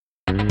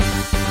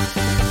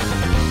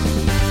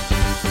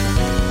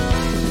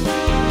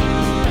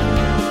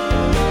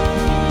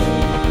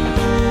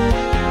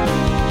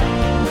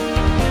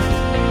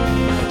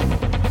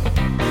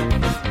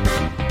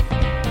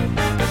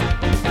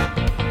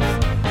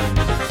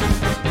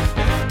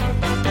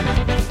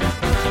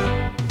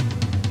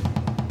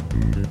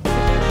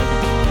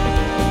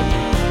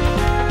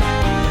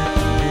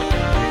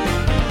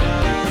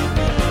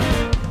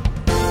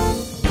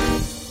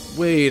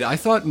wait, I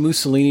thought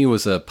Mussolini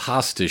was a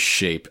pasta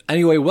shape.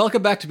 Anyway,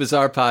 welcome back to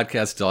Bizarre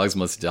Podcast, Dogs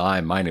Must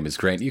Die. My name is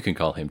Grant. You can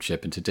call him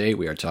Chip. And today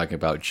we are talking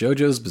about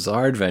JoJo's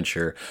Bizarre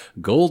Adventure,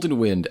 Golden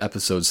Wind,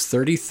 episodes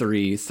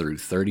 33 through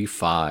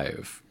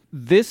 35.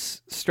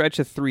 This stretch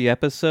of 3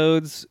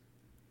 episodes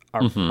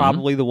are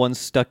probably the ones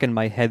stuck in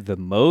my head the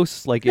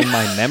most, like in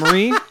my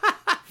memory,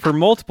 for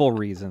multiple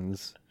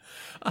reasons.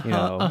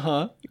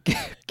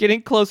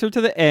 Getting closer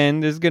to the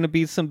end, there's going to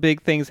be some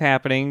big things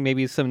happening,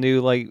 maybe some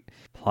new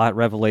plot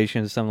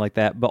revelations, something like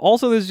that. But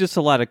also, there's just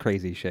a lot of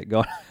crazy shit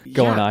going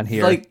on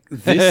here.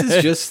 This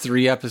is just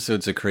 3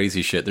 episodes of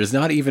crazy shit. There's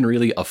not even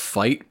really a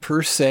fight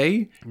per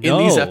se in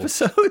these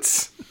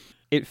episodes.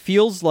 It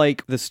feels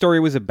like the story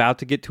was about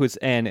to get to its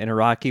end, and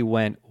Araki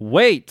went,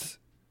 "Wait,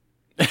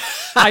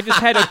 I just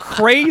had a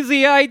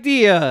crazy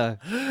idea."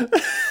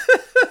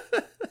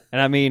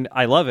 And I mean,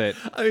 I love it.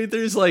 I mean,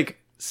 there's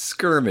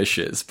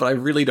skirmishes, but I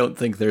really don't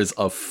think there's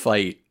a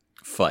fight,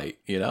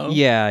 you know?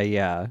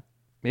 Yeah.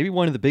 Maybe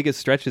one of the biggest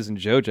stretches in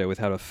JoJo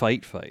without a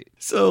fight.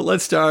 So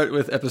let's start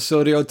with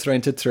Episodio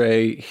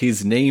 33.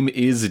 His name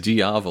is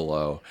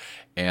Diavolo.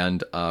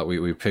 And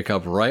we pick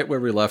up right where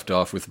we left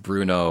off with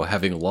Bruno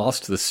having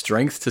lost the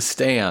strength to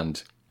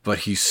stand, but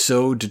he's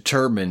so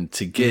determined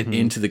to get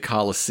into the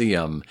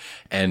Colosseum.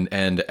 And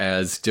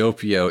as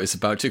Doppio is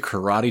about to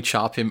karate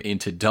chop him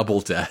into double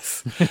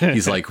death,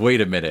 he's like,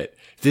 wait a minute.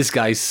 This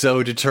guy's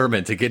so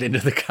determined to get into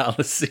the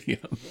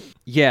Colosseum.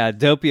 Yeah,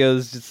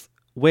 Doppio's just,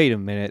 wait a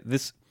minute.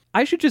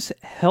 I should just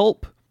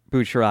help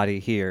Bucciarati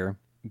here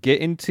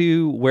get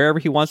into wherever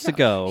he wants to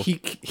go.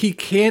 He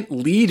can't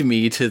lead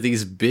me to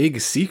these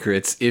big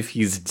secrets if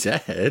he's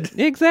dead.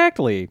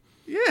 Exactly.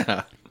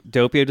 Yeah.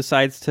 Doppio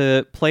decides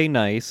to play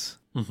nice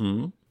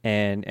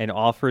and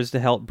offers to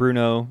help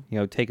Bruno,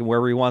 take him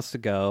wherever he wants to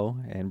go.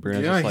 And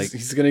Bruno's just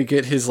he's going to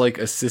get his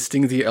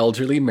assisting the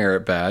elderly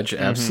merit badge.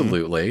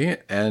 Absolutely.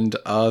 And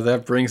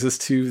that brings us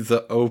to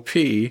the OP.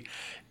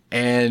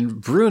 And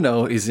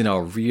Bruno is in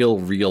a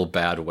real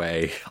bad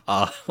way.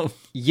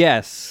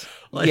 Yes.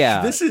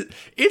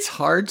 It's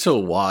hard to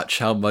watch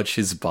how much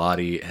his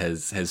body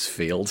has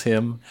failed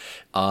him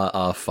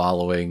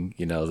following,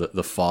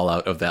 the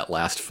fallout of that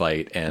last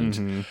fight.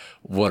 And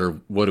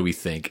what do we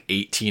think?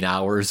 18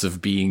 hours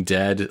of being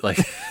dead?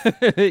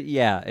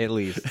 Yeah, at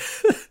least.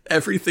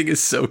 Everything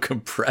is so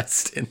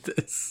compressed in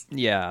this.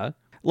 Yeah.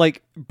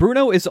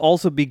 Bruno is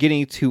also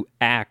beginning to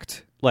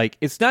act.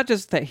 It's not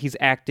just that he's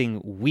acting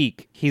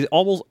weak. He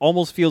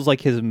almost feels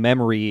like his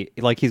memory,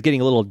 he's getting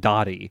a little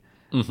dotty.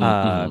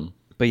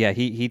 But yeah,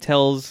 he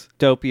tells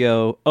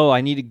Doppio,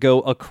 I need to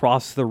go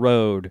across the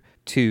road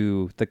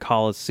to the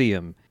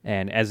Colosseum.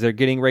 And as they're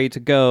getting ready to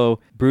go,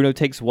 Bruno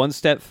takes one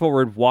step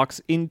forward, walks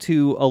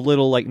into a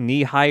little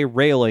knee-high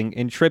railing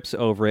and trips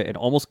over it and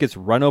almost gets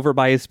run over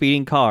by a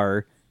speeding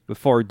car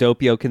before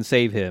Doppio can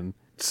save him.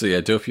 So yeah,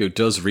 Doppio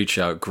does reach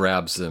out,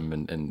 grabs him,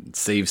 and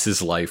saves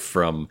his life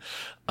from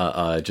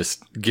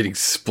just getting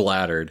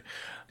splattered.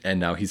 And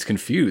now he's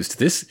confused.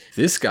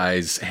 This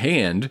guy's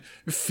hand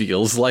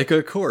feels like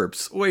a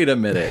corpse. Wait a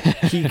minute.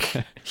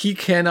 He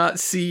cannot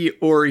see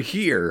or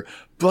hear.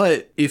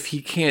 But if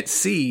he can't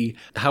see,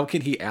 how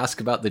can he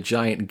ask about the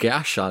giant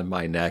gash on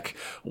my neck?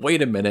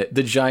 Wait a minute.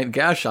 The giant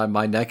gash on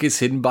my neck is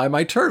hidden by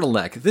my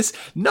turtleneck.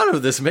 None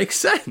of this makes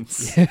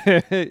sense.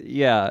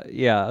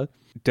 Yeah.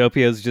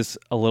 Doppio's just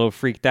a little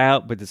freaked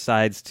out, but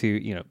decides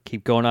to,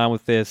 keep going on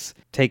with this,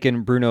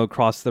 taking Bruno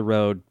across the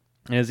road.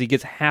 And as he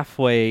gets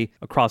halfway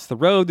across the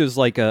road, there's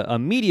a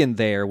median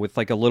there with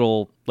a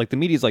little, the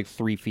median's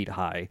 3 feet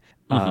high.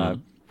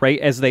 Right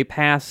as they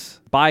pass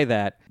by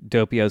that,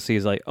 Doppio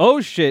sees oh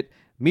shit,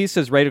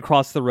 Misa's right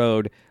across the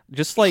road.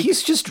 Just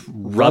he's just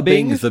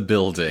rubbing the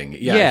building.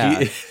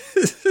 Yeah.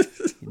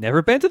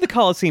 Never been to the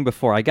Colosseum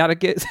before. I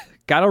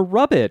gotta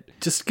rub it.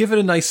 Just give it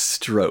a nice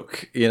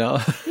stroke,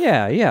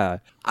 Yeah.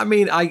 I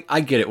mean, I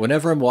get it.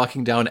 Whenever I'm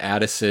walking down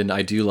Addison,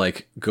 I do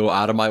go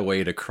out of my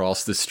way to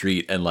cross the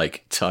street and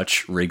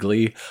touch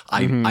Wrigley.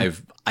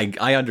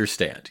 I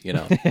understand,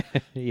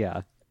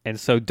 Yeah. And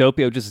so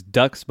Doppio just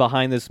ducks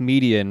behind this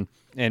median,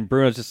 and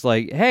Bruno's just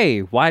hey,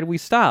 why did we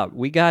stop?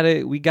 We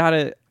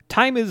gotta.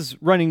 Time is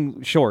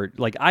running short.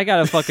 I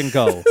gotta fucking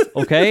go.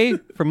 Okay,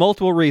 for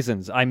multiple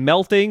reasons. I'm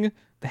melting.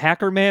 The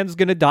hacker man's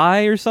gonna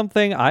die or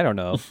something. I don't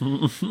know.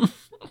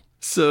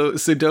 So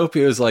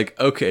Doppio's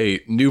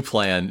okay, new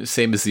plan,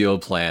 same as the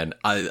old plan.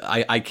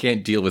 I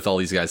can't deal with all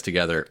these guys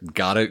together.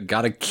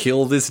 Gotta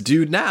kill this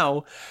dude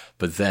now.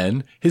 But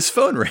then his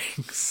phone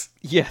rings.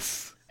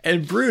 Yes.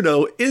 And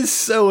Bruno is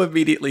so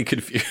immediately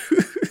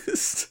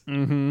confused.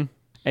 And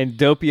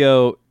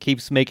Doppio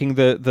keeps making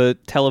the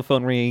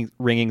telephone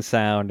ringing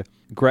sound,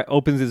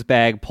 opens his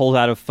bag, pulls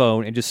out a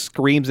phone, and just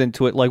screams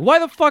into it why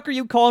the fuck are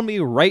you calling me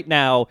right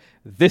now?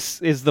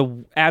 This is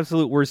the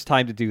absolute worst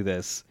time to do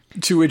this.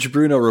 To which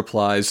Bruno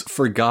replies,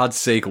 for God's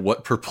sake,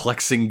 what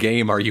perplexing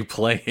game are you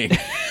playing?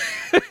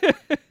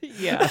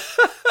 Yeah.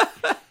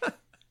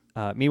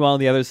 Meanwhile, on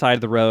the other side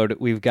of the road,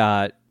 we've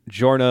got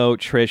Giorno,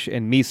 Trish,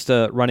 and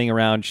Mista running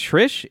around.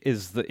 Trish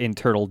is in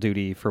turtle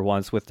duty for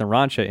once with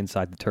Narancia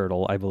inside the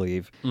turtle, I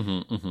believe.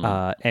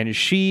 And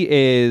she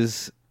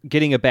is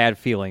getting a bad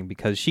feeling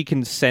because she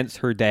can sense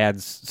her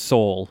dad's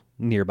soul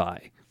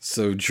nearby.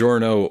 So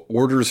Giorno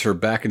orders her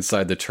back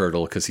inside the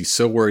turtle because he's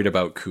so worried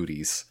about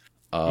cooties.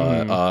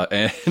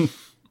 And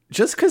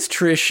just because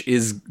Trish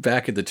is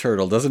back in the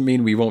turtle doesn't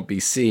mean we won't be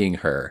seeing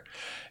her.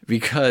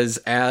 Because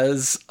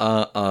as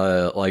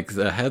like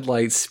the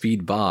headlights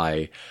speed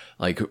by,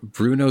 like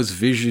Bruno's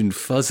vision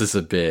fuzzes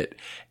a bit,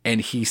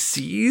 and he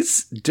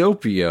sees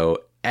Doppio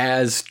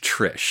as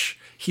Trish.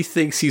 He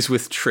thinks he's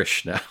with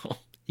Trish now.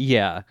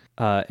 Yeah,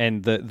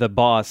 and the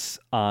boss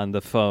on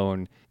the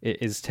phone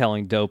is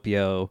telling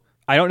Doppio,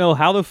 I don't know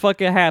how the fuck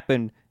it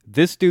happened.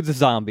 This dude's a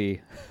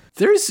zombie.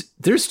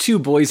 There's two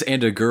boys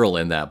and a girl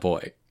in that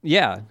boy.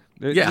 Yeah.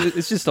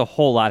 It's just a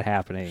whole lot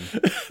happening.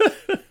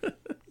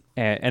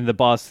 And the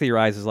boss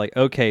theorizes, like,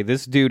 okay,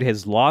 this dude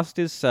has lost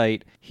his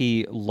sight.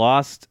 He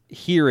lost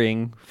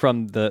hearing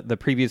from the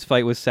previous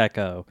fight with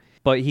Sekko,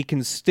 but he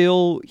can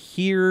still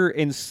hear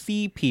and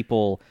see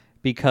people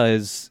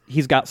because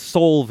he's got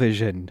soul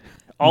vision.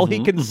 All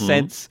he can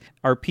sense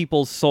are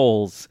people's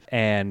souls.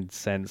 And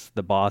since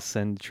the boss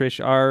and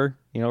Trish are,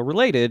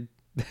 related,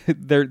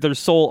 their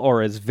soul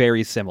aura is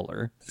very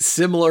similar.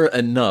 Similar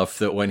enough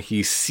that when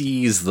he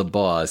sees the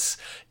boss,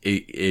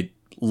 it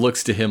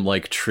looks to him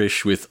like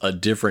Trish with a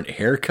different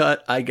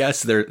haircut, I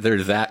guess. They're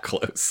that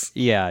close.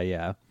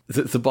 Yeah.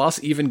 The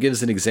boss even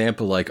gives an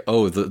example like,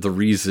 oh, the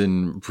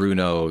reason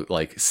Bruno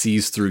like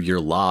sees through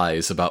your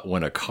lies about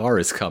when a car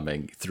is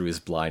coming through his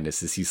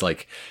blindness is he's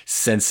like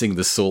sensing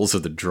the souls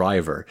of the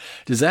driver.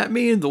 Does that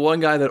mean the one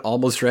guy that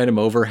almost ran him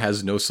over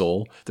has no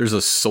soul? There's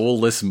a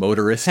soulless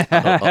motorist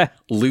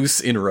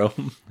loose in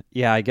Rome?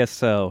 Yeah, I guess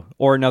so.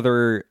 Or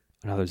another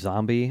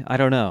zombie? I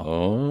don't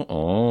know.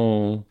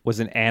 Oh.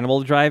 Was an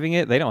animal driving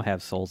it? They don't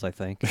have souls, I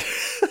think.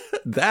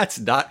 That's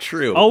not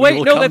true. Oh,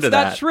 wait, no, that's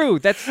not true.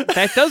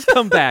 That does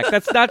come back.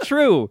 That's not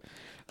true.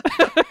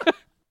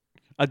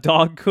 A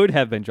dog could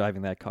have been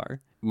driving that car.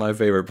 My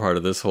favorite part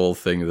of this whole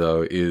thing,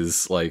 though,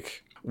 is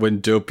like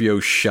when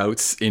Doppio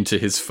shouts into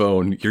his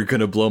phone, "You're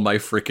gonna blow my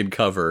frickin'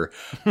 cover,"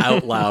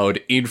 out loud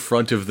in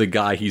front of the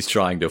guy he's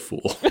trying to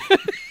fool.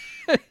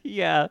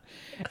 Yeah.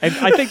 And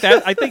I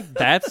think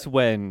that's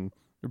when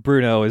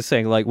Bruno is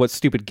saying, like, what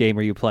stupid game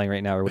are you playing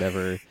right now, or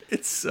whatever.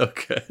 It's so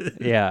good.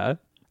 Yeah.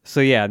 So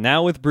yeah,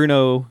 now with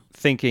Bruno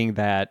thinking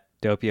that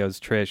Doppio's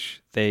Trish,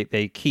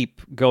 they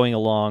keep going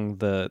along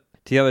to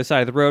the other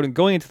side of the road and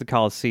going into the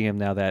Coliseum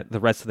now that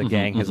the rest of the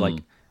gang has like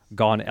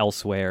gone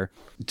elsewhere.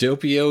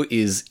 Doppio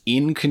is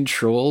in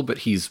control, but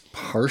he's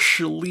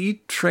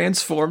partially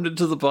transformed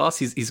into the boss.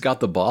 He's got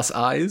the boss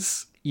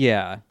eyes.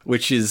 Yeah.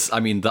 Which is, I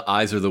mean, the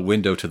eyes are the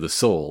window to the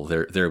soul.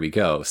 There we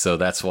go. So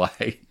that's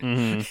why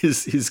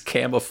his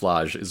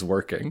camouflage is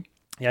working.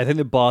 Yeah, I think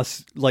the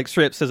boss, like,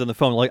 straight up says on the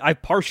phone, like, I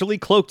partially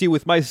cloaked you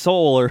with my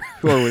soul, or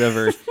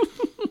whatever.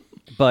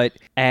 But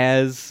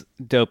as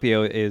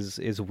Doppio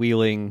is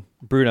wheeling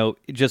Bruno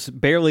just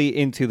barely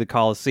into the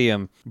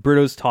Coliseum,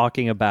 Bruno's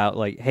talking about,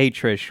 like, hey,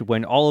 Trish,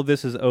 when all of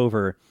this is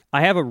over,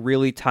 I have a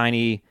really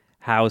tiny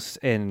house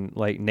in,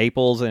 like,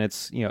 Naples, and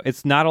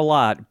it's not a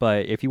lot,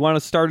 but if you want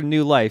to start a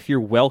new life,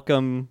 you're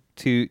welcome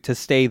to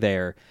stay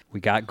there. We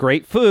got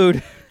great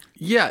food.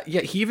 Yeah,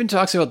 he even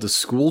talks about the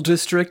school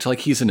district, like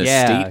he's an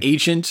estate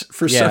agent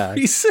for some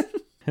reason.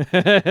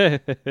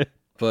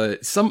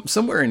 But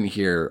somewhere in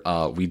here,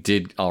 we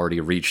did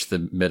already reach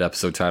the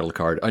mid-episode title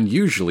card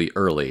unusually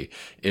early.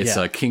 It's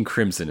King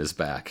Crimson is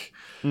back.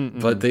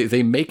 But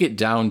they make it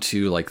down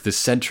to like the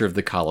center of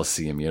the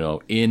Colosseum,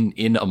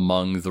 in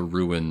among the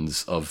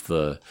ruins of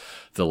the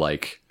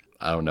like,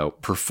 I don't know,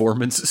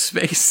 performance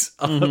space,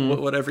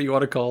 whatever you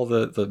want to call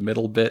the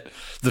middle bit,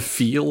 the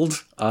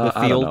field.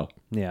 I don't know.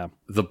 Yeah.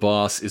 The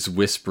boss is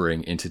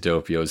whispering into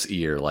Doppio's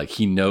ear, like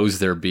he knows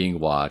they're being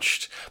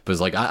watched, but is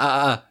like,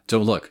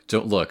 don't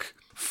look.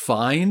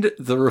 Find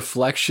the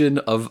reflection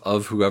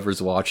of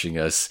whoever's watching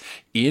us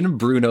in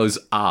Bruno's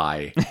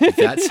eye.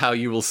 That's how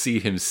you will see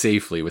him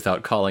safely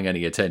without calling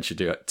any attention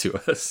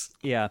to us.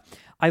 Yeah.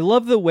 I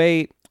love the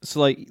way, so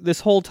like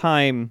this whole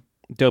time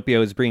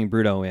Doppio is bringing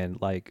Bruno in,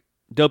 like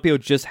Doppio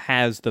just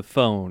has the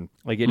phone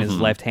like in his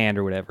left hand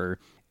or whatever.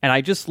 And I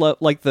just love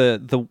like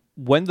the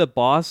when the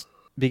boss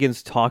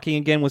begins talking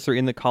again once they're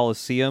in the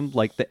Coliseum,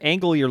 like the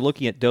angle you're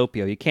looking at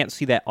Doppio, you can't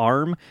see that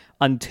arm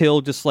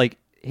until just like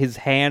his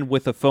hand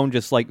with the phone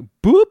just like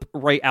boop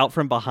right out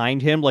from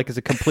behind him, like as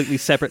a completely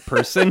separate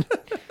person.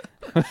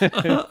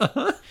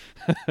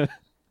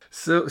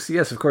 So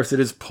yes, of course,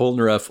 it is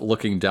Polnareff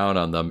looking down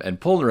on them, and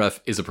Polnareff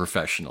is a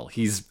professional.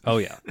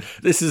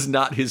 This is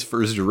not his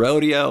first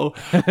rodeo.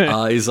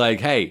 He's like,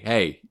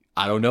 hey,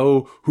 I don't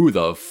know who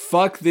the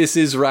fuck this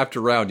is wrapped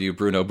around you,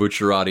 Bruno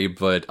Bucciarati,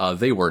 but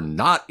they were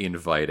not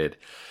invited.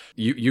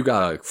 You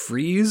gotta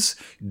freeze,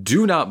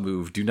 do not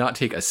move, do not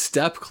take a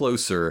step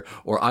closer,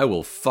 or I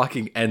will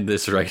fucking end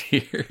this right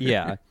here.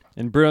 Yeah.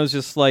 And Bruno's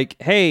just like,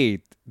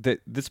 hey,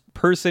 this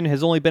person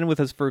has only been with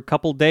us for a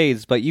couple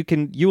days, but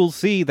you will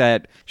see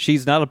that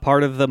she's not a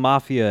part of the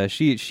mafia.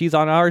 She's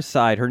on our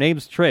side. Her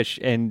name's Trish,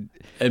 and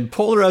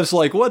Polnareff's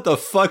like, what the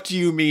fuck do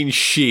you mean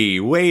she?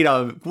 Wait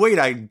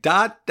a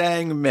dot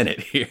dang minute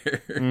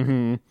here.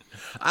 Mm-hmm.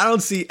 I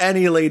don't see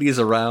any ladies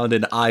around,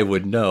 and I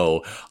would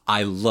know.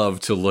 I love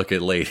to look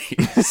at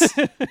ladies.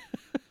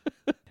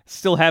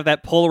 Still have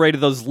that Polaroid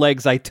of those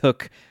legs I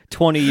took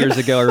 20 years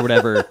ago or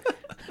whatever.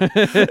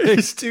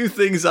 There's two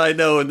things I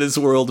know in this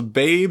world,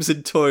 babes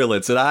and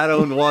toilets, and I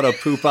don't want to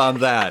poop on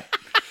that.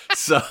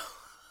 So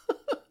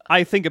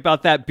I think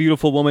about that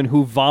beautiful woman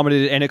who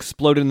vomited and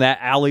exploded in that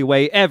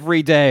alleyway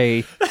every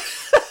day.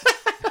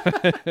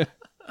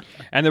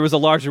 And there was a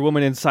larger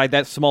woman inside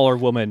that smaller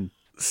woman.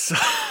 So,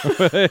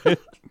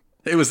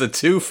 it was a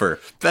twofer.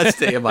 Best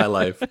day of my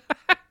life.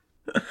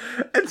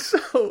 And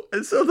so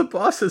the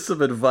boss has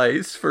some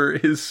advice for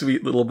his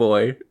sweet little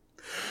boy.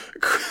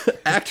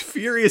 Act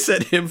furious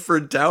at him for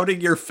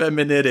doubting your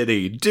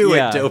femininity. Do it,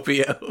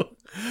 Doppio.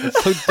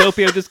 So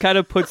Doppio just kind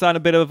of puts on a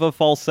bit of a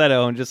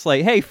falsetto and just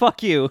like, hey,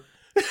 fuck you.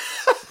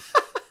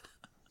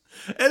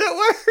 And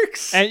it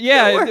works. And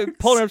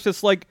Polnareff's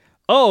just like,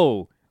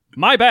 oh,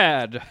 my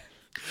bad.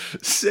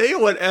 Say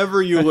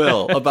whatever you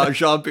will about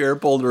Jean-Pierre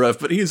Polnareff,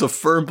 but he's a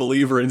firm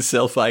believer in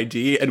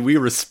self-ID, and we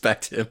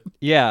respect him.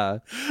 Yeah.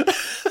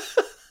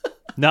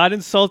 Not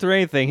insult or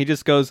anything. He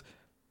just goes,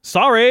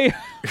 sorry.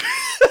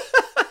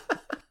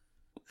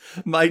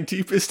 My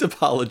deepest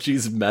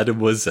apologies,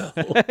 mademoiselle.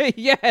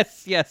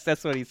 Yes,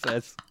 that's what he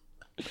says.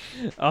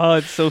 Oh,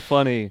 it's so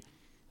funny.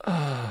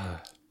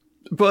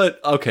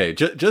 But, okay,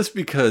 just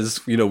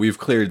because, we've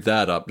cleared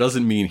that up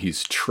doesn't mean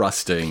he's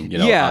trusting,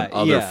 on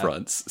other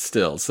fronts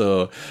still.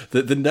 So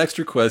the next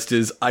request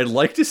is, I'd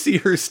like to see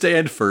her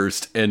stand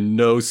first and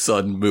no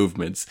sudden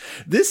movements.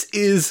 This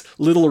is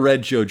Little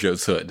Red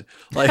Jojo's Hood.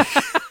 Like,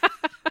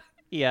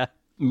 yeah.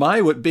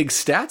 What big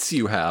stats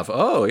you have.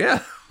 Oh,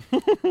 yeah.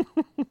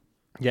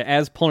 Yeah,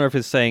 as Polnareff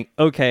is saying,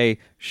 okay,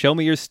 show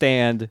me your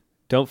stand.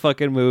 Don't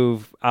fucking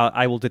move.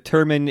 I will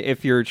determine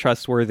if you're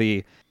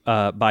trustworthy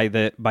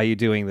by you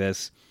doing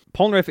this.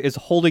 Polnareff is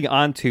holding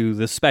on to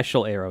the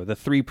special arrow, the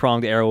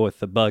 3-pronged arrow with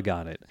the bug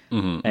on it.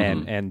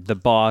 Mm-hmm, and the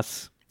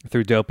boss,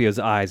 through Doppio's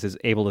eyes, is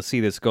able to see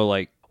this go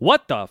like,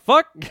 what the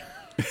fuck?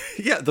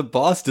 Yeah, the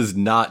boss does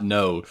not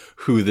know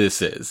who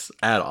this is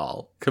at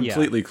all.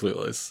 Completely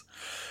clueless.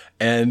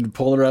 And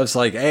Polnareff's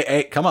like,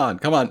 hey, come on,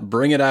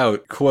 bring it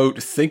out.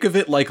 Quote, think of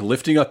it like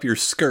lifting up your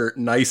skirt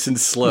nice and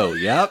slow.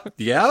 Yep.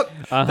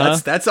 Uh-huh.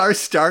 That's our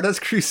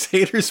Stardust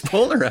Crusaders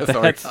Polnareff.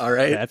 All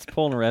right. That's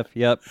Polnareff,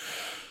 yep.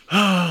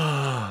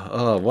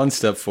 Oh, one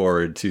step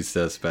forward, 2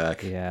 steps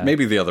back. Yeah.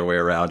 Maybe the other way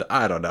around.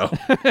 I don't know.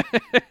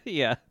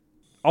 Yeah.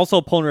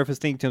 Also, Polnareff is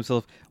thinking to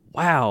himself,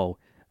 wow,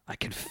 I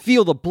can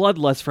feel the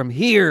bloodlust from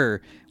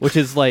here, which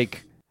is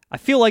like... I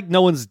feel like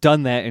no one's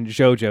done that in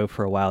JoJo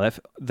for a while.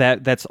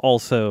 That's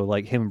also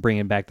like him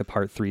bringing back the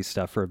Part 3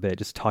 stuff for a bit,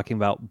 just talking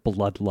about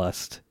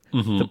bloodlust,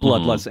 the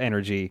bloodlust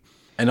energy.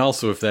 And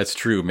also, if that's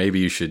true, maybe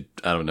you should,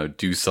 I don't know,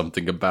 do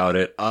something about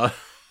it.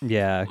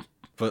 Yeah.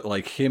 But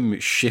like him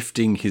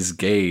shifting his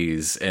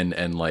gaze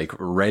and like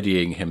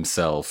readying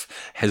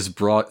himself has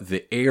brought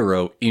the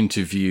arrow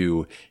into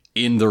view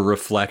in the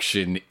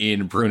reflection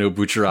in Bruno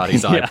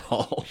Bucciarati's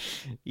eyeball.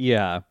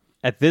 Yeah.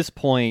 At this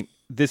point,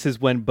 this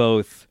is when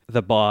both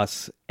the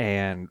boss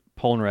and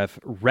Polnareff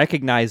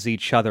recognize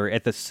each other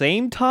at the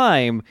same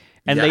time,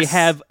 and they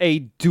have a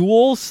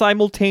dual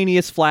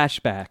simultaneous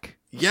flashback.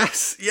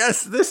 Yes,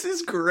 this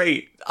is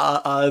great.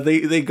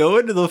 They go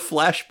into the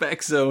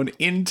flashback zone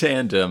in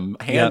tandem,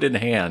 hand in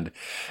hand.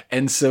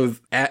 And so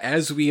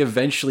as we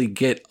eventually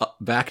get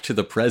back to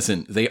the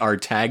present, they are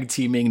tag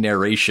teaming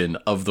narration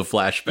of the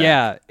flashback.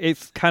 Yeah,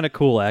 it's kind of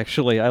cool,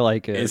 actually. I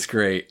like it. It's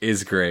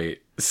great.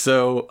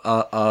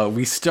 So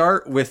we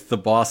start with the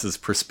boss's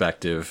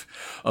perspective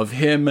of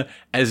him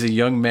as a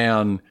young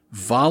man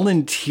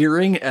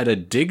volunteering at a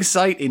dig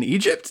site in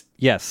Egypt.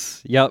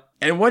 Yes, yep.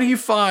 And what he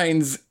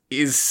finds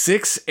is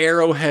 6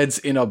 arrowheads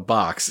in a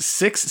box,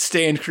 6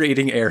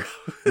 stand-creating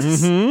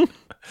arrows,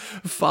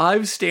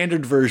 5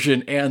 standard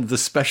version, and the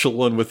special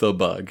one with a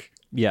bug.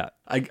 Yeah.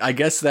 I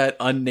guess that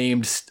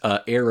unnamed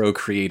arrow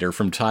creator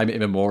from time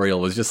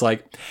immemorial was just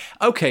like,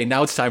 okay,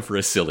 now it's time for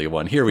a silly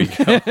one. Here we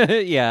go.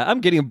 Yeah,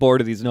 I'm getting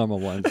bored of these normal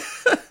ones.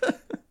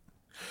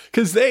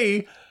 Because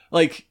they,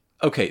 like,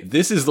 okay,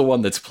 this is the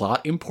one that's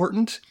plot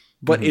important,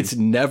 but it's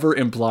never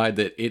implied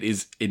that it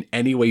is in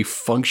any way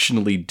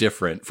functionally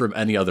different from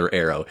any other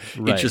arrow.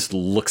 Right. It just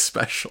looks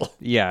special.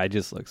 Yeah, it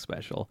just looks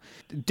special.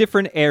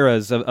 Different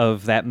eras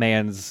of that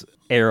man's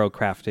arrow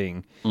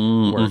crafting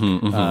work.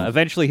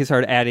 Eventually he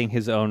started adding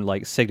his own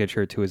like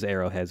signature to his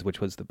arrowheads, which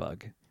was the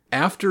bug.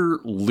 After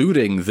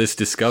looting this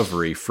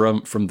discovery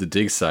from the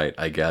dig site,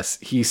 I guess,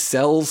 he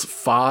sells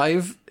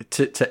 5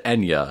 to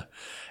Enya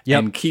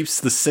and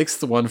keeps the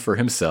 6th one for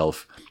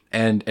himself.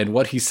 And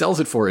what he sells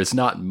it for is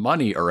not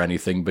money or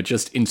anything, but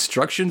just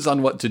instructions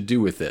on what to do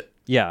with it.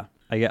 Yeah.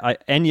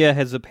 Enya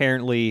has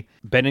apparently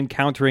been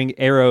encountering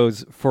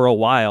arrows for a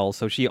while,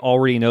 so she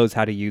already knows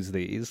how to use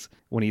these.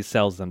 when he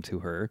sells them to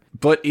her.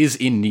 But is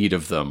in need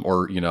of them,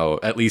 or,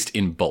 at least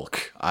in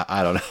bulk.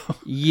 I don't know.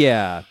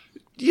 Yeah.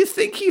 Do you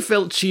think he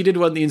felt cheated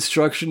when the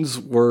instructions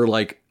were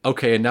like,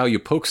 okay, and now you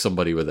poke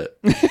somebody with it?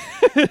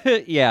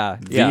 Yeah.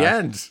 The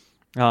end.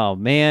 Oh,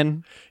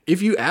 man.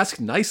 If you ask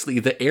nicely,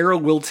 the arrow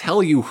will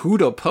tell you who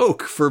to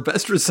poke for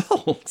best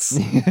results.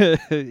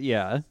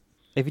 Yeah.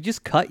 If you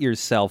just cut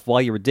yourself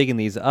while you were digging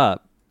these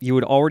up, you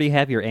would already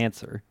have your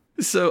answer.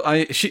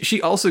 So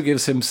she also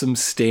gives him some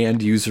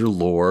stand user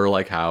lore,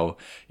 like how,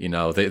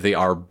 they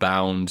are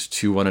bound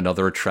to one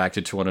another,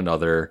 attracted to one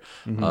another,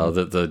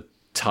 the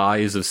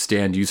ties of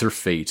stand user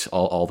fate,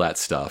 all that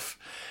stuff.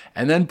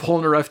 And then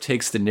Polnareff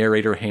takes the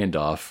narrator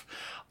handoff.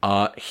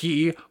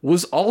 He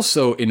was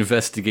also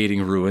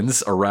investigating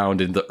ruins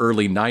around in the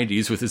early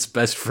 90s with his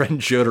best friend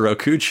Jotaro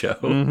Kucho.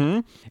 Mm-hmm.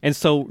 And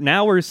so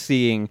now we're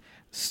seeing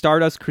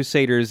Stardust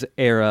Crusaders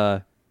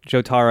era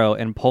Jotaro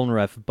and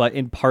Polnareff, but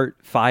in Part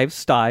 5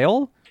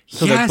 style.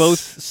 So yes! They're both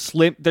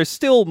slim. They're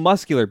still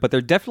muscular, but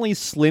they're definitely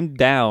slimmed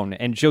down.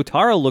 And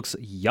Jotaro looks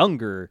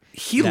younger.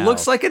 He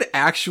looks like an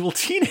actual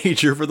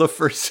teenager for the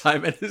first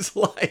time in his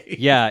life.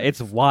 Yeah,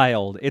 it's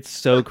wild. It's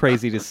so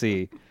crazy to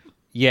see.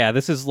 Yeah,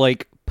 this is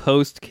like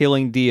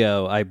post-killing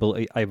Dio, I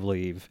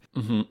believe.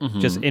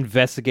 Just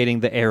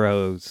investigating the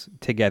arrows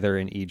together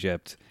in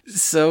Egypt.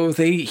 So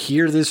they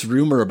hear this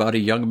rumor about a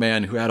young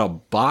man who had a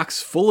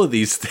box full of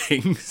these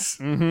things,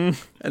 and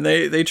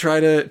they try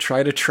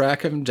to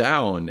track him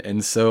down.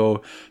 And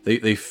so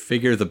they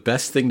figure the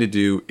best thing to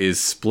do is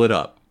split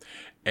up.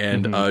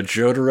 And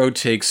Jotaro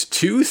takes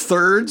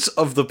 2/3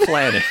 of the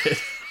planet.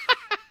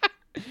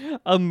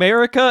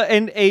 America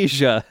and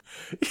Asia.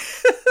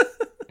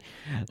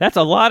 That's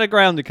a lot of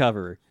ground to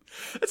cover.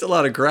 That's a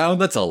lot of ground.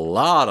 That's a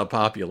lot of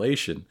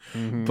population.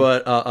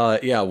 But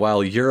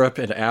while Europe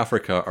and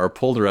Africa are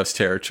Polnareff's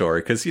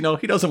territory, because, he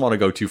doesn't want to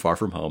go too far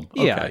from home.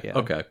 Okay, yeah.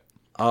 Okay.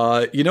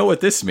 You know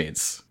what this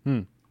means?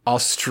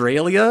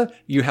 Australia,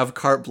 you have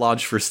carte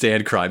blanche for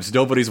stand crimes.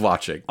 Nobody's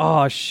watching.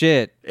 Oh,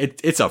 shit.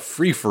 It's a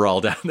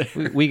free-for-all down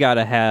there. We got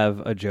to have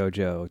a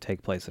JoJo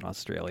take place in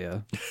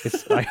Australia.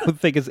 I don't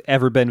think it's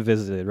ever been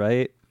visited,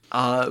 right?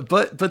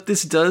 But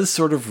this does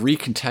sort of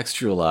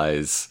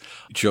recontextualize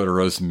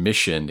Jotaro's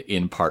mission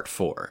in Part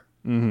 4.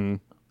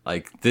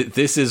 Like,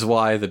 this is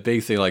why the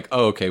big thing, like,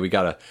 oh, okay, we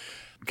got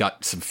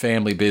some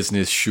family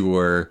business,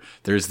 sure.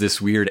 There's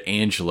this weird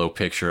Angelo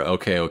picture,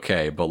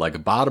 okay. But,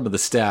 like, bottom of the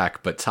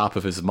stack, but top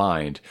of his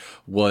mind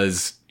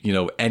was,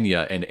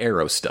 Enya and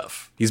Arrow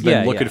stuff. He's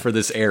been looking for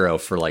this arrow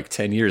for, like,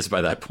 10 years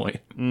by that point.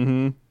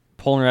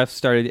 Polnareff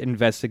started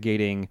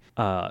investigating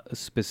a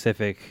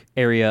specific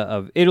area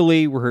of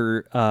Italy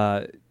where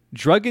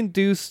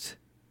drug-induced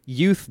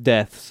youth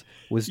deaths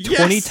was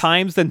 20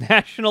 times the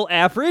national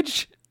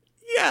average.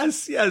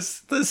 Yes.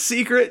 The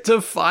secret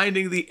to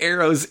finding the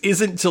arrows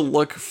isn't to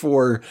look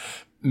for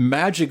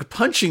magic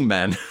punching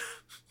men.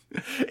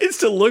 It's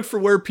to look for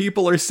where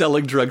people are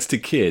selling drugs to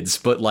kids,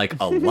 but like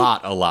a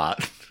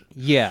lot.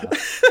 Yeah.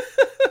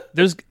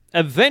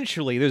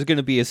 Eventually, there's going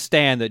to be a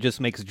stand that just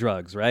makes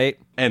drugs, right?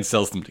 And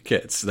sells them to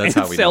kids. That's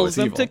how we know it's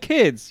evil. Sells them to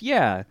kids,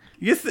 yeah.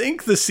 You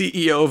think the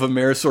CEO of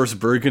Amerisource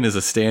Bergen is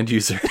a stand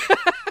user?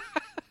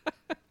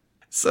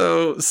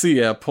 So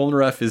yeah,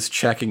 Polnareff is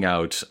checking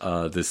out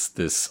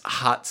this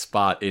hot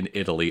spot in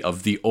Italy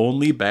of the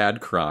only bad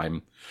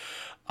crime.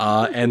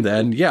 And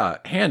then,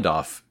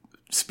 handoff.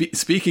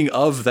 Speaking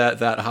of that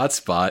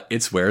hotspot,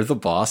 it's where the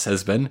boss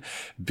has been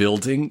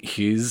building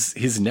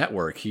his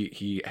network.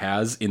 He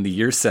has, in the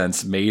years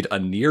since, made a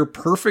near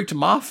perfect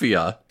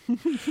mafia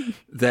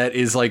that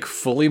is like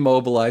fully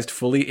mobilized,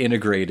 fully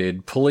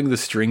integrated, pulling the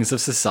strings of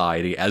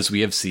society, as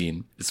we have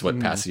seen. It's what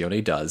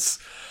Passione does.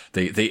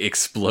 They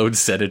explode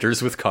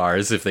senators with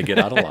cars if they get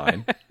out of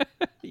line.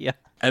 Yeah.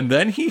 And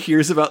then he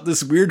hears about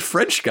this weird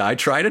French guy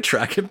trying to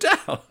track him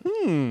down.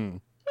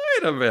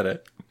 Wait a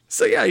minute.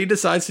 So he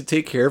decides to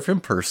take care of him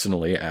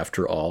personally,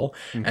 after all,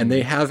 and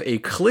they have a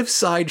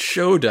cliffside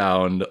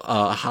showdown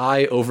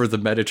high over the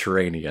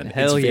Mediterranean.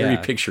 Hell it's very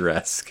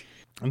picturesque.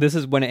 And this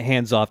is when it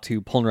hands off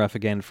to Polnareff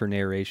again for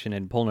narration,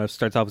 and Polnareff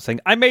starts off with saying,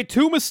 I made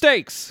 2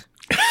 mistakes!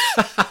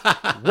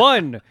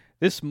 1,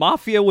 this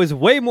mafia was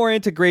way more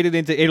integrated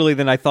into Italy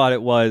than I thought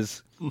it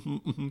was.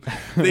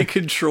 They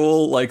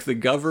control like the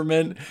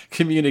government,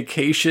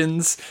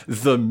 communications,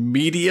 the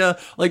media.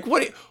 Like,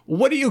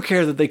 what do you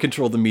care that they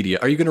control the media?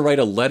 Are you going to write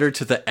a letter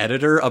to the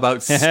editor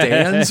about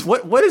stands?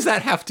 What does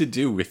that have to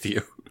do with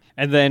you?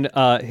 And then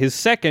his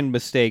second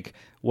mistake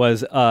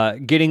was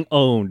getting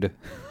owned.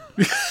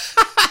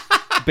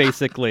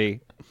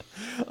 Basically.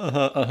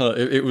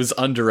 It was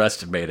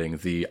underestimating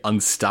the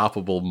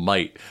unstoppable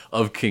might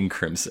of King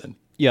Crimson.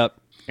 Yep.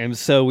 And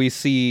so we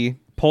see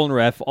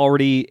Polnareff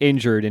already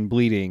injured and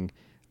bleeding,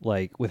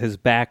 like with his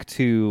back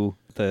to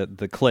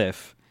the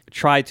cliff,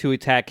 tried to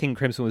attack King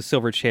Crimson with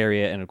Silver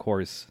Chariot, and of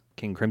course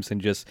King Crimson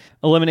just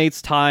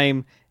eliminates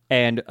time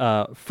and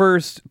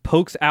first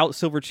pokes out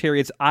Silver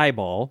Chariot's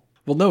eyeball.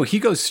 Well, no, he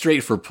goes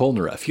straight for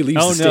Polnareff. He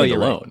leaves the stand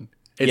alone.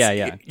 Right.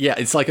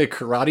 It's like a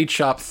karate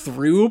chop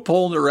through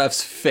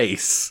Polnareff's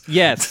face.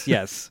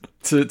 Yes.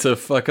 To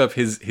fuck up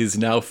his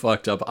now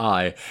fucked up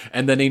eye,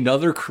 and then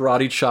another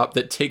karate chop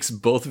that takes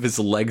both of his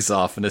legs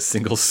off in a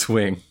single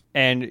swing.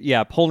 And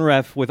yeah,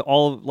 Polnareff, with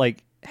all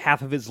like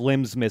half of his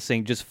limbs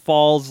missing, just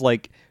falls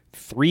like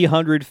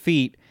 300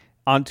 feet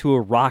onto a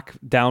rock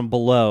down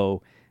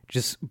below,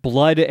 just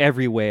blood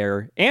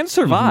everywhere, and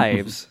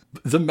survives.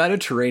 The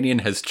Mediterranean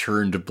has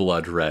turned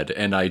blood red,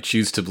 and I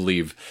choose to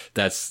believe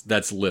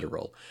that's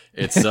literal.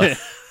 It's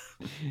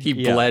he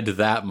bled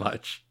that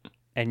much.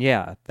 And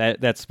yeah,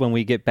 that's when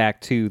we get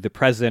back to the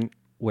present,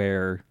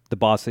 where the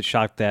boss is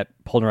shocked that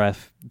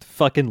Polnareff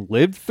fucking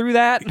lived through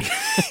that.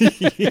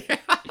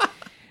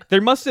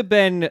 There must have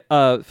been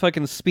a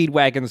fucking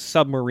Speedwagon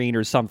submarine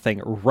or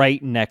something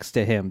right next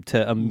to him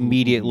to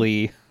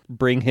immediately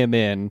bring him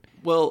in.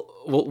 Well,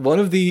 one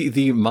of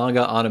the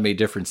manga anime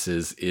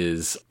differences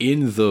is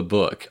in the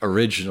book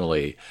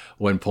originally,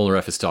 when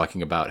Polnareff is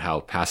talking about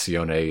how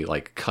Passione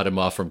like cut him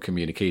off from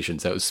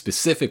communications, that was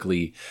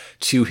specifically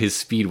to his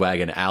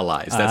Speedwagon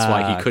allies. That's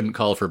why he couldn't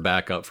call for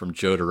backup from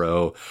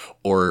Jotaro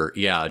or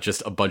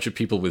just a bunch of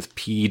people with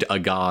peed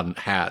agon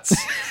hats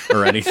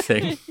or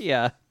anything.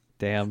 Yeah.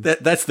 Damn.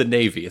 That's the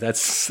Navy.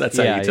 That's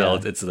how you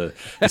tell it's the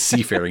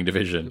seafaring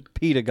division.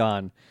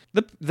 Pentagon.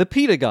 The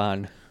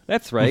Pentagon.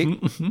 That's right.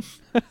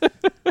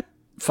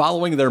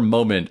 Following their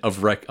moment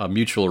of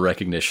mutual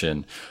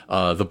recognition,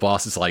 the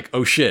boss is like,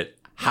 "Oh shit,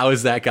 how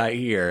is that guy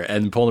here?"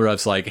 And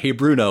Polnareff's like, "Hey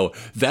Bruno,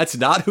 that's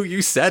not who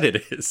you said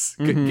it is.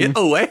 Get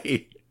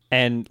away."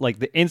 And like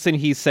the instant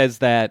he says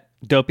that,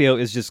 Doppio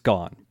is just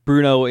gone.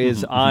 Bruno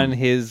is on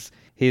his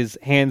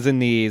hands and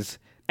knees.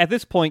 At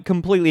this point,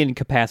 completely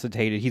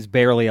incapacitated. He's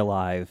barely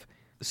alive.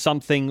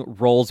 Something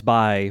rolls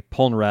by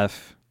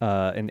Polnareff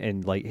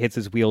and like hits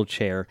his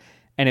wheelchair.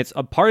 And it's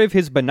a part of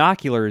his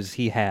binoculars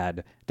he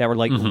had that were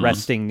like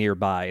resting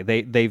nearby.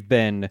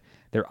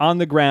 They're on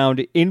the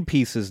ground in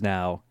pieces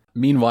now.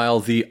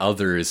 Meanwhile, the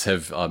others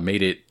have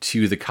made it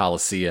to the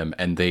Colosseum,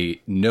 and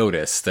they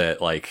notice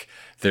that like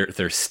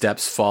their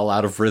steps fall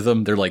out of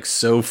rhythm. They're like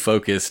so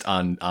focused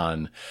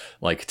on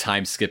like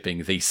time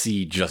skipping, they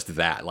see just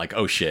that. Like,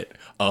 oh shit,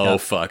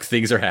 fuck,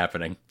 things are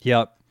happening.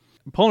 Yep.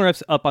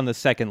 Polnareff's up on the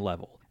second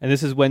level, and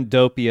this is when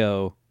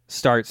Doppio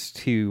starts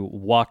to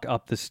walk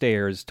up the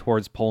stairs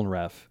towards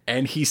Polnareff.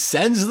 And he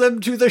sends them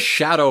to the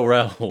Shadow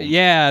Realm.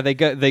 Yeah, they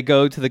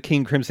go to the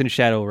King Crimson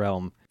Shadow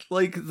Realm.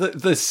 Like,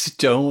 the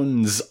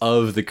stones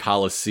of the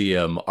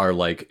Colosseum are,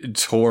 like,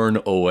 torn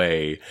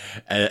away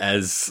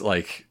as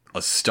like,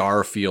 a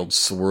star field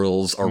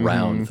swirls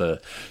around the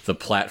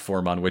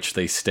platform on which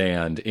they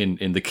stand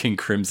in the King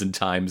Crimson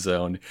time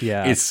zone.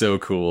 Yeah. It's so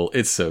cool.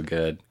 It's so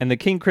good. And the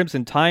King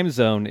Crimson time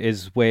zone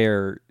is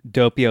where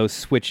Doppio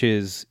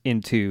switches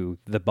into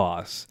the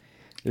boss.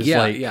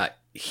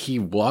 He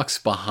walks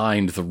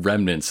behind the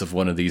remnants of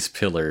one of these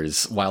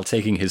pillars while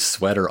taking his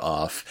sweater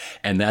off,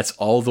 and that's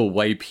all the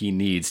wipe he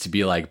needs to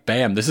be like,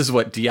 bam, this is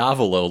what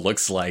Diavolo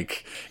looks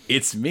like.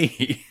 It's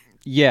me.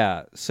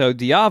 Yeah, so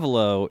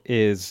Diavolo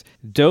is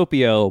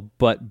Doppio,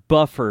 but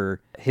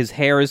buffer. His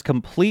hair is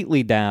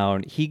completely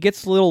down. He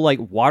gets little, like,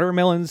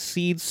 watermelon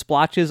seed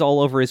splotches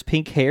all over his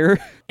pink hair.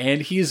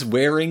 And he's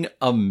wearing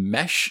a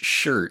mesh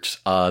shirt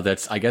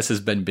that's, I guess, has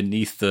been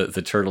beneath the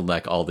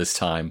turtleneck all this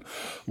time,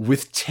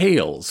 with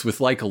tails, with,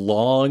 like,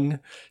 long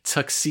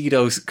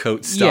tuxedo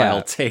coat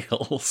style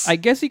tails. I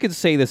guess you could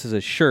say this is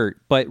a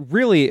shirt, but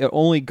really it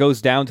only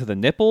goes down to the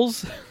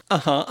nipples.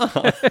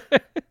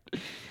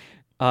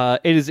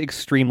 It is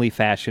extremely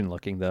fashion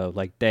looking, though.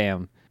 Like,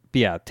 damn. But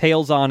yeah,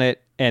 tails on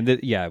it. And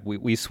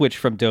we switch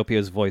from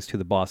Doppio's voice to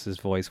the boss's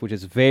voice, which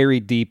is very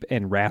deep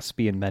and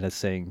raspy and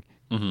menacing.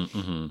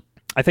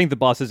 I think the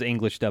boss's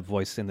English dub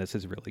voice in this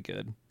is really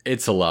good.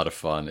 It's a lot of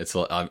fun.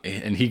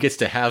 And he gets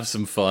to have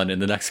some fun in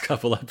the next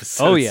couple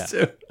episodes. Oh, yeah.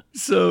 Too.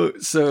 So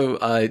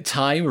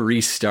time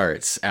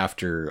restarts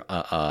after,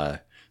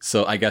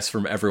 so I guess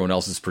from everyone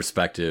else's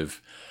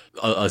perspective,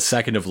 a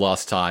second of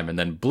lost time, and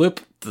then blip,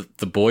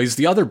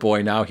 the other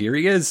boy now, here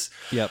he is.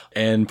 Yep.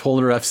 And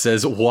Polnareff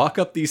says, walk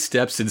up these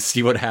steps and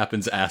see what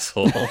happens,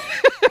 asshole.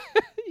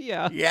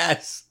 Yeah.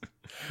 Yes.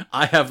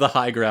 I have the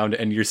high ground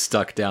and you're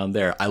stuck down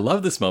there. I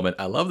love this moment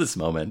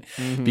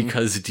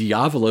because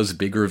Diavolo's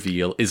big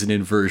reveal is an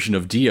inversion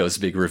of Dio's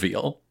big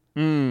reveal.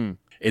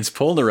 It's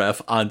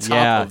Polnareff on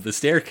top of the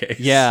staircase.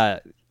 Yeah.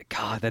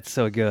 God, that's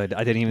so good.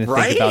 I didn't even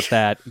think about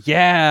that.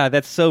 Yeah,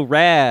 that's so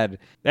rad.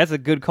 That's a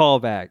good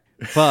callback.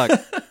 Fuck.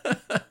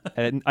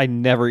 And I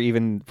never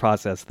even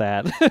processed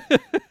that.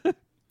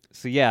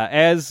 So yeah,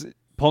 as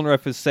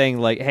Polnareff is saying,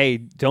 like, hey,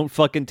 don't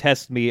fucking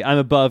test me. I'm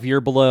above,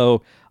 you're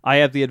below. I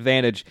have the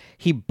advantage.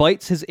 He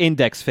bites his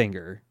index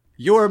finger.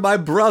 You're my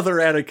brother,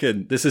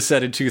 Anakin. This is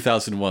set in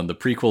 2001. The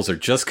prequels are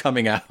just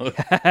coming out.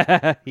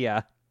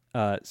 Yeah.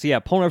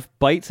 Polnareff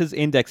bites his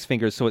index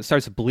finger so it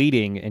starts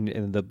bleeding,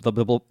 and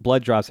the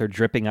blood drops are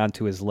dripping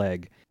onto his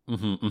leg.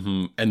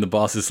 And the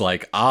boss is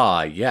like,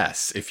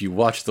 yes, if you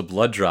watch the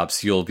blood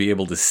drops, you'll be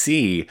able to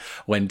see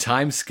when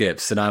time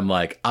skips. And I'm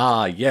like,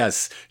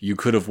 yes, you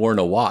could have worn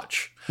a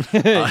watch.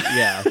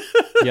 Yeah.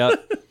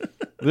 Yep.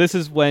 This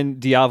is when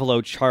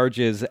Diavolo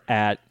charges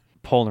at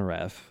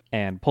Polnareff,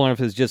 and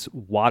Polnareff is just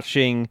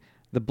watching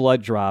the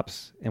blood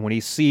drops, and when he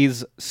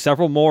sees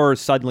several more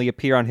suddenly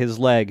appear on his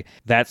leg,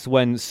 that's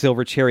when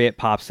Silver Chariot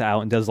pops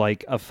out and does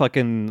like a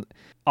fucking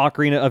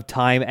Ocarina of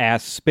Time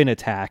ass spin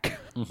attack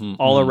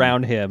all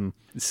around him.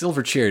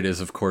 Silver Chariot is,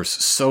 of course,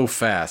 so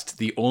fast.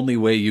 The only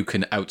way you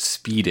can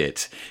outspeed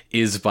it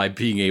is by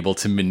being able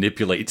to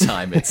manipulate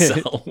time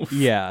itself.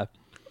 Yeah.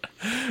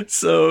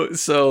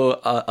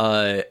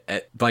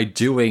 By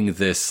doing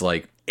this,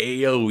 like,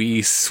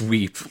 AoE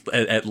sweep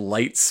at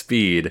light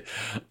speed,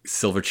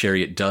 Silver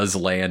Chariot does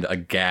land a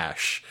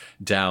gash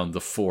down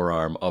the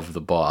forearm of the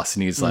boss,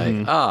 and he's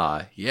like,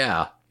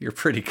 yeah, you're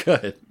pretty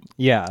good.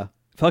 Yeah.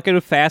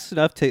 Fucking fast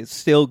enough to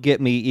still get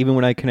me even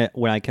when I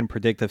can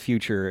predict the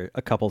future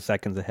a couple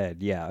seconds ahead.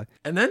 Yeah.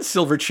 And then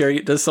Silver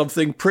Chariot does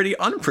something pretty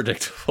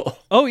unpredictable.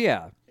 Oh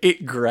yeah.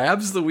 It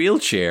grabs the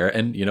wheelchair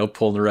and,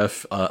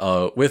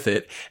 Polnareff with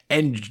it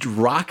and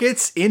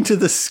rockets into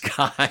the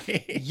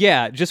sky.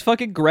 Yeah, just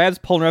fucking grabs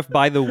Polnareff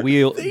by the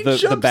wheel,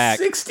 the back.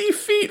 60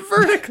 feet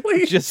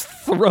vertically. Just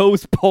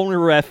throws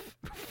Polnareff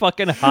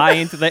fucking high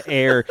into the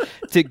air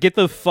to get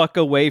the fuck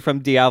away from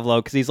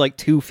Diavolo because he's like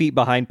 2 feet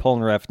behind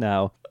Polnareff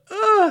now.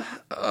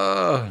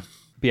 But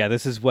yeah,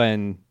 this is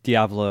when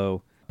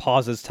Diavolo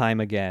pauses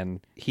time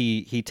again.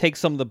 He takes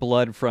some of the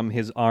blood from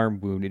his arm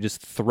wound and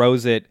just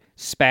throws it,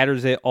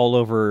 spatters it all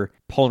over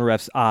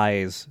Polnareff's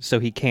eyes so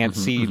he can't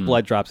see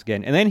blood drops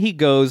again. And then he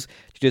goes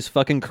to just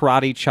fucking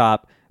karate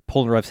chop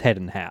Polnareff's head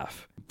in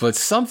half. But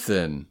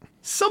something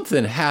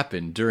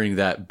happened during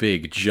that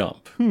big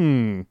jump.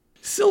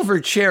 Silver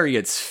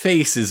Chariot's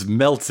face is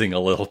melting a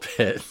little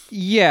bit.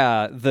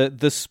 Yeah,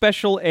 the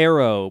special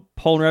arrow,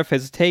 Polnareff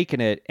has taken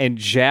it and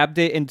jabbed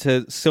it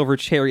into Silver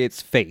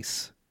Chariot's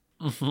face.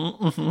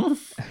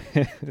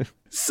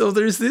 So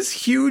there's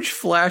this huge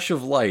flash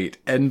of light,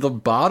 and the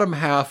bottom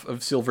half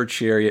of Silver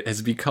Chariot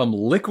has become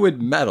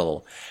liquid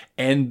metal,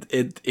 and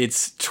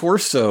its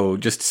torso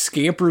just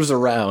scampers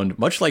around,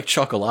 much like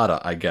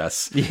Chocolata, I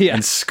guess,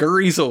 and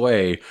scurries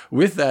away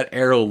with that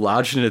arrow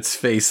lodged in its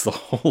face the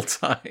whole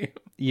time.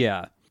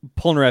 Yeah.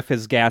 Polnareff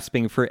is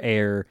gasping for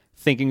air,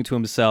 thinking to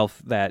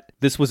himself that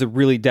this was a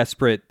really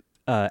desperate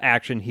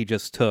action he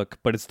just took,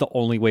 but it's the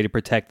only way to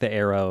protect the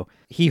arrow.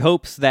 He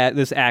hopes that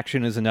this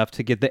action is enough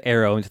to get the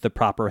arrow into the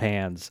proper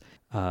hands.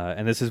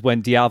 And this is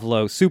when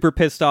Diavolo, super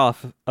pissed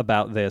off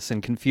about this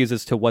and confused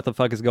as to what the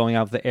fuck is going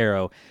on with the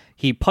arrow,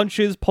 he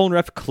punches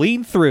Polnareff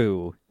clean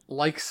through.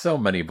 Like so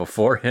many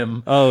before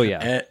him. Oh,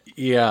 yeah.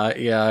 He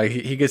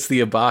gets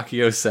the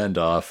Abacchio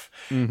send-off.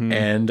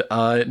 And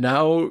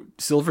now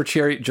Silver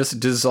Chariot just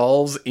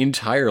dissolves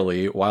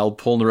entirely while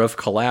Polnareff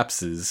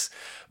collapses.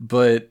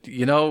 But,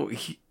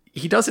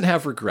 he doesn't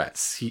have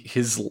regrets.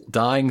 His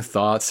dying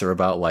thoughts are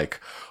about, like,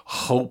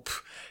 hope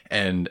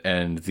and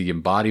the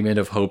embodiment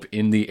of hope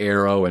in the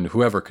arrow, and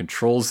whoever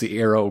controls the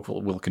arrow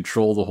will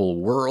control the whole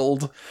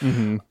world.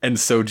 And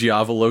so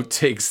Diavolo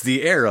takes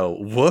the arrow.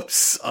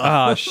 Whoops.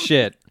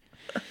 Shit.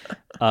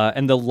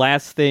 And the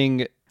last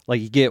thing, like,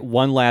 you get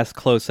one last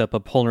close-up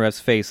of Polnareff's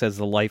face as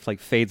the life, like,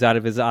 fades out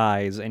of his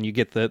eyes, and you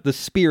get the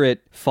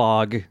spirit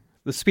fog,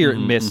 the spirit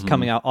mist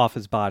coming out off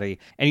his body,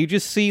 and you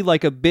just see,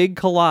 like, a big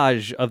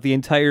collage of the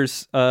entire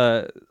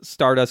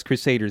Stardust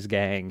Crusaders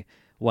gang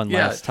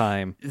last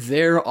time.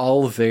 They're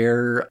all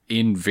there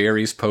in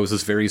various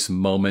poses, various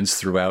moments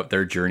throughout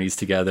their journeys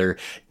together.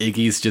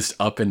 Iggy's just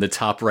up in the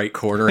top right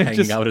corner,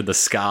 hanging out in the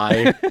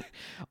sky.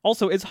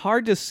 Also, it's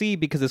hard to see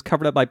because it's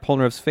covered up by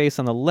Polnareff's face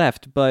on the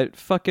left, but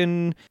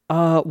fucking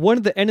one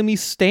of the enemy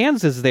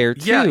stands is there,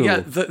 too. Yeah,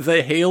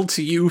 the Hail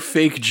to You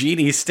fake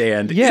genie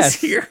stand is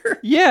here.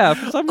 Yeah,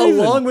 for some reason.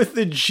 Along with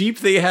the Jeep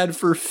they had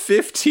for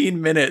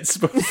 15 minutes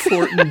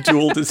before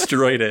Duel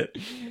destroyed it.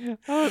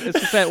 It's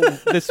just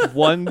that this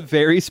one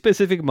very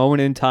specific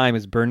moment in time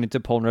is burned into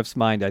Polnareff's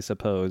mind, I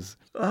suppose.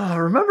 Oh,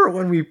 remember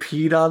when we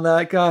peed on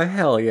that guy?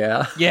 Hell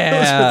yeah. Yeah.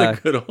 Those were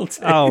the good old days.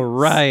 All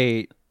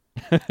right.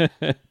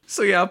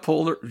 So yeah,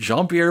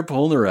 Jean-Pierre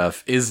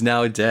Polnareff is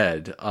now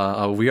dead.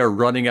 We are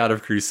running out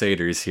of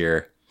Crusaders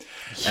here.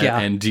 Yeah.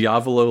 And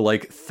Diavolo,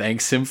 like,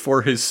 thanks him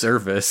for his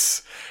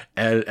service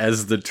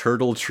as the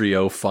Turtle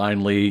Trio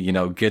finally,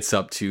 gets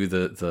up to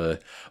the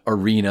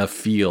arena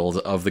field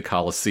of the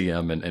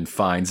Colosseum and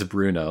finds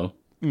Bruno.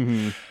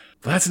 But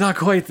that's not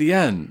quite the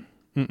end.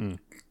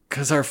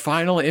 Because our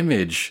final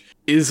image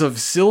is of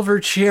Silver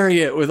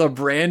Chariot with a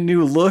brand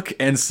new look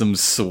and some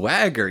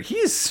swagger.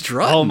 He's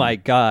strutting. Oh my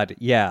god,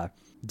 yeah.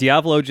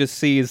 Diavolo just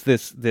sees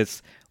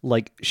this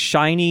like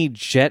shiny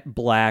jet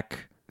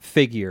black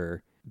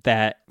figure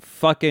that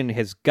fucking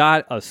has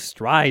got a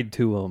stride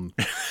to him.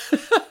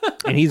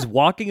 And he's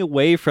walking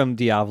away from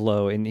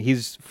Diavolo and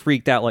he's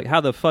freaked out, like,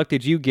 how the fuck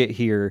did you get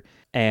here?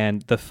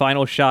 And the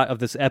final shot of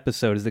this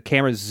episode is the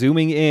camera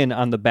zooming in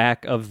on the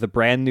back of the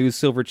brand new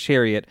Silver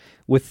Chariot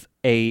with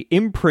a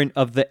imprint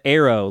of the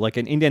arrow, like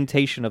an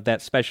indentation of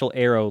that special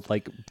arrow,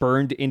 like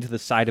burned into the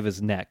side of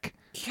his neck.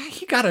 Yeah,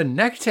 he got a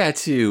neck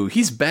tattoo.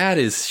 He's bad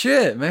as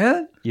shit,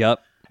 man.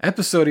 Yep.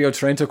 Episodio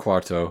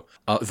 34,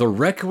 the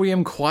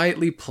Requiem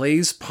quietly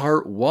plays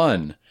part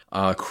 1.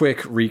 Quick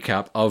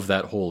recap of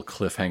that whole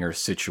cliffhanger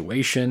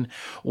situation,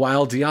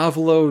 while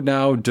Diavolo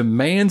now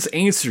demands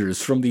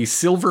answers from the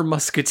Silver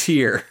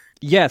Musketeer.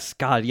 Yes,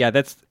 God,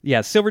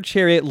 yeah, Silver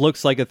Chariot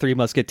looks like a Three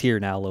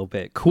Musketeer now a little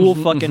bit. Cool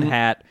fucking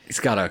hat.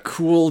 He's got a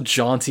cool,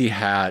 jaunty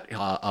hat.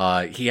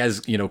 He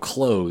has,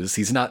 clothes.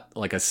 He's not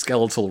like a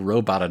skeletal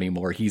robot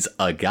anymore. He's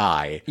a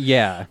guy.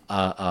 Yeah.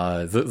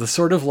 The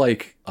sort of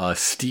like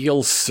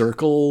steel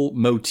circle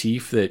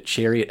motif that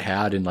Chariot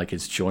had in like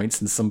his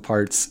joints in some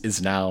parts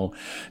is now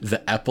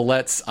the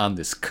epaulets on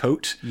this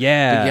coat.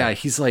 Yeah. But yeah,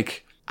 he's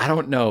like, I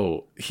don't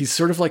know. He's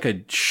sort of like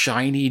a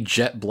shiny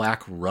jet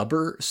black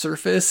rubber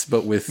surface,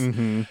 but with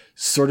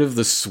sort of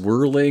the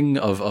swirling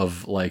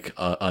of like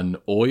an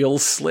oil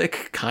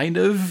slick kind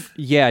of.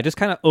 Yeah, just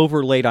kind of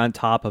overlaid on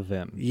top of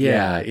him.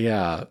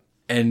 Yeah.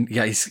 And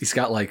yeah, he's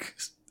got like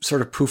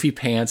sort of poofy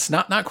pants,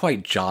 not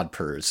quite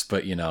jodhpurs,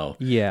 but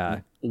Yeah.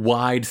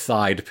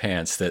 wide-thighed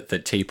pants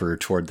that taper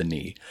toward the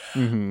knee.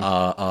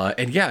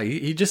 And yeah,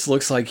 he just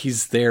looks like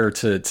he's there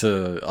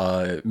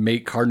to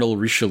make Cardinal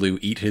Richelieu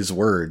eat his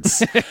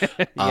words.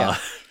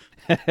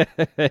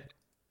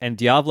 And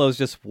Diavolo's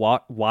just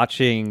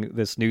watching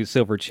this new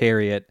Silver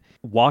Chariot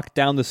walk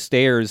down the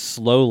stairs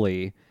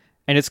slowly.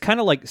 And it's kind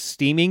of like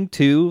steaming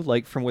too,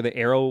 like from where the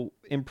arrow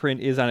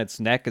imprint is on its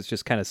neck. It's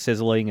just kind of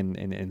sizzling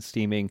and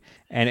steaming.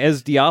 And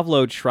as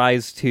Diavolo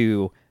tries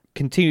to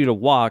continue to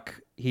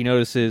walk, he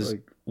notices,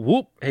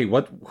 whoop. Hey,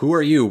 who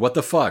are you? What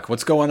the fuck?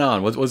 What's going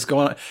on? What's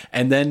going on?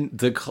 And then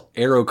the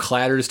arrow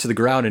clatters to the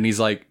ground and he's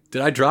like,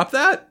 did I drop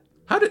that?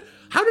 How did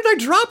I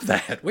drop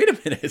that? Wait a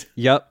minute.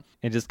 Yep.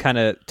 It just kind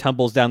of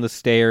tumbles down the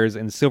stairs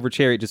and Silver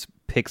Chariot just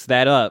picks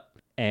that up.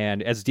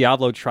 And as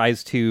Diavolo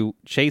tries to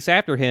chase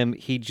after him,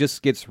 he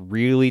just gets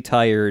really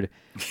tired,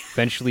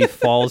 eventually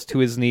falls to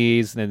his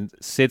knees, and then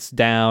sits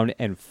down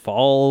and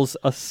falls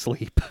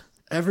asleep.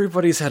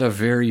 Everybody's had a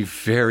very,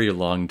 very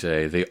long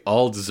day. They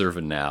all deserve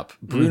a nap.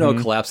 Bruno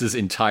collapses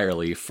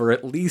entirely for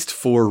at least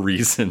 4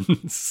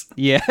 reasons.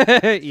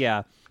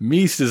 Yeah.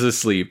 Meest is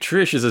asleep,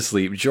 Trish is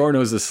asleep,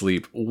 Giorno's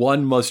asleep.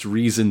 One must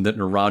reason that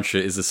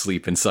Narancia is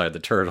asleep inside the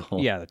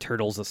turtle. Yeah, the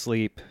turtle's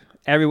asleep.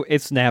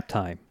 It's nap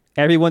time.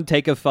 Everyone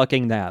take a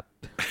fucking nap.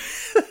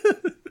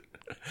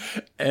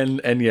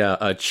 And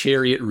yeah,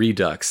 Chariot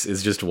Redux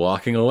is just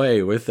walking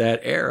away with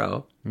that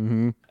arrow.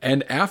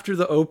 And after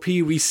the OP,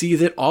 we see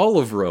that all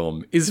of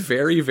Rome is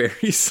very,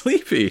 very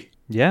sleepy.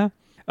 Yeah.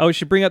 Oh, we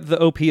should bring up the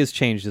OP has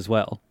changed as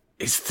well.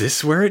 Is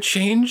this where it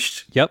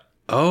changed? Yep.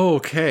 Oh,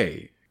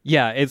 okay.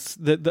 Yeah, it's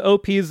the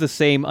OP is the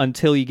same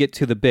until you get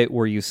to the bit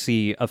where you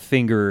see a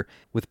finger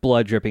with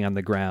blood dripping on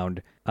the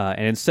ground.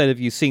 And instead of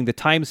you seeing the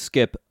time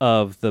skip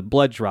of the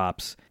blood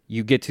drops,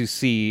 you get to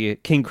see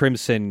King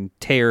Crimson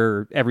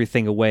tear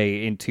everything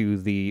away into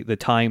the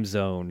time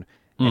zone.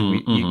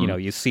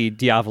 And you see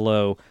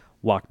Diavolo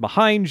walk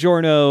behind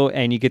Giorno,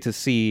 and you get to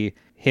see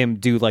him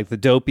do like the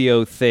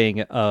Doppio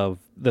thing of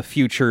the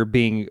future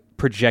being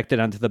projected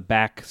onto the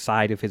back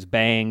side of his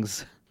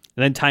bangs.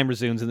 And then time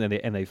resumes, and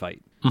then they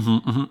fight.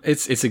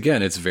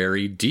 It's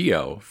very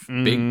Dio,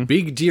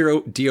 big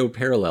Dio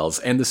parallels,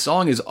 and the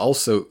song is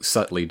also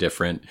subtly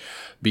different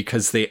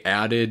because they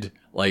added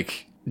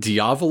like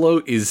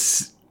Diavolo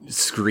is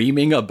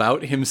screaming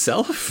about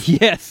himself.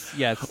 Yes.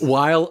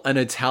 While an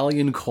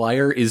Italian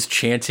choir is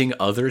chanting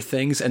other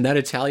things, and that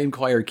Italian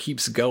choir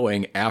keeps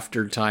going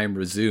after time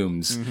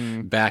resumes,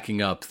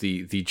 backing up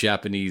the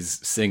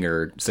Japanese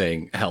singer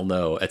saying "hell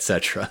no,"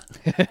 etc.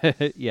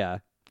 Yeah,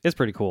 it's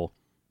pretty cool.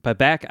 But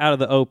back out of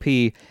the OP,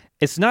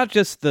 it's not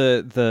just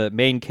the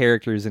main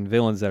characters and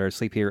villains that are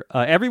asleep here.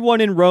 Everyone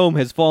in Rome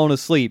has fallen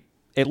asleep,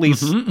 at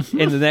least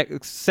in the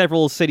next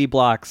several city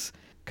blocks,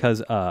 because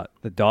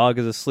the dog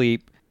is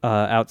asleep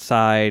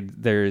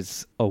outside.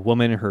 There's a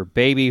woman and her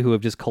baby who have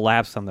just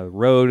collapsed on the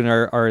road and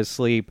are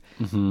asleep.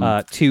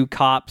 2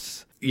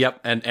 cops.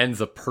 Yep, and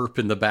the perp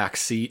in the back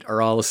seat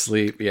are all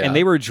asleep. Yeah, and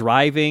they were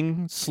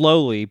driving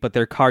slowly, but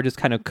their car just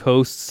kind of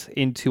coasts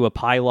into a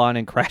pylon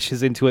and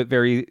crashes into it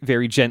very,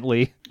 very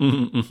gently.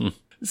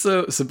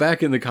 So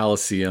back in the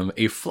Colosseum,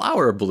 a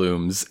flower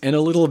blooms and a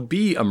little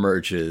bee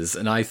emerges,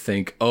 and I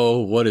think, oh,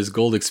 what has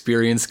Gold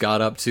Experience got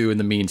up to in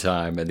the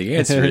meantime? And the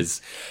answer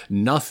is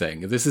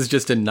nothing. This is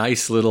just a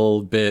nice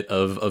little bit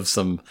of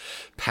some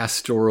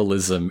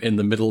pastoralism in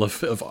the middle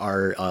of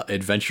our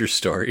adventure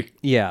story.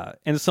 Yeah,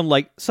 and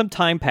some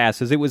time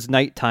passes. It was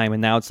nighttime,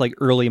 and now it's like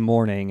early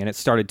morning, and it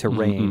started to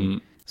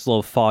rain. It's a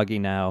little foggy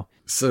now.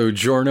 So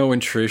Giorno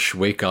and Trish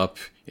wake up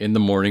in the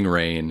morning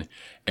rain,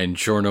 and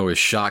Giorno is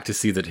shocked to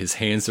see that his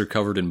hands are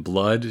covered in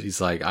blood. He's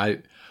like,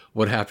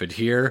 what happened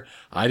here?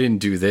 I didn't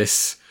do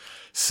this.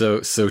 So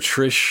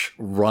Trish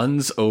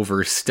runs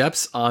over,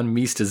 steps on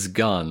Mista's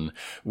gun,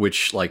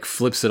 which like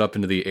flips it up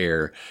into the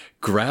air,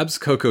 grabs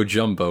Coco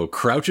Jumbo,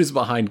 crouches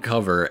behind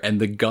cover,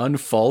 and the gun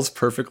falls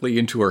perfectly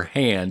into her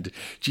hand.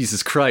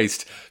 Jesus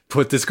Christ,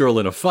 put this girl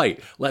in a fight.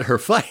 Let her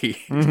fight.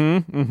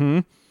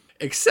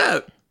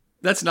 Except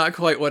that's not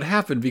quite what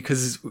happened,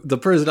 because the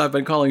person I've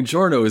been calling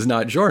Giorno is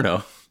not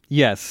Giorno.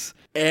 Yes.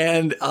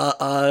 And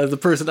the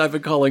person I've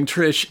been calling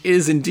Trish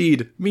is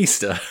indeed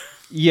Mista.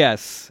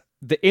 Yes.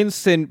 The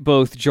instant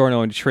both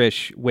Giorno and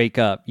Trish wake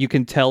up, you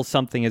can tell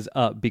something is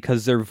up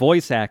because their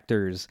voice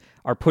actors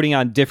are putting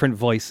on different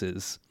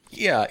voices.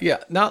 Yeah.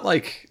 Not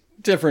like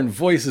different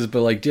voices,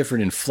 but like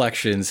different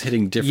inflections,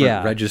 hitting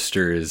different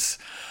registers.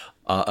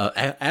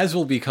 As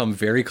will become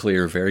very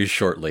clear very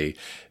shortly,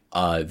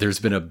 there's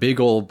been a big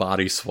old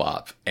body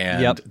swap,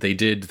 and they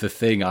did the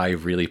thing I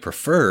really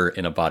prefer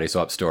in a body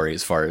swap story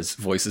as far as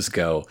voices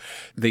go.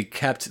 They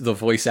kept the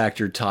voice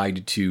actor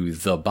tied to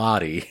the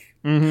body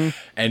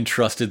and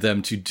trusted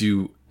them to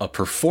do a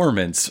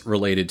performance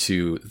related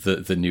to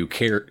the new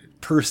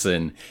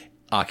person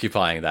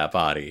occupying that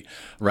body,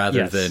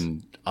 rather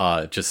than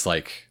just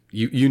like...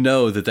 You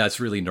know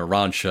that's really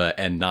Narancia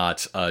and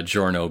not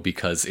Giorno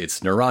because it's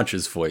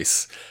Narancia's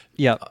voice.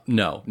 Yep.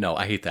 No,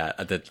 I hate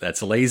that.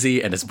 That's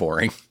lazy and it's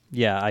boring.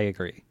 Yeah, I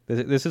agree.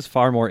 This is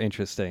far more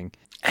interesting.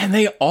 And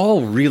they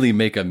all really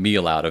make a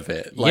meal out of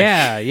it. Like,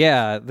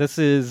 yeah.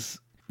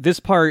 This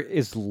part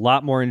is a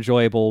lot more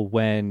enjoyable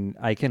when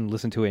I can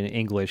listen to it in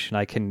English and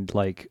I can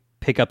like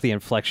pick up the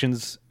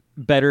inflections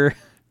better.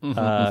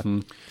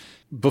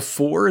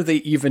 Before they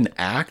even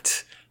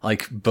act...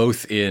 Like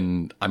both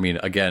in, I mean,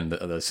 again,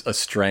 a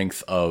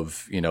strength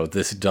of,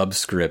 this dub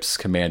script's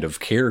command of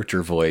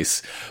character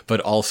voice, but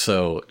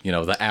also,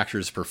 the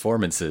actors'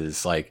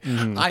 performances. Like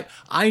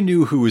I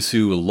knew who was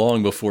who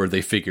long before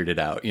they figured it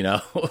out,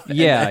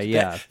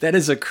 Yeah. That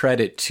is a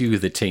credit to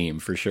the team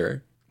for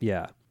sure.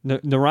 Yeah.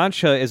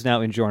 Narancia is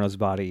now in Giorno's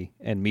body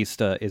and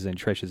Mista is in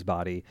Trish's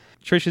body.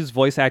 Trish's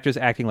voice actress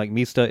acting like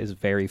Mista is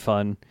very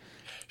fun.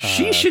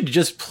 She should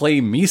just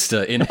play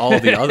Mista in all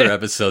the other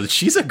episodes.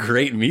 She's a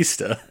great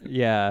Mista.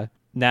 Yeah.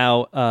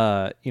 Now,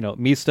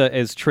 Mista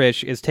as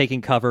Trish is taking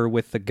cover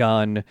with the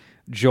gun.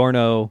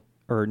 Giorno,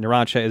 or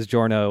Narancia as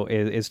Giorno,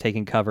 is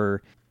taking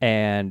cover.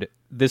 And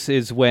this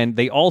is when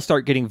they all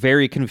start getting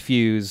very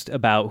confused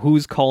about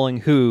who's calling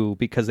who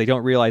because they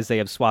don't realize they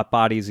have swapped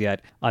bodies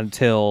yet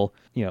until,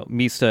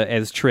 Mista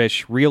as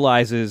Trish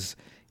realizes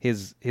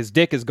his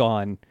dick is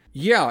gone.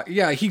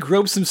 Yeah, he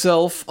gropes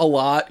himself a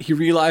lot. He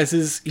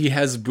realizes he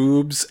has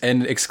boobs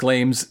and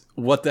exclaims,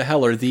 "What the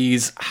hell are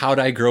these? How'd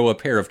I grow a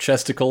pair of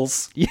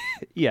chesticles?"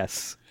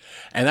 Yes.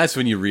 And that's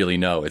when you really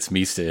know it's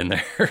Mista in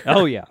there.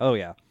 Oh,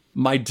 yeah.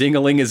 My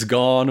dingaling is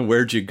gone.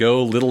 Where'd you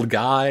go, little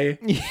guy?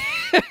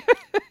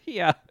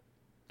 Yeah.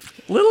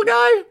 Little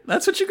guy?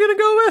 That's what you're going to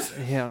go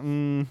with? Yeah.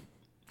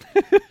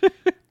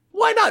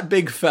 Why not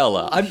big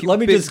fella? Let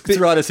me just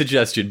throw out a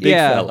suggestion. Big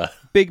fella.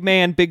 Big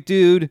man, big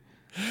dude.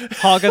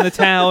 Hog on the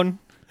town.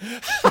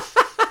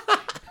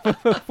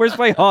 Where's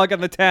my hog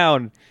on the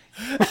town?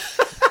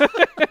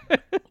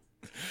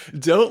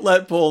 Don't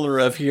let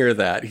Polnareff hear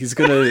that. He's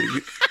gonna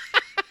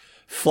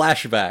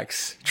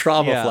flashbacks,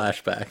 trauma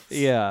flashbacks.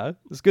 Yeah,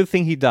 it's a good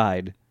thing he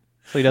died,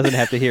 so he doesn't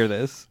have to hear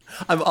this.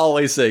 I'm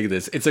always saying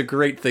this. It's a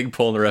great thing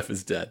Polnareff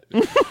is dead.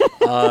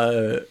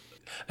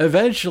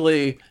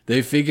 Eventually,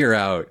 they figure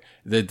out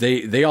that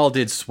they all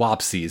did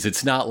swapsies.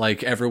 It's not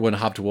like everyone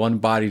hopped one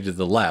body to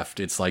the left.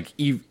 It's like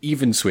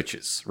even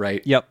switches,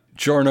 right? Yep.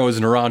 Giorno is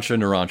Narancia,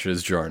 Narancia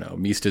is Giorno.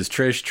 Mista is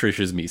Trish, Trish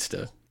is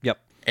Mista. Yep.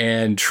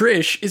 And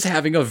Trish is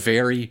having a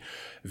very,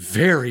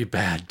 very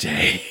bad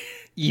day.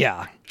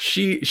 Yeah.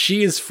 She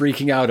is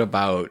freaking out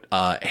about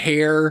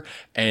hair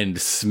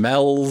and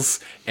smells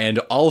and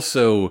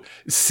also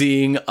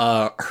seeing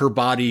her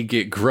body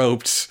get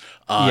groped.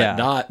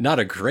 Not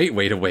a great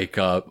way to wake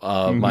up.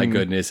 My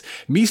goodness.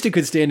 Mista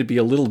could stand to be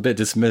a little bit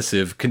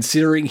dismissive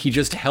considering he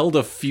just held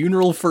a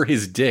funeral for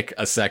his dick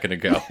a second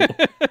ago.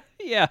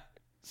 Yeah.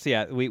 So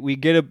yeah, we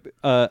get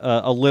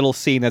a little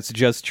scene that's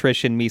just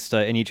Trish and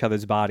Mista in each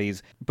other's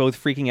bodies, both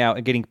freaking out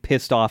and getting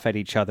pissed off at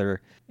each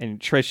other. And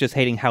Trish just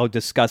hating how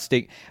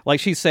disgusting. Like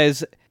she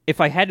says,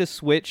 if I had to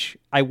switch,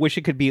 I wish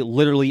it could be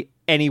literally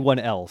anyone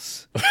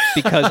else.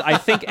 Because I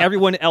think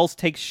everyone else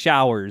takes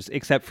showers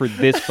except for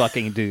this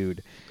fucking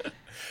dude.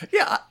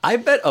 Yeah, I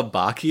bet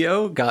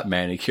Abacchio got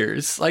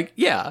manicures. Like,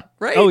 yeah,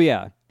 right? Oh,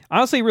 yeah.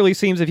 Honestly, it really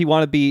seems if you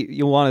want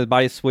a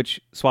body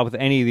swap with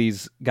any of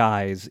these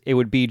guys, it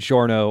would be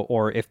Giorno,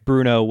 or if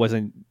Bruno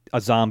wasn't a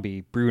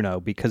zombie,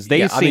 Bruno, because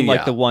they seem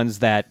like the ones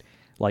that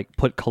like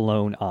put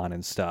cologne on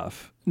and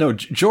stuff. No,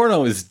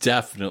 Giorno is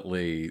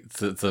definitely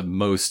the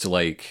most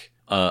like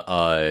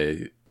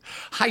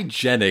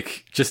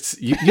hygienic.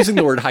 Just using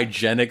the word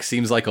hygienic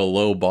seems like a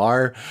low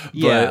bar.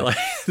 Yeah.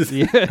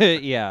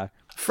 But yeah.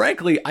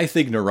 Frankly, I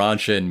think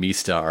Narancia and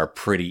Mista are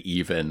pretty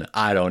even.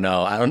 I don't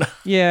know.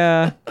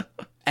 Yeah.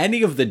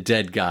 Any of the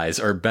dead guys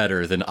are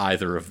better than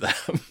either of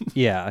them.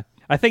 Yeah.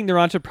 I think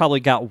Narancia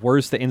probably got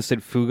worse the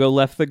instant Fugo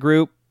left the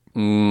group.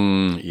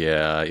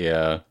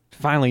 Yeah.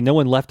 Finally, no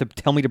one left to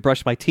tell me to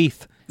brush my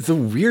teeth. The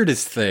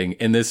weirdest thing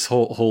in this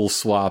whole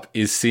swap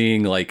is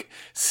seeing like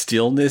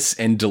stillness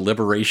and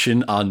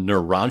deliberation on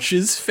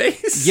Narancia's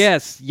face.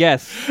 Yes. Yeah.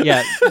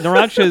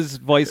 Narancia's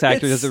voice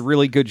actor does a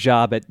really good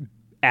job at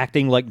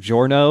acting like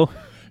Giorno.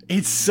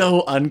 It's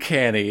so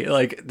uncanny.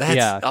 Like,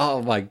 that's,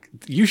 oh my,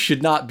 you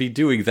should not be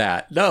doing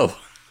that. No.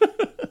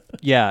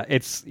 Yeah,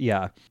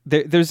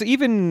 there's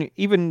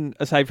even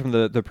aside from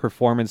the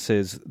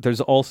performances,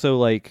 there's also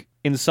like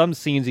in some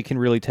scenes you can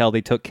really tell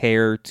they took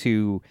care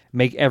to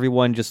make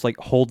everyone just like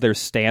hold their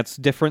stance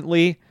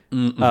differently.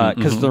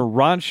 Because the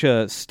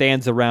Rancha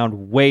stands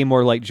around way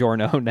more like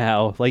Giorno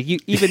now. Like you,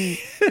 even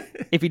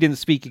if he didn't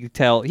speak, you could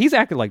tell he's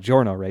acting like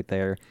Giorno right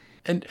there.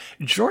 And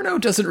Giorno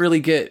doesn't really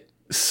get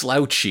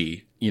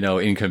slouchy,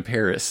 in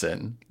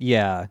comparison.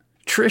 Yeah.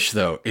 Trish,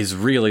 though, is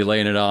really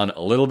laying it on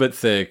a little bit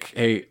thick.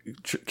 Hey,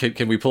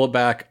 can we pull it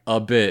back a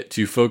bit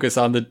to focus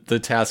on the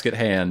task at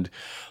hand?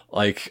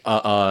 Like,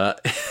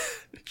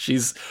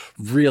 she's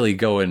really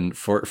going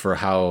for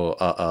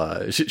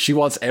how she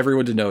wants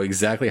everyone to know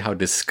exactly how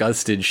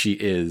disgusted she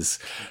is,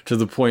 to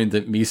the point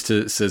that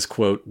Mista says,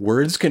 quote,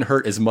 "Words can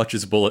hurt as much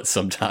as bullets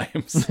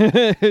sometimes."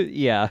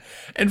 Yeah.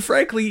 And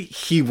frankly,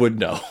 he would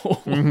know.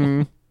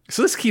 Mm-hmm.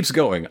 So this keeps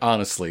going,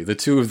 honestly. The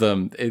two of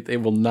them, they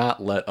will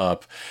not let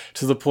up,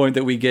 to the point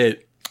that we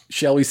get,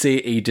 shall we say,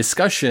 a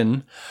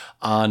discussion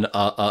on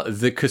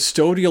the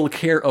custodial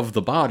care of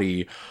the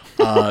body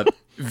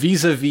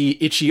vis-a-vis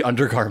itchy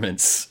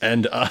undergarments.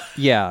 And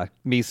yeah,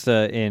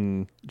 Mista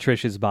in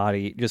Trish's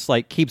body just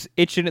like keeps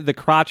itching at the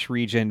crotch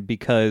region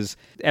because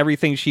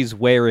everything she's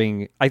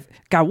wearing.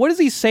 God, what does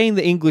he say in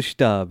the English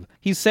dub?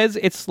 He says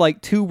it's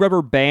like two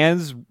rubber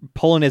bands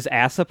pulling his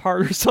ass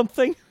apart or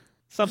something.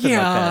 Something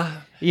like that.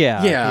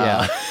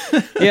 Yeah.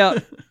 Yeah.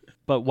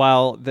 But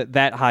while those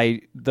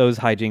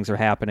hijinks are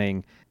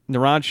happening,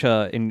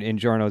 Narancia in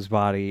Giorno's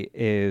body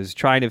is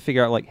trying to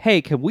figure out, like,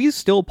 hey, can we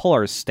still pull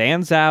our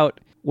stands out?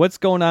 What's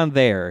going on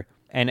there?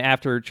 And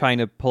after trying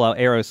to pull out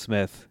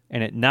Aerosmith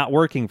and it not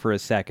working for a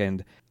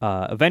second,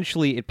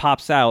 eventually it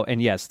pops out,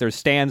 and yes, their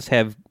stands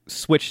have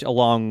switched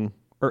along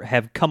or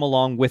have come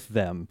along with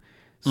them.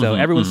 So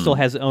everyone still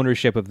has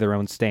ownership of their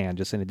own stand,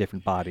 just in a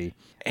different body.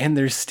 And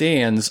their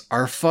stands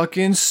are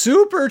fucking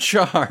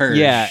supercharged.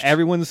 Yeah,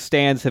 everyone's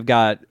stands have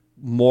got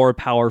more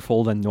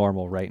powerful than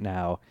normal right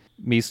now.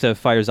 Mista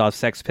fires off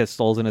Sex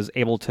Pistols and is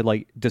able to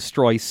like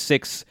destroy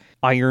 6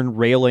 iron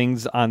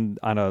railings on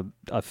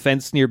a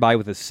fence nearby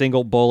with a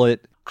single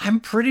bullet. I'm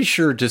pretty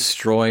sure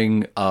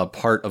destroying a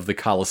part of the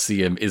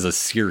Colosseum is a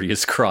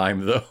serious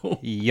crime, though.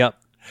 Yep.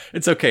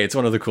 It's okay. It's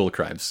one of the cool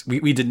crimes.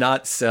 We did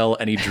not sell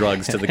any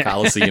drugs to the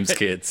Colosseum's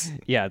kids.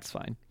 Yeah, it's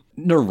fine.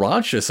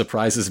 Narancia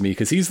surprises me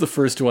because he's the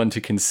first one to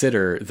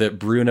consider that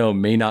Bruno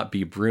may not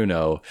be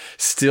Bruno,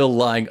 still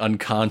lying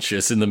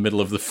unconscious in the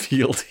middle of the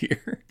field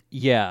here.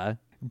 Yeah.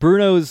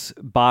 Bruno's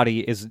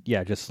body is,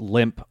 just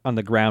limp on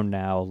the ground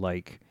now,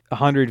 like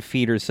 100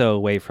 feet or so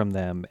away from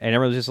them. And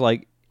everyone's just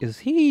like, is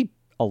he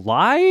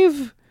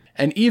alive?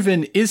 And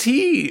even, is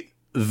he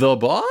the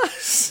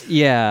boss?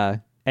 Yeah.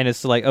 And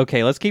it's like,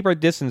 okay, let's keep our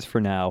distance for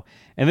now.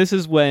 And this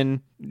is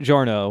when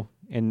Giorno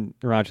in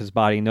Narancia's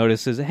body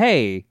notices,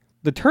 hey,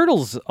 the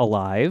turtle's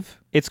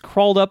alive. It's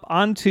crawled up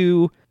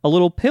onto a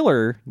little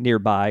pillar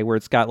nearby where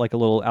it's got like a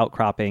little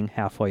outcropping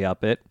halfway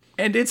up it.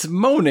 And it's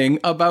moaning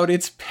about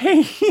its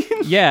pain.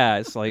 Yeah,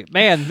 it's like,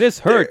 man, this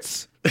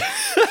hurts.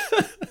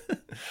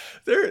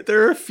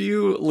 There are a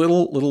few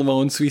little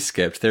moments we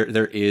skipped.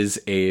 There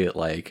is a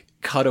like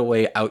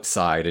cutaway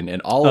outside,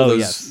 and all of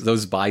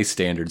those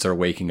bystanders are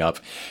waking up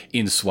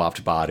in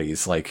swapped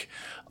bodies. Like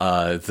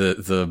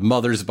the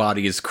mother's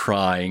body is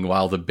crying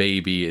while the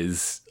baby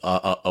is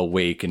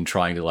awake and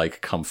trying to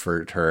like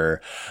comfort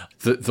her.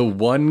 The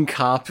one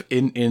cop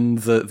in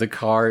the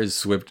car has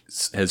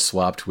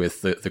swapped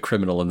with the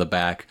criminal in the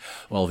back,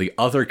 while the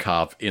other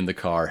cop in the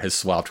car has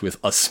swapped with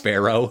a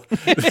sparrow.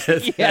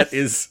 That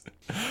is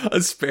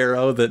a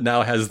sparrow that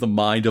now has the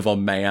mind of a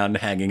man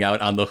hanging out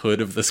on the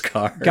hood of this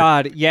car.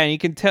 God, yeah, and you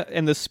can tell,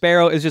 and the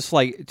sparrow is just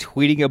like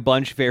tweeting a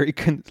bunch, very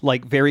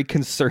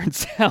concerned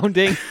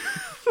sounding,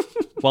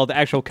 while the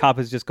actual cop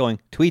is just going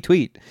tweet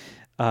tweet.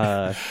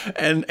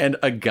 And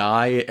a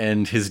guy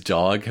and his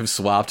dog have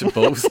swapped.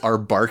 Both are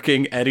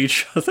barking at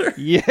each other.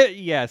 Yeah.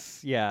 Yes.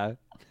 Yeah.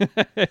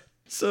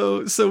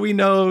 So we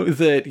know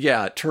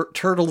that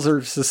turtles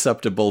are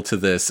susceptible to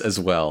this as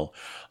well.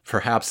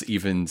 Perhaps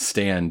even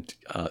stand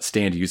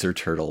user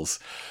turtles.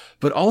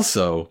 But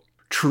also,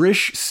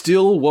 Trish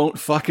still won't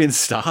fucking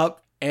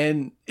stop.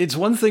 And it's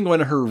one thing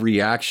when her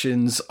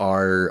reactions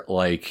are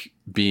like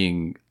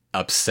being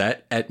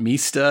upset at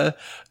Mista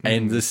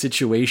and the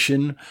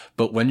situation,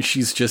 but when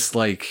she's just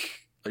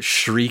like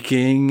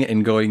shrieking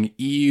and going,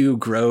 ew,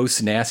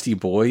 gross, nasty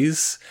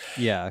boys.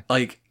 Yeah.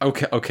 Like,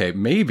 okay,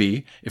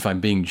 maybe if I'm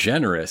being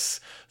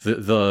generous,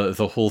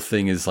 the whole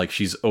thing is like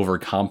she's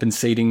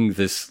overcompensating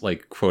this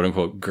like quote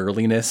unquote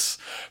girliness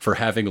for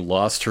having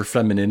lost her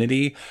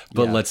femininity.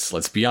 But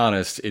let's be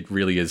honest, it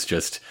really is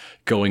just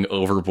going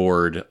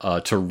overboard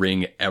to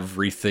wring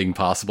everything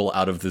possible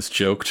out of this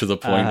joke to the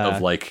point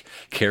of like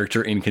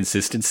character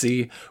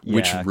inconsistency,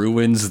 which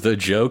ruins the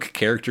joke.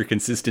 Character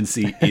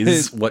consistency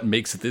is what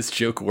makes this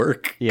joke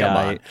work.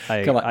 Yeah,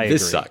 Come on. I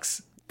This agree.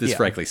 sucks. This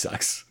frankly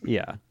sucks.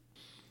 Yeah.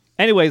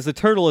 Anyways, the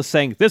turtle is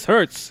saying, this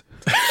hurts.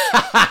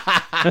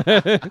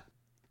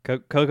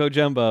 Coco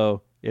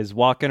Jumbo is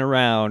walking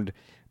around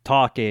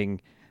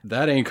talking,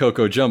 That ain't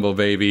Coco Jumbo,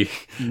 baby.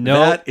 No.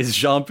 That is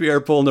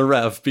Jean-Pierre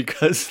Polnareff,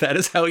 because that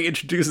is how he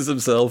introduces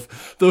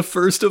himself the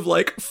first of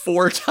like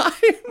 4 times.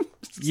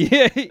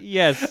 Yeah,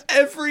 yes.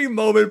 Every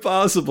moment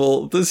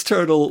possible, this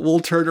turtle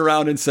will turn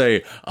around and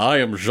say, I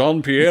am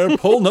Jean-Pierre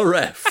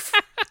Polnareff.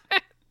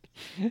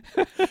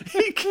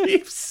 He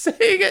keeps saying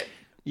it.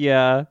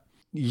 Yeah.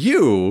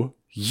 You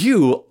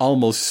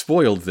almost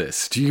spoiled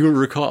this. Do you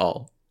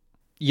recall?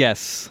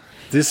 Yes.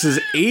 This is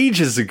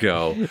ages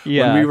ago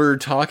Yeah. when we were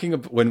talking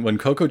when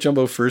Coco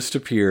Jumbo first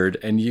appeared,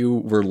 and you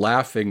were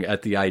laughing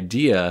at the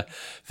idea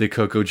that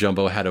Coco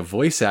Jumbo had a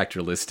voice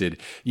actor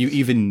listed. You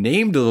even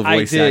named the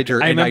voice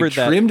actor, and I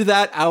trimmed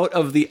that out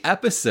of the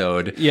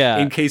episode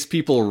in case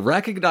people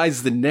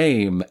recognize the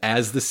name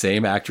as the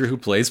same actor who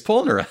plays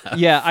Polnareff.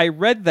 Yeah, I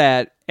read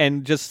that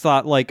and just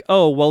thought like,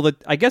 oh, well,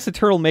 I guess the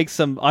turtle makes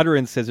some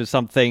utterances or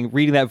something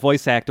reading that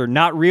voice actor,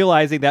 not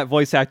realizing that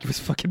voice actor was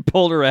fucking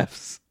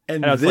Polnareff's.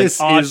 And this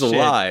like, is a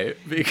lie.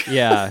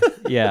 Yeah.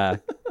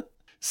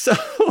 So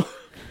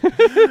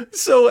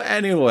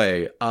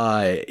anyway,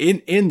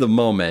 in the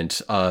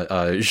moment,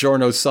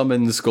 Giorno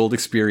summons Gold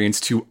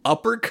Experience to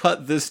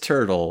uppercut this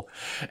turtle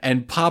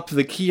and pop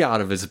the key out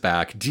of his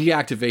back,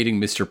 deactivating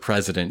Mr.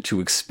 President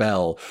to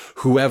expel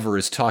whoever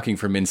is talking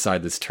from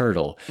inside this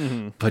turtle.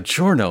 Mm-hmm. But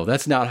Giorno,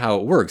 that's not how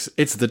it works.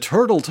 It's the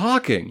turtle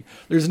talking.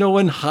 There's no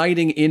one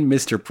hiding in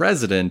Mr.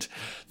 President.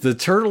 The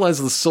turtle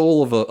has the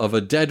soul of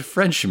a dead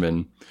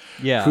Frenchman.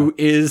 Yeah. Who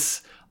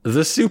is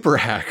the super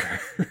hacker.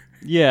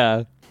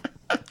 Yeah.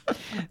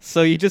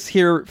 So you just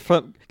hear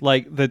from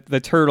like the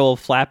turtle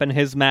flapping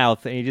his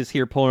mouth, and you just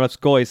hear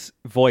Polnareff's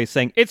voice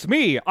saying, "It's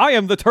me, I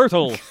am the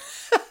turtle."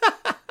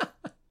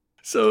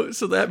 So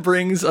that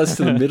brings us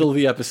to the middle of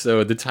the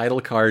episode. The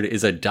title card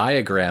is a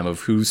diagram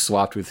of who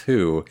swapped with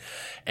who,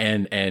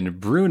 and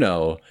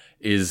Bruno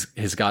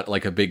has got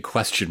like a big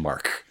question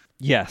mark.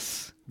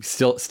 Yes.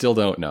 Still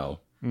don't know.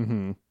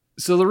 Mm-hmm.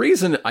 So the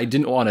reason I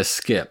didn't want to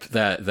skip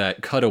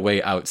that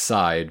cutaway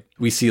outside,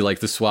 we see like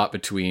the swap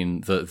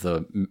between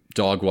the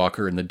dog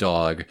walker and the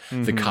dog,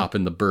 the cop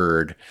and the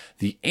bird.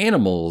 The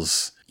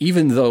animals,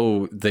 even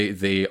though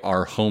they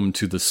are home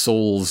to the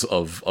souls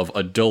of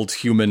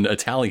adult human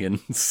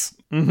Italians,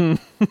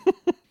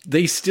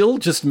 they still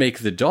just make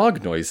the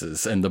dog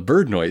noises and the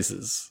bird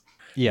noises.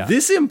 Yeah.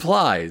 This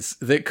implies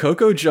that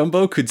Coco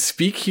Jumbo could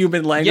speak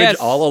human language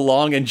all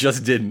along and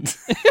just didn't.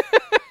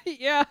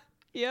 Yeah.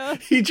 Yeah.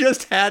 He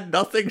just had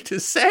nothing to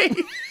say.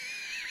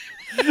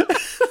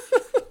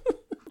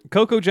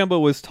 Coco Jumbo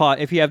was taught,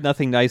 if you have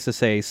nothing nice to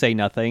say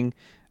nothing.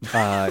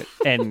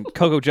 And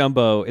Coco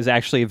Jumbo is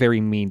actually a very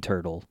mean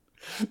turtle.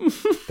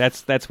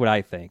 That's what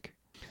I think.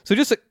 So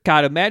just,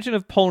 God, imagine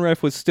if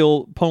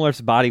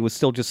Polnareff's body was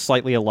still just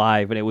slightly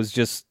alive, and it was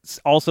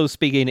just also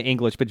speaking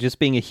English, but just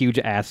being a huge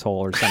asshole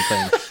or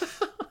something.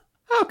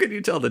 How can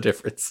you tell the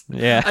difference?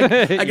 Yeah.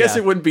 I guess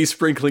it wouldn't be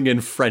sprinkling in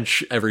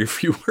French every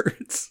few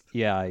words.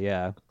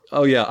 Yeah.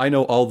 Oh yeah, I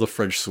know all the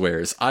French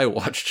swears. I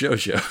watch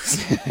JoJo's.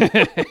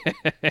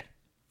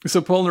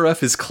 So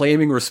Polnareff is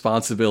claiming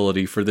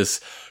responsibility for this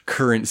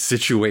current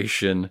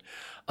situation.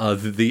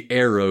 The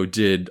Arrow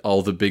did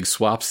all the big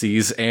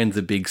swapsies and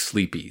the big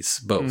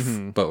sleepies,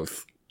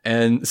 both.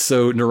 And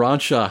so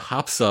Narancia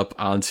hops up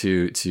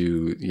onto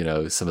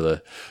some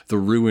of the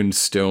ruined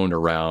stone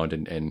around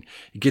and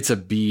gets a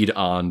bead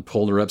on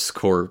Polnareff's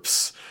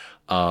corpse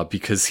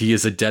because he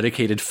is a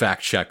dedicated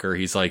fact checker.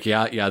 He's like,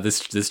 yeah,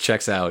 this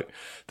checks out.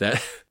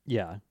 That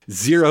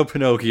 0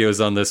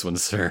 Pinocchios on this one,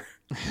 sir.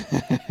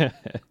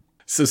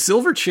 So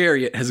Silver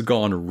Chariot has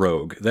gone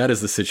rogue. That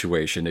is the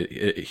situation.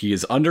 He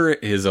is under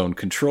his own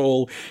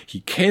control.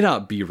 He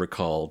cannot be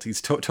recalled. He's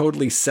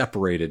totally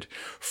separated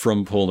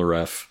from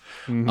Polnareff.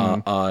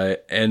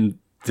 And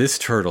this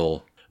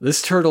turtle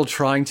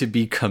trying to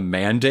be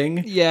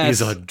commanding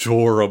is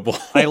adorable.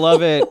 I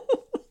love it.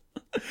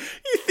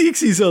 He thinks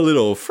he's a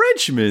little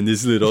Frenchman,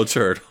 this little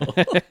turtle.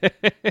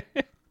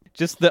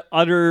 Just the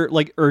utter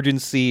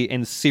urgency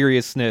and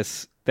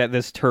seriousness that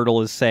this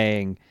turtle is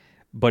saying,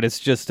 but it's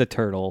just a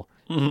turtle.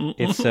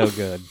 It's so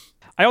good.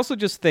 I also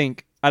just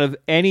think out of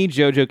any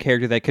JoJo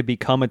character that could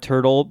become a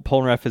turtle,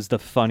 Polnareff is the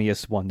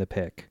funniest one to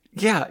pick.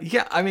 Yeah.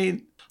 I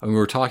mean,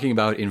 we're talking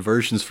about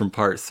inversions from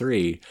part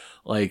 3.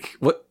 Like,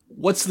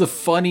 what's the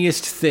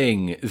funniest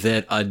thing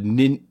that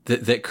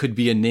that could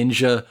be a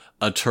ninja,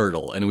 a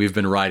turtle? And we've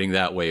been riding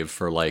that wave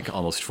for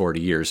almost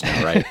 40 years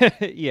now,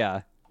 right?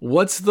 Yeah.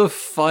 What's the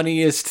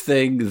funniest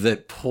thing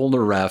that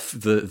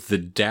Polnareff, the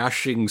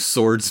dashing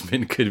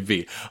swordsman, could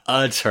be?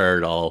 A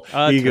turtle.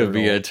 He could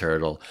be a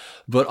turtle.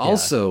 But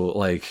also,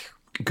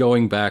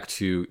 going back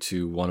to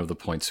one of the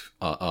points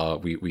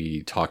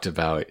we talked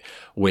about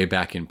way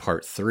back in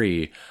part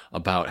 3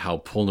 about how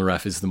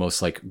Polnareff is the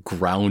most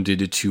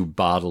grounded to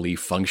bodily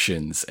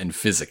functions and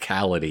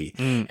physicality,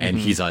 and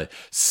he's a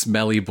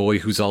smelly boy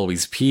who's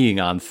always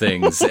peeing on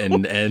things,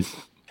 and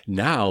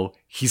now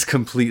he's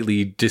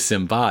completely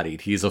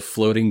disembodied. He's a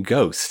floating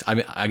ghost. I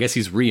mean, I guess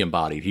he's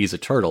re-embodied. He's a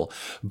turtle,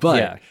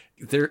 but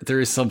there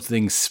is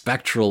something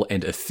spectral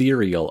and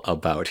ethereal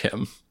about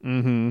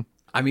him.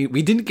 I mean,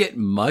 we didn't get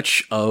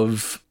much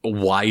of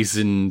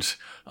wizened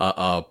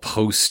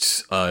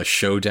post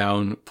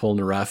showdown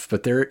Polnareff,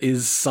 but there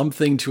is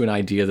something to an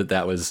idea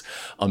that was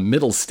a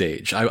middle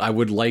stage. I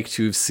would like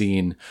to have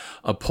seen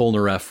a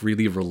Polnareff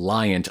really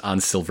reliant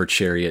on Silver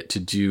Chariot to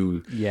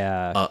do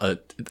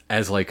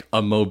as like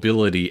a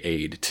mobility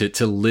aid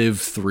to live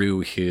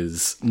through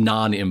his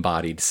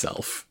non-embodied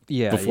self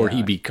before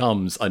he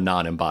becomes a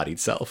non-embodied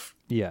self.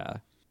 Yeah.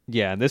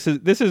 This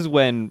is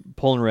when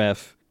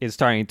Polnareff is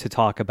starting to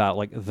talk about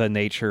like the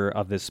nature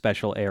of this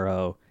special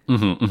arrow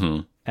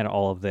and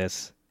all of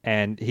this,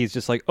 and he's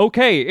just like,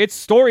 "Okay, it's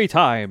story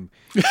time.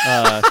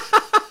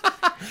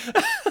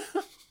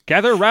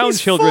 Gather round,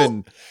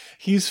 children."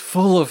 He's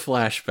full of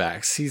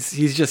flashbacks.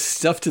 He's just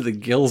stuffed to the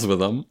gills with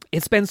them.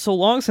 It's been so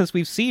long since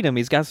we've seen him.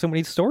 He's got so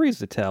many stories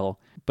to tell.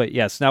 But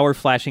yes, now we're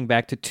flashing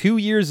back to 2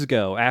 years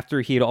ago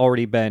after he had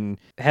already been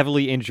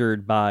heavily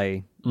injured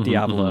by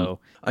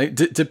Diavolo.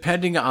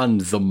 Depending on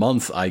the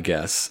month, I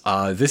guess,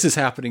 this is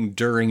happening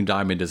during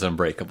Diamond is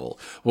Unbreakable.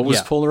 What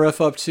was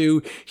Polnareff up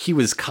to? He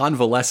was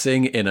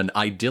convalescing in an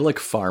idyllic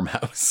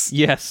farmhouse.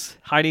 Yes,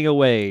 hiding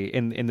away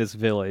in this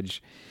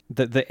village.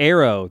 The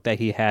arrow that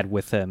he had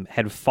with him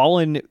had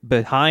fallen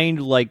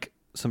behind like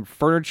some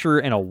furniture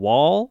and a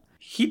wall.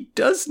 He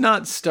does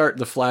not start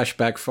the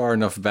flashback far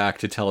enough back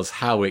to tell us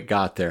how it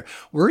got there.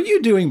 Were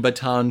you doing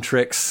baton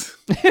tricks?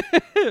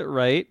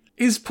 Right.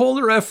 Is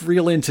Polnareff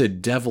real into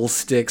devil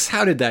sticks?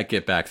 How did that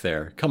get back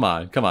there? Come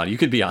on. You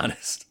could be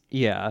honest.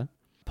 Yeah.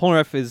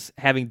 Polnareff is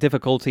having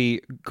difficulty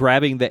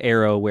grabbing the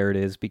arrow where it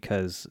is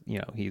because, you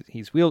know,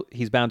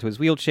 he's bound to his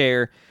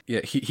wheelchair.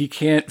 Yeah, he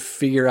can't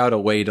figure out a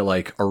way to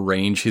like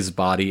arrange his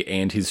body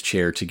and his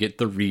chair to get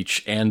the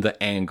reach and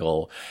the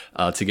angle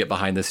to get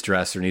behind this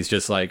dresser, and he's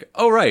just like,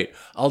 "Oh right,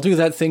 I'll do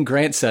that thing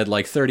Grant said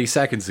like 30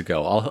 seconds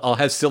ago. I'll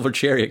have Silver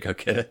Chariot go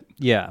get it."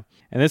 Yeah.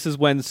 And this is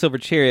when Silver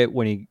Chariot,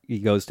 when he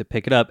goes to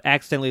pick it up,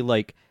 accidentally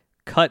like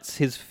cuts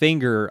his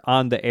finger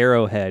on the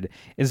arrowhead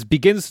and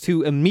begins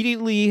to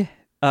immediately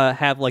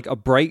have like a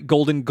bright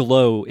golden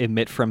glow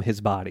emit from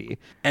his body.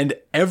 And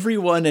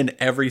everyone and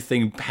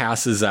everything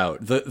passes out.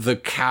 The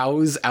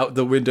cows out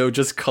the window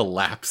just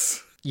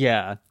collapse.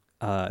 Yeah.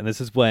 And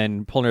this is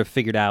when Polnareff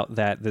figured out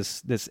that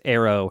this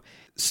arrow,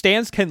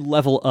 stands can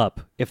level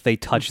up if they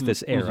touch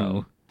this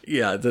arrow.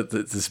 Yeah,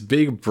 this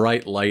big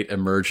bright light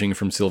emerging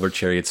from Silver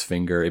Chariot's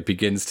finger, it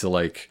begins to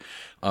like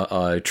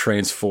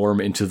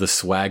transform into the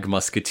Swag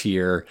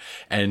Musketeer,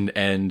 and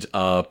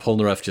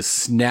Polnareff just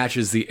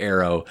snatches the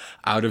arrow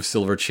out of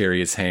Silver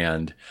Chariot's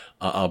hand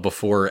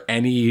before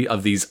any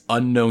of these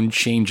unknown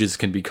changes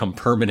can become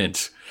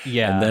permanent.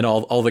 Yeah, and then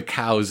all the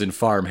cows and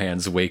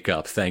farmhands wake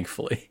up,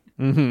 thankfully.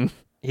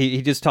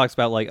 He just talks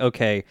about like,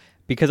 okay,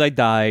 because I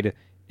died,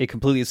 it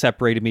completely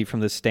separated me from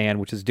the stand,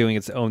 which is doing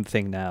its own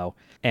thing now.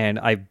 And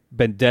I've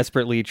been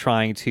desperately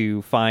trying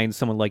to find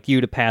someone like you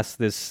to pass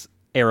this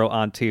arrow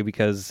onto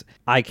because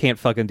I can't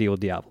fucking deal with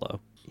Diavolo.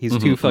 He's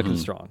too fucking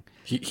strong.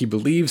 He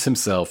believes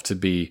himself to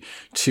be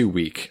too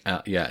weak,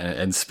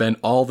 and spent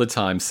all the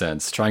time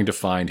since trying to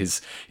find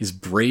his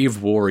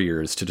brave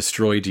warriors to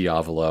destroy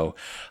Diavolo,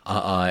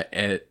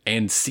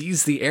 and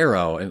seize the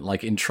arrow and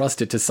like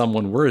entrust it to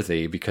someone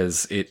worthy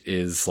because it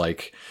is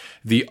like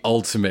the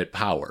ultimate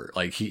power.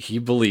 Like he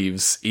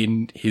believes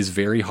in his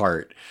very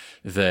heart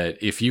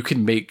that if you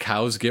can make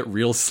cows get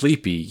real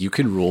sleepy, you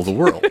can rule the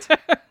world.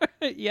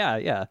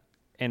 Yeah.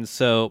 And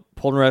so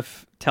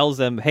Polnareff tells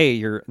them, hey,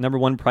 your number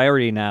one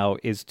priority now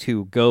is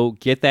to go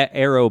get that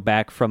arrow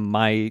back from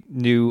my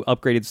new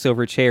upgraded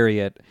Silver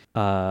Chariot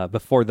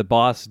before the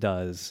boss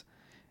does,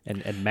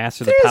 and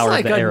master the power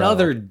of the arrow. There's like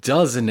another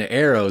dozen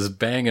arrows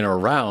banging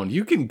around.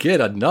 You can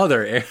get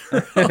another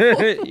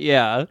arrow.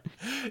 Yeah.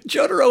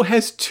 Jotaro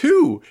has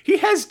 2. He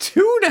has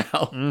 2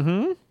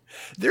 now.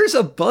 There's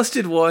a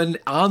busted one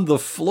on the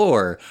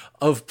floor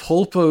of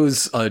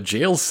Pulpo's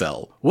jail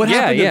cell. What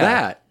happened to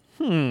that?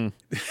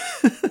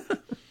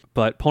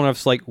 But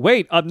Polnareff's like,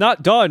 wait, I'm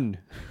not done.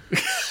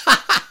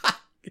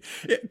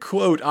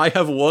 Quote, I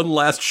have one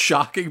last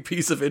shocking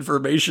piece of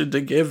information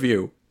to give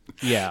you.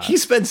 Yeah.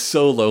 He's been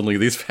so lonely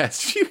these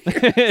past few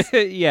years.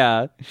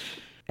 Yeah.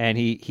 And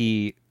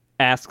he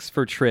asks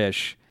for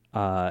Trish,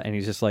 and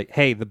he's just like,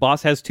 hey, the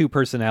boss has 2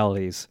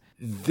 personalities.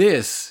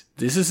 This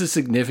is a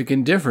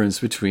significant difference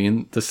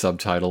between the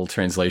subtitle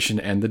translation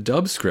and the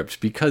dub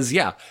script, because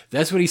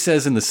that's what he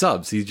says in the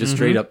subs. He just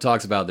straight up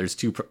talks about there's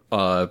 2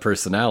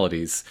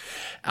 personalities,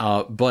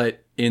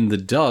 but in the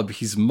dub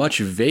he's much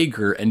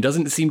vaguer and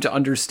doesn't seem to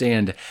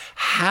understand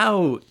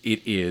how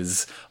it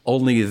is,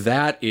 only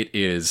that it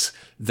is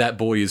that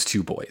boy is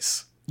 2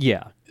 boys.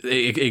 Yeah.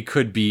 It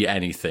could be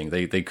anything.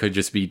 They could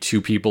just be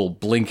 2 people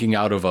blinking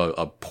out of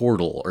a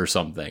portal or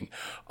something.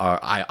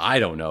 I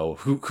don't know.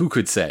 Who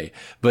could say?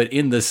 But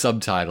in the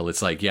subtitle,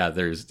 it's like, he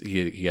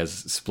has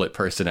split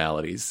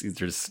personalities.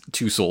 There's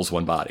 2 souls,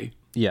 1 body.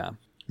 Yeah.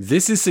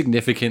 This is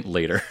significant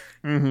later.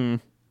 And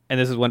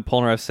this is when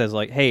Polnareff says,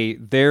 like, hey,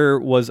 there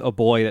was a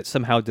boy that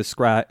somehow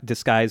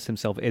disguised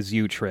himself as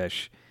you,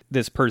 Trish.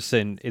 This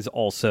person is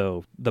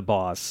also the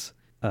boss.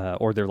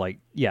 or they're like,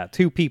 yeah,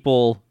 two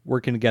people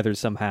working together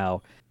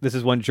somehow. This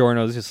is when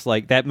Giorno's just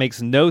like, that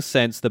makes no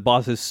sense. The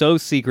boss is so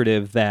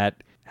secretive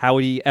that how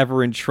would he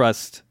ever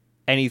entrust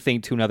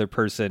anything to another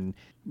person?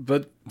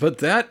 But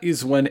that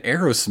is when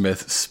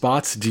Aerosmith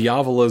spots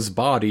Diavolo's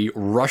body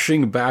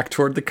rushing back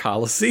toward the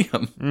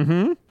Colosseum.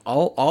 Mm-hmm.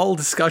 All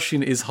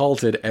discussion is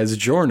halted as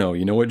Giorno.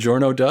 You know what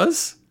Giorno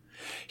does?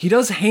 He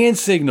does hand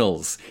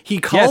signals. He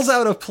calls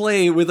out a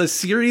play with a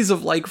series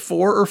of like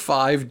 4 or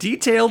 5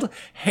 detailed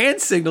hand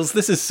signals.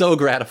 This is so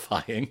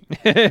gratifying.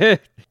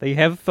 They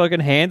have fucking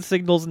hand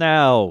signals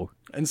now.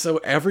 And so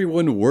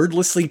everyone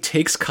wordlessly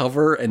takes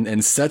cover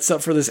and sets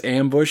up for this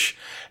ambush.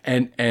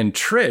 And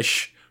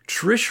Trish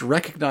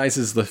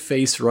recognizes the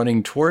face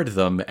running toward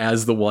them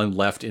as the one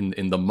left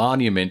in the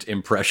monument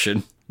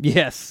impression.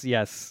 Yes.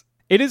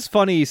 It is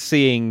funny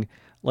seeing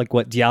like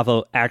what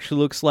Diavolo actually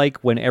looks like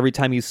when every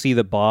time you see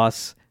the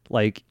boss,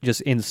 like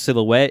just in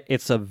silhouette,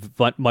 it's a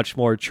much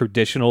more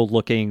traditional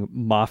looking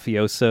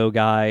mafioso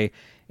guy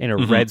in a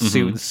red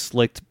suit and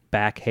slicked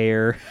back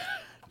hair.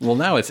 Well,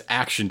 now it's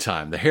action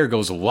time. The hair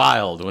goes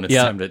wild when it's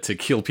time to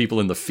kill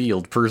people in the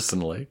field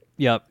personally.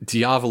 Yep.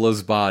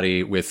 Diavolo's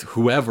body, with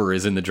whoever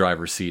is in the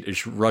driver's seat,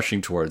 is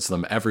rushing towards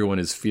them. Everyone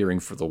is fearing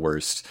for the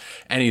worst.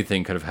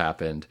 Anything could have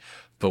happened.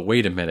 But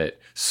wait a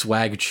minute.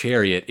 Swag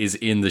Chariot is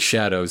in the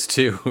shadows,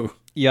 too.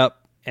 Yep.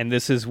 And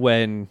this is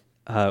when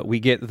we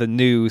get the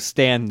new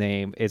stand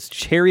name. It's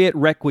Chariot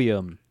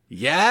Requiem.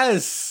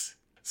 Yes!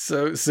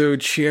 So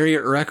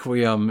Chariot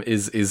Requiem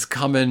is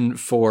coming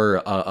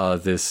for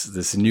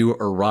this new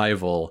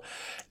arrival,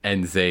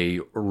 and they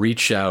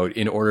reach out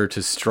in order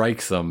to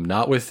strike them,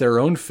 not with their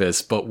own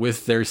fists, but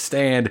with their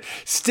stand.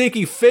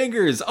 Sticky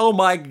Fingers! Oh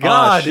my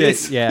god!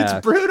 It's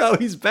Bruno!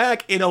 He's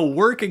back in a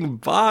working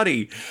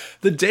body!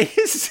 The day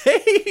is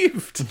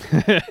saved!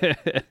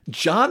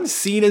 John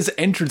Cena's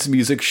entrance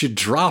music should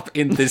drop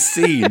in this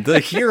scene.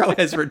 The hero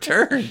has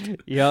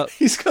returned! Yep.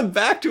 He's come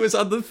back to us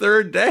on the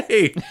 3rd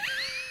day!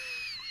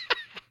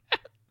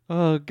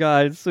 Oh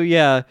god. So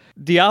yeah,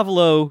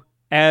 Diavolo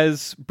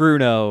as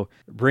Bruno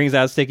brings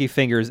out Sticky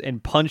Fingers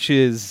and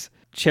punches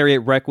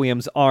Chariot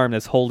Requiem's arm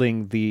that's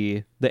holding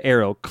the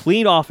arrow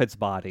clean off its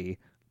body.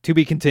 To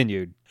be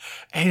continued.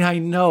 And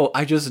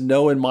I just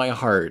know in my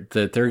heart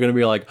that they're going to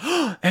be like,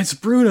 oh, it's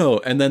Bruno.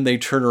 And then they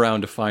turn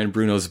around to find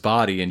Bruno's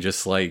body and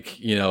just like,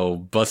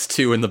 bust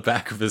 2 in the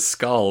back of his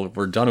skull.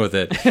 We're done with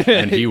it.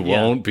 And he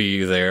won't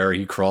be there.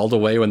 He crawled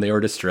away when they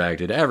were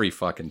distracted every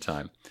fucking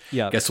time.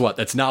 Yeah. Guess what?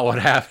 That's not what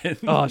happened.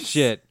 Oh,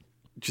 shit.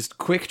 Just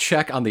quick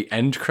check on the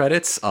end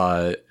credits.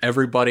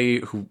 Everybody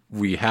who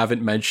we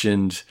haven't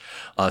mentioned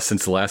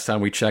since the last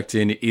time we checked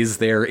in is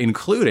there,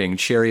 including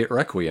Chariot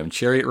Requiem.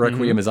 Chariot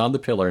Requiem is on the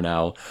pillar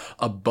now,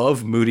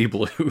 above Moody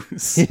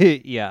Blues.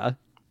 Yeah.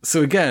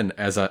 So again,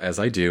 as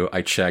I do,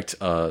 I checked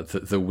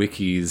the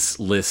wiki's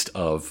list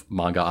of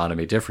manga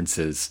anime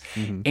differences,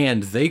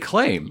 and they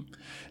claim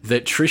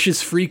that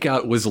Trish's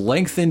freakout was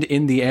lengthened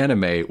in the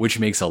anime, which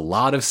makes a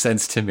lot of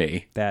sense to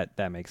me.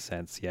 That makes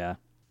sense, yeah.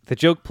 The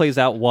joke plays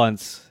out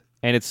once,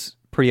 and it's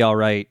pretty all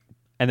right,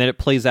 and then it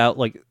plays out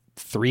like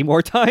 3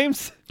 more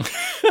times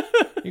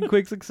in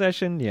quick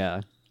succession,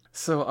 yeah.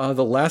 So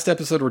the last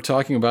episode we're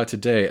talking about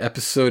today,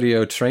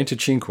 Episodio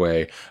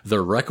 35,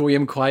 The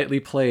Requiem Quietly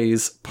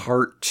Plays,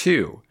 Part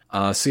 2.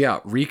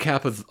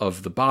 Recap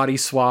of the body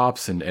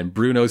swaps and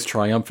Bruno's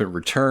triumphant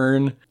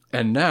return.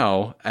 And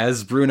now,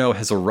 as Bruno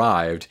has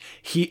arrived,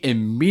 he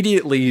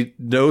immediately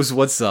knows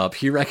what's up.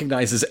 He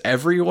recognizes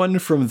everyone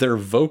from their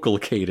vocal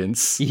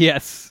cadence.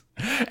 Yes.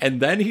 And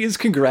then he is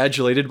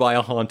congratulated by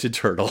a haunted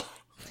turtle.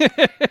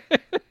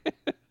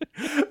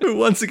 Who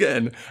once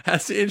again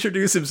has to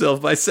introduce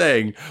himself by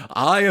saying,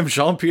 I am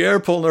Jean-Pierre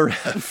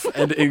Polnareff,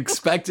 and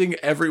expecting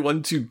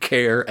everyone to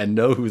care and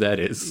know who that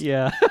is.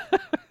 Yeah.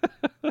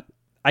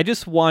 I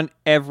just want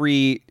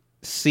every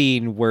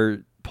scene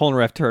where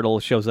Polnareff Turtle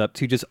shows up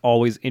to just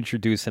always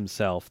introduce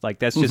himself. Like,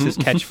 that's just his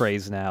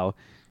catchphrase now.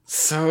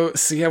 So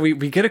we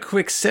get a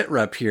quick sit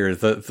rep here.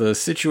 The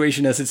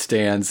situation as it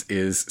stands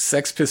is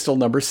Sex Pistol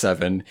number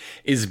 7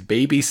 is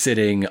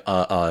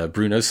babysitting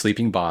Bruno's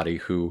sleeping body,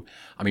 who,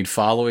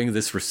 following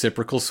this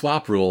reciprocal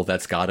swap rule,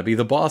 that's got to be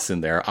the boss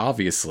in there,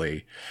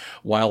 obviously.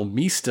 While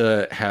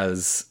Mista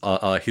has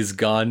his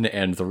gun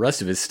and the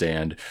rest of his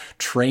stand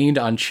trained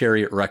on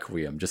Chariot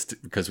Requiem,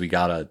 just because we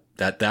gotta,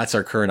 that's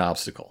our current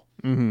obstacle.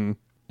 Mm-hmm.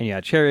 And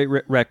yeah,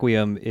 Chariot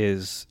Requiem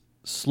is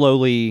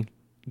slowly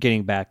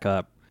getting back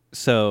up.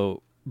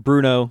 So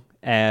Bruno,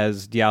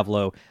 as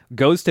Diavolo,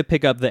 goes to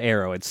pick up the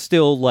arrow. It's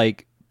still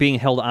like being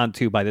held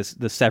onto by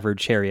the severed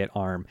chariot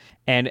arm.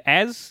 And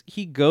as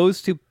he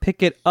goes to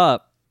pick it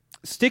up,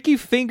 Sticky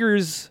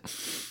Fingers'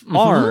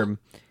 arm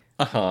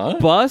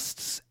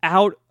busts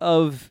out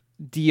of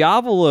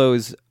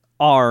Diavolo's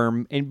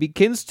arm and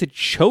begins to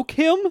choke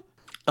him.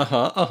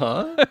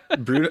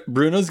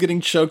 Bruno's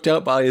getting choked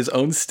out by his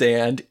own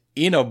stand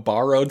in a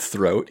borrowed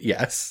throat,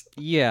 yes.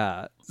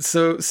 Yeah.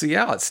 So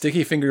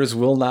Sticky Fingers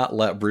will not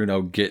let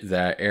Bruno get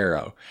that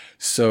arrow.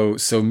 So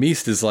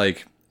Meest is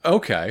like,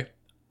 okay,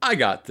 I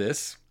got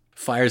this.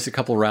 fires a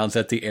couple rounds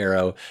at the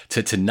arrow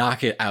to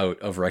knock it out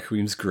of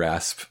Requiem's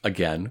grasp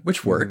again,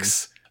 which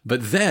works.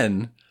 But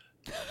then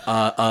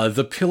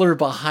the pillar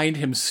behind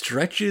him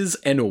stretches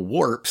and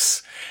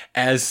warps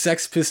as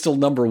Sex Pistol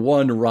number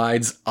 1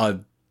 rides a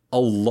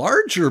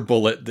larger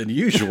bullet than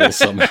usual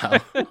somehow.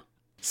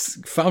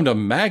 Found a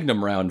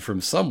magnum round from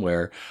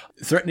somewhere,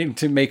 threatening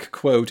to make,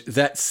 quote,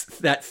 that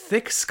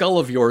thick skull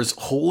of yours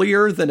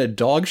holier than a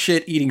dog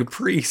shit eating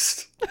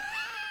priest.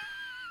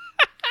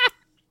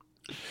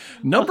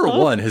 Number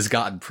 1 has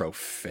gotten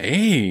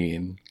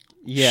profane.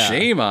 Yeah.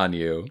 Shame on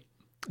you.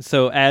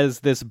 So as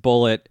this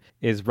bullet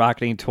is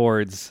rocketing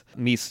towards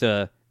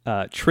Mista,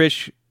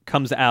 Trish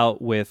comes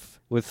out with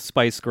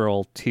Spice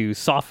Girl to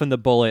soften the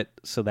bullet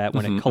so that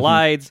when it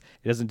collides,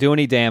 it doesn't do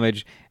any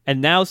damage. And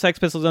now Sex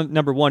Pistols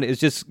number 1 is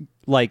just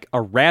like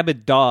a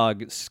rabid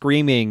dog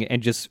screaming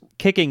and just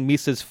kicking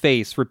Mista's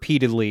face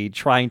repeatedly,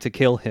 trying to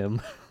kill him.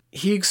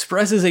 He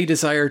expresses a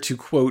desire to,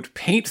 quote,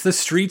 paint the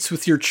streets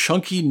with your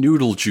chunky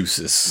noodle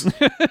juices.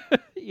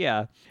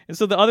 Yeah. And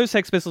so the other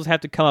Sex Pistols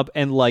have to come up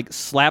and like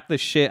slap the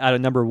shit out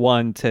of number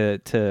 1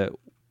 to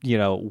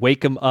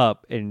wake him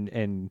up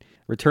and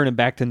return him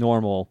back to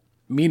normal.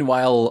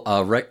 Meanwhile,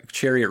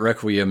 Chariot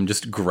Requiem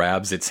just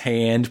grabs its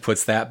hand,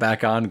 puts that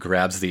back on,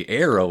 grabs the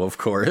arrow, of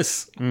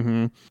course. Mm-hmm.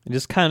 And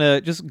just kind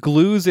of just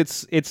glues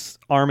its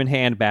arm and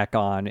hand back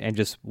on and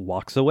just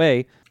walks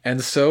away.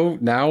 And so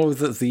now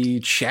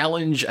the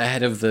challenge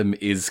ahead of them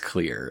is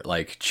clear.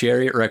 Like,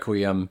 Chariot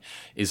Requiem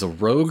is a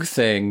rogue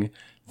thing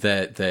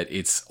that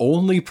its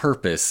only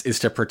purpose is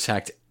to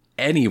protect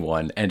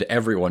anyone and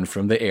everyone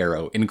from the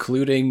arrow,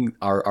 including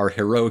our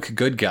heroic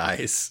good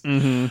guys.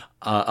 Mm-hmm.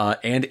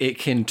 And it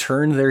can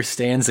turn their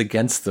stands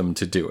against them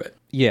to do it.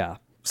 Yeah.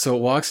 So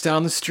it walks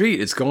down the street.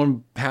 It's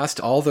going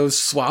past all those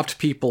swapped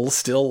people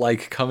still,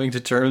 like, coming to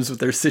terms with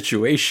their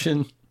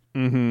situation.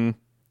 Mm-hmm.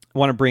 I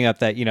want to bring up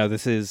that,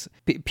 this is...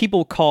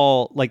 people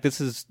call, like, this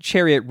is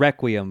Chariot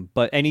Requiem,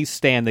 but any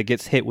stand that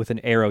gets hit with an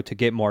arrow to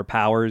get more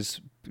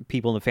powers,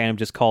 people in the fandom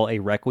just call a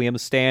Requiem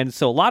stand.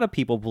 So a lot of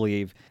people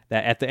believe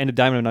that at the end of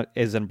Diamond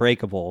is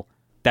Unbreakable,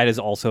 that is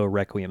also a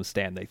Requiem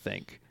stand, they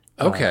think.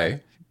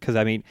 Okay. Because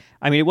I mean,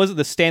 it wasn't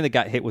the stand that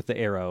got hit with the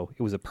arrow;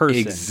 it was a person.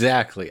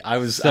 Exactly. I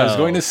was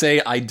going to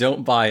say I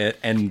don't buy it,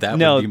 and that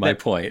would be my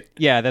point.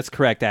 Yeah, that's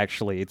correct.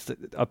 Actually, it's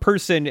a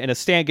person and a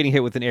stand getting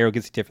hit with an arrow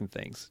gets different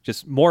things.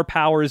 Just more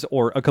powers,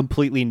 or a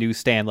completely new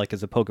stand, like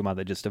as a Pokemon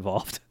that just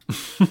evolved.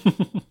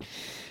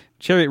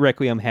 Chariot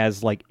Requiem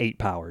has like 8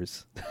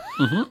 powers.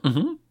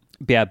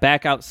 Yeah,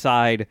 back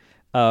outside,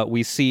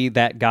 we see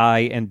that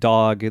guy and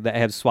dog that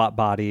have swap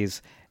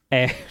bodies,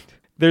 and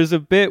there's a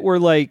bit where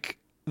like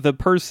the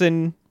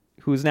person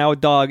who's now a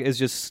dog is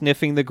just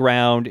sniffing the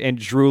ground and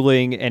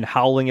drooling and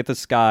howling at the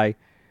sky,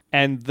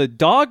 and the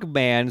dog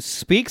man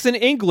speaks in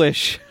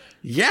English.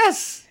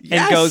 Yes.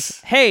 And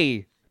goes,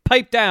 "Hey,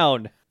 pipe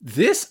down."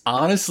 This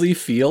honestly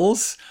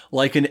feels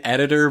like an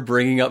editor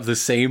bringing up the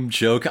same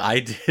joke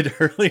I did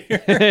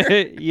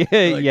earlier.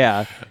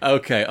 Yeah.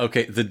 Okay.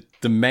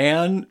 The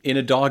man in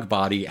a dog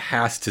body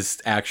has to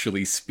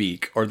actually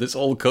speak, or this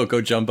old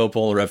Coco Jumbo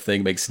Polnareff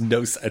thing makes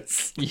no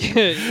sense.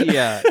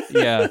 Yeah.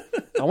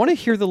 I want to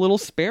hear the little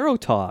sparrow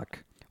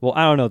talk. Well,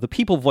 I don't know. The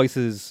people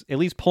voices, at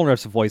least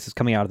Polnareff's voice is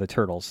coming out of the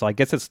turtles, so I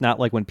guess it's not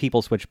like when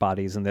people switch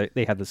bodies and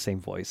they have the same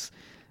voice.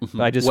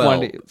 But I just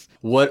wanted to...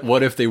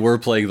 What if they were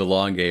playing the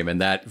long game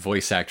and that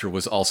voice actor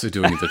was also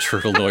doing the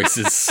turtle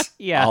noises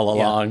all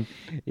along?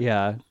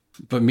 Yeah.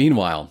 But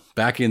meanwhile,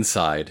 back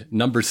inside,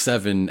 number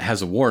 7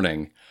 has a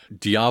warning.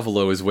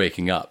 Diavolo is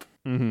waking up.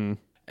 Mm-hmm.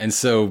 And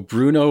so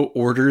Bruno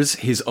orders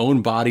his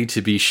own body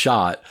to be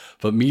shot,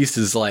 but Mies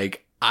is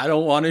like, I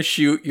don't want to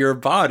shoot your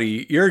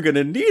body. You're going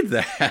to need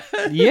that.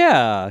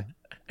 Yeah.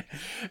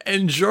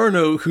 And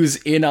Giorno, who's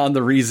in on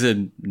the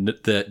reason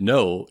that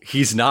no,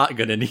 he's not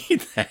going to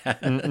need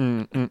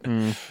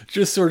that,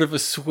 just sort of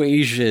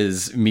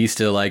assuages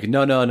Mista like,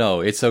 no,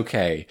 it's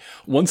okay.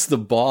 Once the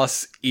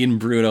boss in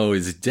Bruno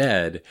is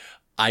dead,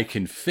 I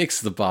can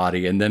fix the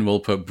body and then we'll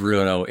put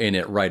Bruno in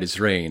it right as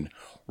rain.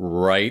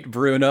 Right,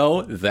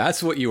 Bruno?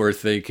 That's what you were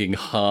thinking,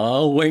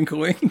 huh? Wink,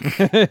 wink.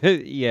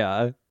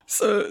 Yeah.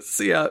 So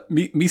yeah,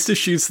 Mista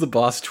shoots the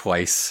boss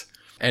twice.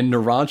 And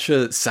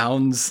Narancia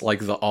sounds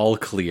like the all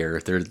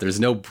clear. There's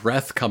no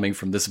breath coming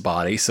from this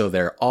body, so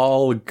they're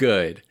all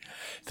good.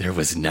 There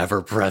was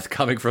never breath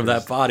coming from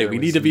that body. We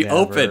need to be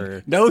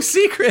open. No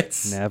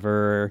secrets.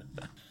 Never.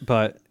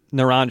 But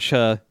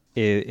Narancia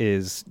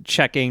is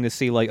checking to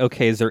see, like,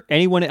 okay, is there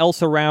anyone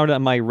else around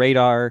on my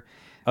radar?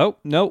 Oh,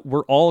 no,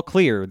 we're all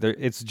clear.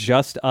 It's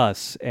just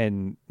us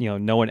and,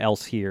 no one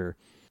else here.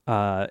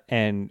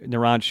 And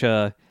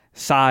Narancia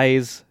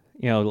sighs,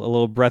 a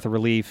little breath of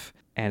relief.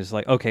 And it's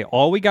like, okay,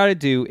 all we got to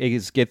do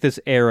is get this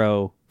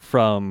arrow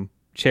from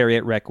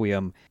Chariot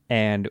Requiem,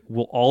 and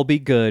we'll all be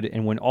good.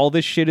 And when all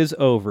this shit is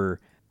over,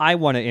 I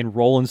want to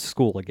enroll in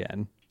school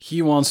again.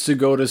 He wants to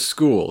go to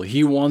school.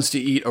 He wants to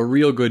eat a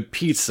real good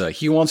pizza.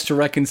 He wants to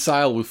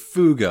reconcile with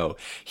Fugo.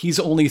 He's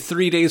only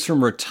 3 days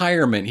from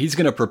retirement. He's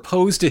going to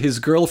propose to his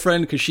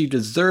girlfriend because she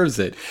deserves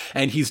it.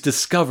 And he's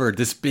discovered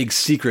this big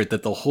secret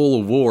that the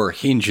whole war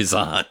hinges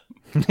on.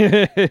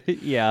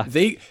 Yeah.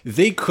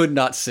 They could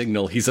not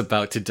signal he's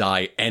about to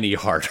die any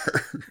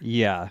harder.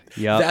 Yeah.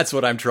 Yep. That's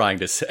what I'm trying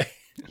to say.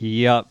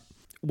 Yep.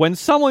 When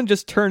someone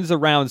just turns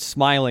around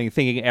smiling,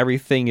 thinking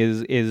everything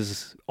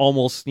is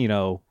almost,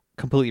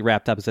 completely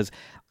wrapped up and says,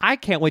 I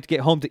can't wait to get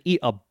home to eat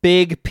a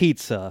big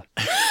pizza.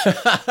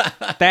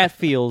 That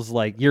feels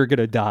like you're going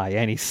to die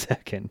any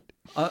second.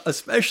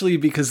 Especially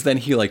because then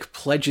he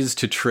pledges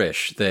to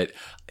Trish that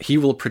he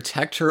will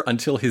protect her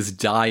until his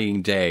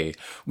dying day,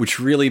 which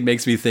really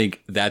makes me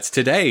think that's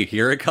today.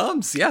 Here it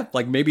comes. Yeah,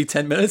 maybe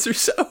 10 minutes or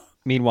so.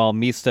 Meanwhile,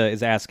 Mista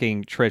is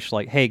asking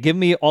Trish, hey, give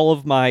me all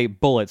of my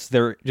bullets.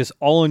 They're just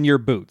all in your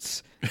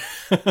boots.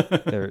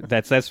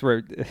 That's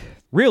where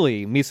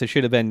really Mista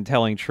should have been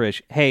telling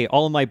Trish, hey,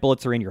 all of my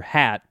bullets are in your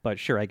hat, but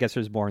sure, I guess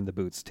there's more in the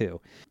boots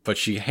too. But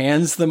she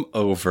hands them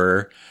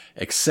over,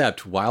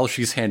 except while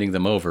she's handing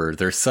them over,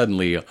 they're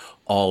suddenly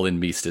all in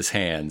Mista's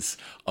hands.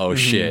 Oh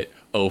shit.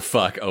 Oh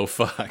fuck. Oh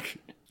fuck.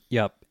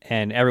 Yep.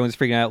 And everyone's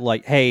freaking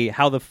out hey,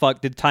 how the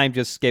fuck did time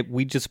just skip?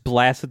 We just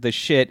blasted the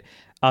shit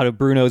out of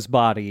Bruno's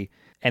body,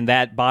 and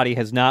that body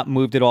has not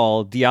moved at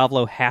all.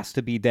 Diavolo has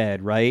to be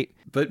dead, right?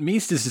 But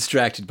Mista is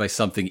distracted by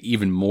something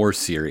even more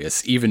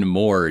serious, even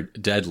more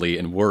deadly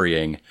and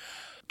worrying.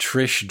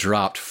 Trish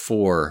dropped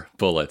 4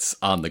 bullets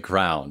on the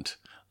ground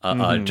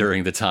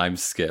during the time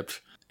skip.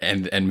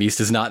 And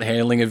Mista's not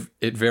handling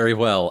it very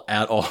well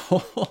at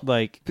all.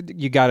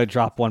 You gotta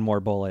drop one more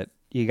bullet.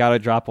 You gotta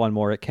drop one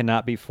more. It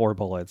cannot be 4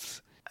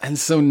 bullets. And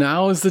so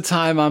now is the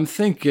time I'm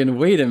thinking,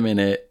 wait a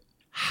minute.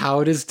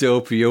 How does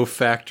Doppio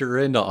factor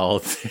into all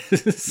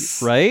this?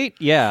 Right?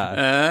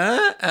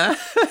 Yeah.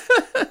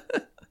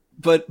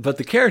 But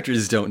the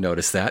characters don't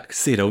notice that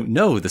because they don't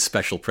know the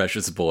Special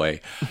Precious Boy.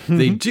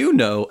 They do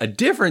know a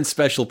different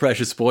Special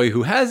Precious Boy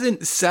who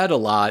hasn't said a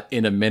lot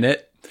in a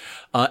minute.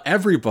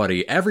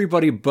 Everybody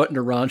but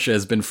Narancia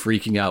has been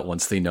freaking out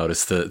once they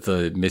notice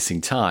the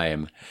missing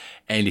time.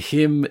 And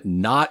him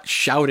not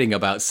shouting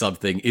about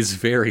something is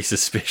very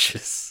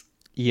suspicious.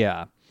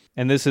 Yeah.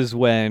 And this is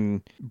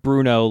when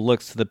Bruno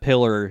looks to the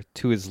pillar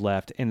to his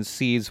left and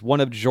sees one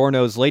of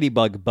Giorno's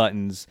ladybug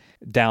buttons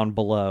down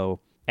below.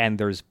 And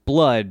there's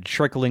blood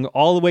trickling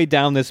all the way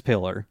down this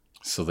pillar.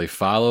 So they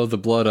follow the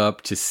blood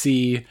up to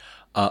see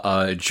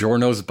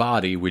Giorno's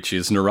body, which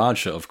is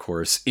Narancia, of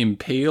course,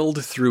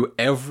 impaled through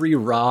every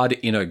rod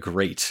in a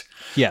grate.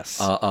 Yes.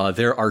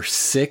 There are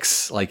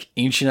 6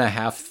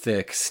 inch-and-a-half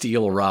thick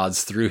steel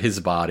rods through his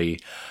body,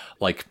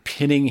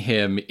 pinning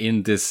him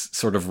in this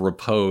sort of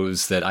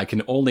repose that I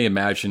can only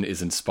imagine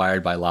is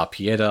inspired by La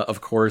Pieta,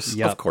 of course.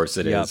 Yep. Of course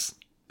it is.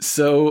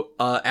 So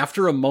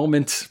after a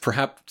moment,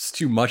 perhaps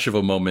too much of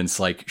a moment's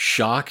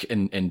shock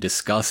and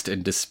disgust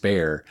and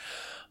despair,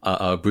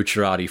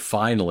 Bucciarati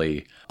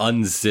finally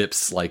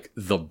unzips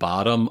the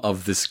bottom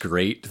of this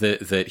grate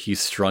that he's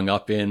strung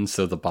up in,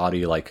 so the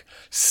body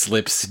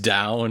slips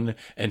down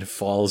and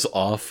falls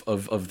off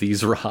of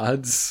these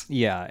rods.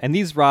 Yeah, and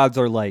these rods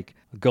are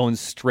going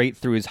straight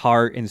through his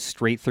heart and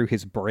straight through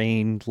his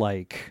brain.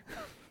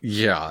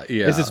 Yeah.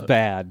 This is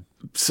bad.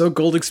 So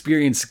Gold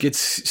Experience gets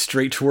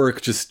straight to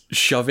work just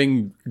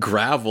shoving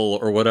gravel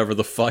or whatever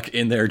the fuck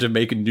in there to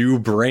make a new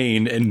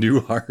brain and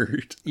new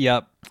heart.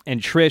 Yep. And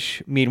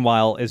Trish,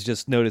 meanwhile, is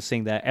just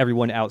noticing that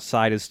everyone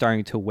outside is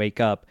starting to wake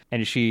up,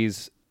 and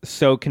she's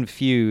so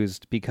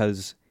confused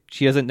because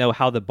she doesn't know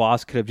how the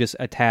boss could have just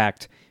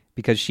attacked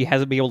because she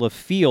hasn't been able to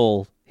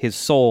feel his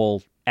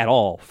soul at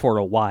all for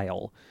a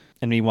while.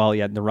 And meanwhile,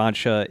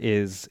 Narancia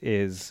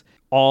is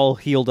all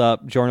healed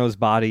up. Giorno's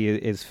body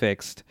is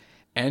fixed.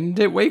 And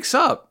it wakes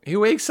up. He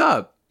wakes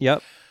up.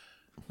 Yep.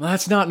 Well,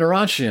 that's not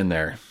Narancia in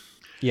there.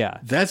 Yeah.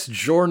 That's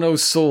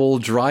Giorno's soul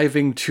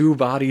driving 2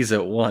 bodies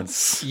at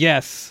once.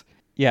 Yes.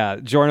 Yeah.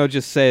 Giorno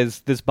just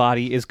says this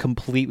body is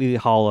completely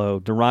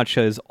hollow.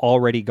 Narancia is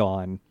already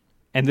gone.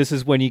 And this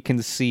is when you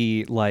can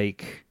see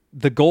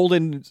the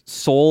golden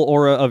soul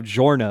aura of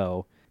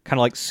Giorno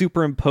kind of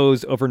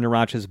superimposed over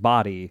Narancia's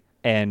body.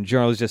 And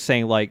Giorno's just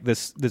saying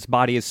this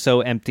body is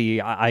so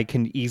empty. I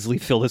can easily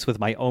fill this with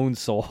my own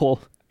soul.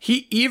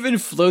 He even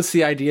floats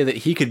the idea that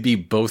he could be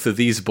both of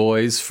these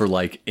boys for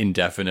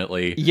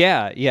indefinitely.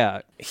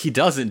 Yeah. He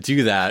doesn't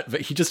do that,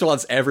 but he just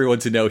wants everyone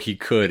to know he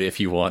could if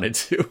he wanted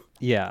to.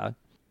 Yeah.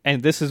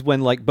 And this is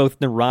when both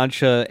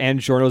Narancia and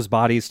Giorno's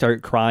bodies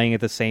start crying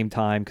at the same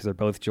time because they're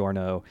both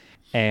Giorno.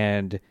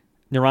 And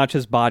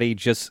Narancia's body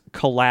just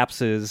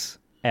collapses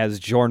as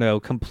Giorno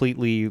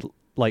completely,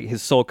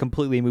 his soul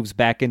completely moves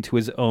back into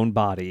his own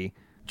body.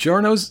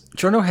 Giorno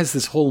has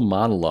this whole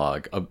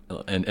monologue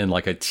and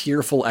a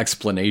tearful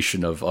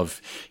explanation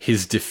of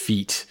his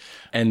defeat.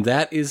 And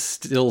that is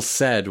still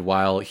said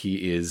while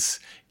he is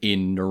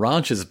in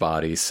Narancia's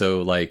body.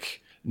 So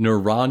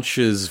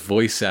Narancha's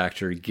voice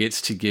actor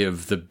gets to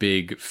give the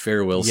big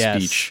farewell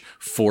speech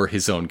for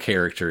his own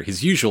character,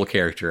 his usual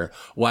character,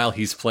 while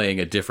he's playing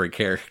a different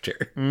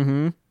character.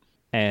 Mm-hmm.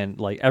 And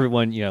like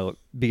everyone,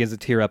 begins to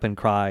tear up and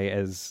cry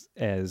as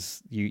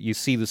you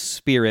see the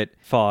spirit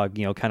fog,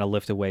 kind of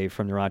lift away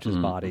from Narancha's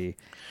body.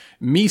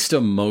 Mista,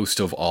 most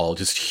of all,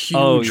 just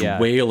huge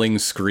wailing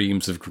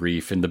screams of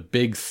grief and the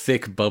big,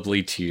 thick,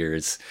 bubbly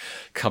tears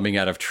coming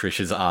out of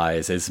Trish's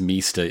eyes as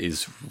Mista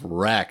is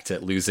wrecked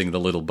at losing the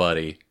little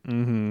buddy.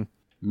 Mm-hmm.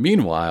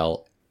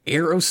 Meanwhile,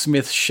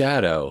 Aerosmith's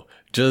shadow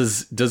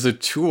does a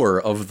tour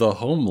of the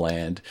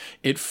homeland.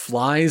 It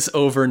flies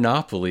over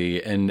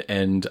Napoli and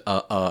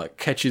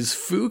catches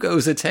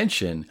Fugo's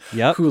attention,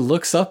 who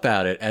looks up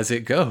at it as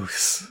it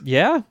goes.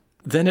 Yeah.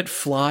 Then it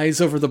flies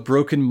over the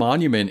broken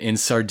monument in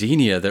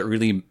Sardinia that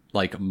really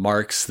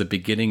marks the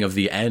beginning of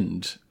the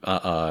end,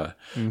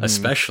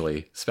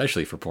 especially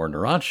for poor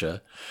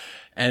Narancia.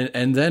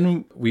 And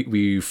then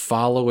we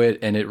follow it,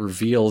 and it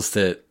reveals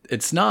that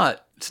it's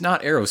not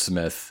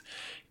Aerosmith.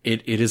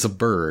 It is a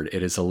bird.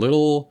 It is a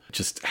little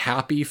just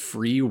happy,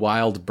 free,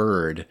 wild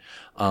bird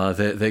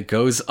that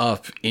goes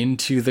up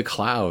into the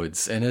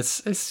clouds, and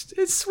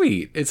it's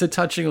sweet. It's a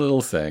touching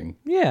little thing.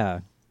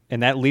 Yeah.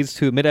 And that leads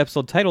to a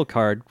mid-episode title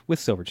card with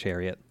Silver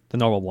Chariot, the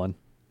normal one.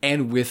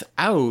 And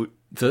without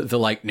the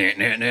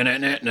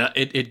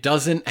it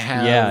doesn't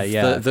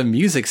have the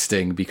music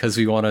sting, because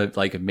we want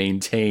to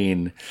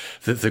maintain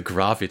the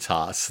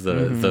gravitas,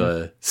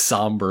 the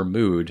somber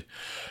mood,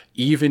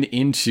 even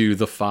into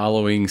the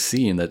following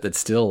scene that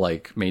still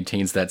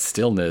maintains that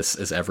stillness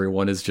as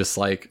everyone is just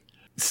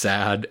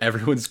sad.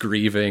 Everyone's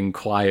grieving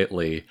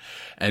quietly,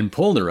 and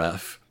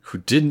Polnareff, who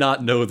did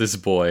not know this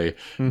boy,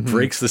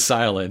 breaks the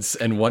silence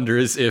and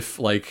wonders if,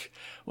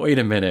 wait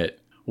a minute,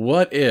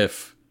 what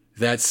if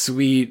that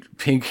sweet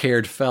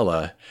pink-haired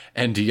fella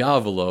and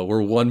Diavolo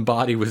were one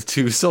body with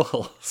two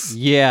souls?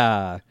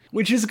 Yeah.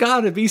 Which has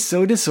got to be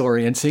so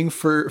disorienting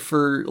for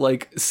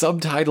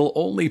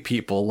subtitle-only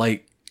people.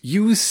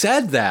 You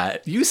said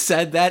that. You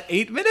said that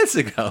 8 minutes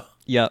ago.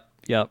 Yep.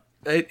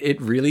 It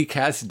really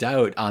casts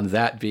doubt on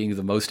that being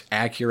the most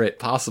accurate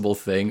possible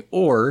thing.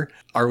 Or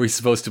are we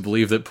supposed to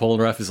believe that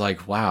Polnareff is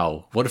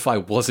wow, what if I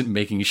wasn't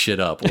making shit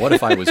up? What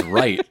if I was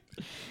right?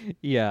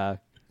 Yeah.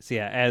 So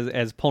yeah,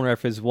 as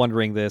Polnareff is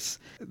wondering this,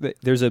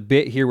 there's a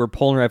bit here where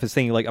Polnareff is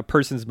saying a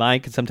person's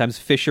mind can sometimes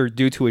fissure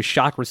due to a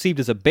shock received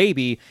as a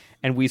baby,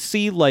 and we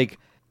see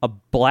a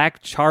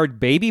black charred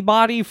baby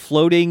body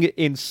floating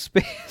in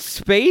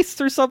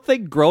space or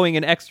something, growing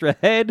an extra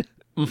head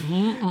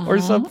or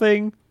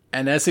something.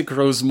 And as it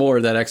grows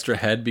more, that extra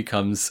head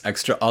becomes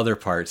extra other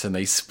parts, and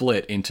they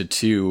split into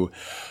two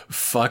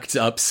fucked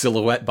up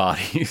silhouette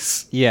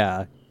bodies.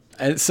 Yeah.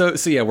 And so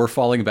yeah, we're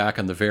falling back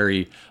on the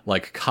very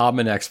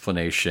common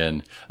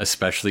explanation,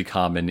 especially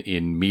common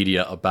in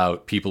media,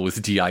 about people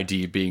with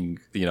DID being,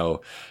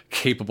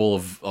 capable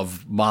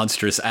of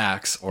monstrous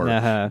acts,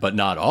 but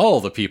not all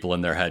the people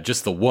in their head,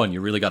 just the one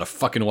you really got to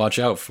fucking watch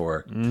out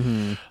for.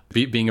 Mm-hmm.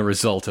 Being a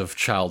result of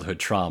childhood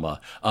trauma.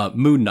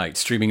 Moon Knight,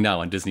 streaming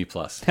now on Disney+.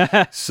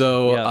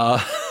 So,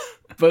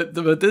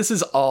 but this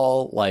is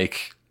all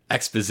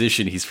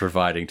exposition he's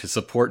providing to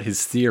support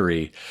his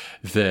theory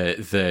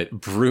that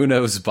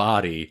Bruno's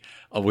body,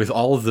 with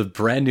all of the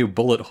brand new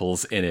bullet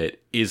holes in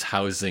it, is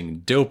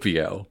housing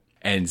Doppio,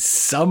 and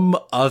some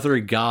other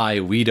guy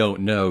we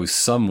don't know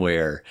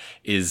somewhere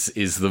is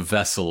the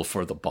vessel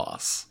for the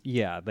boss.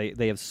 Yeah,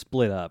 they have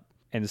split up,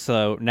 and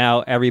so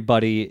now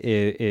everybody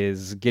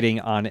is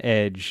getting on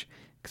edge,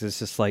 because it's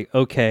just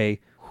okay,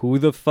 who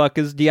the fuck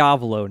is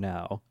Diavolo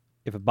now?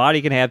 If a body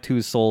can have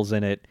two souls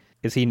in it,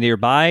 is he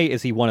nearby?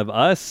 Is he one of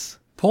us?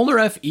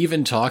 Polnareff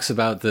even talks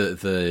about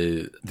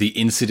the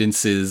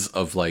incidences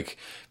of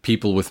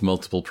people with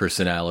multiple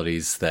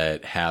personalities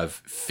that have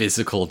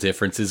physical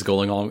differences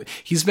going on.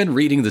 He's been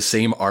reading the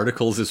same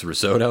articles as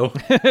Risotto.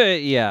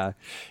 Yeah.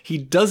 He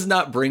does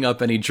not bring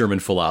up any German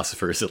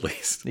philosophers, at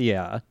least.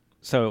 Yeah.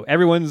 So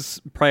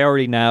everyone's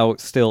priority now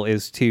still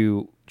is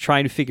to try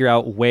and figure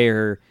out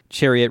where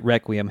Chariot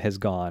Requiem has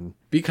gone.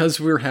 Because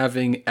we're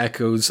having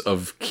echoes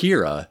of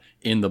Kira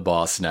in the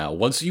boss now.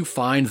 Once you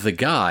find the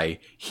guy,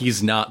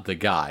 he's not the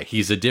guy.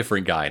 He's a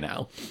different guy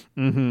now.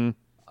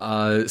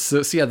 Mm-hmm.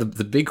 So yeah,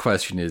 the big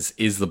question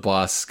is the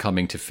boss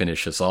coming to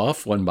finish us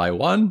off one by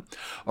one?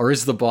 Or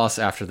is the boss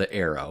after the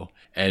arrow?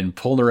 And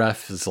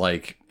Polnareff is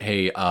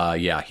hey,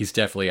 yeah, he's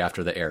definitely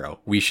after the arrow.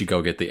 We should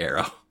go get the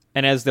arrow.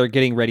 And as they're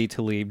getting ready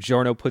to leave,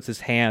 Giorno puts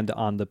his hand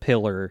on the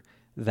pillar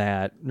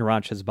that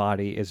Narancha's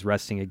body is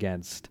resting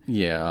against.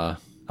 Yeah.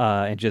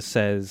 And just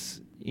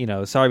says,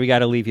 sorry we got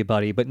to leave you,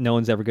 buddy, but no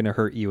one's ever going to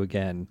hurt you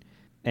again.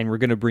 And we're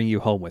going to bring you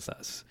home with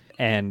us.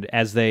 And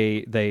as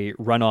they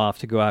run off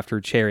to go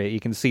after Chariot, you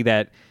can see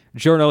that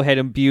Giorno had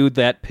imbued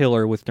that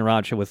pillar with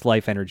Narancha with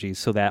life energy,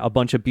 so that a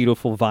bunch of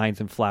beautiful vines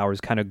and flowers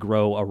kind of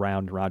grow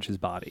around Narancha's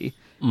body.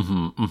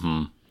 Mm-hmm,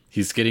 mm-hmm.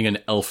 He's getting an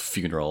elf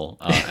funeral,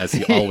 as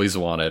he always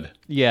wanted.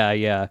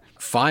 Yeah.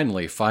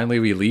 Finally,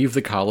 we leave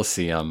the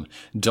Colosseum.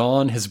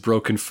 Dawn has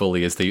broken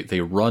fully as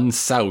they run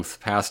south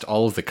past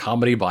all of the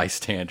comedy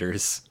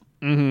bystanders.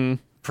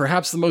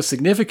 Perhaps the most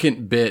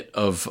significant bit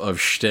of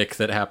shtick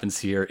that happens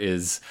here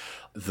is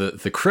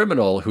the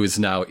criminal, who is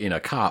now in a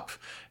cop,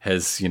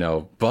 has,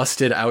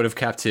 busted out of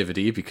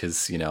captivity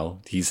because,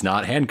 he's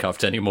not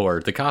handcuffed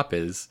anymore. The cop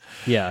is.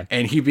 Yeah.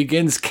 And he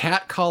begins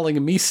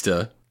catcalling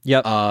Mista.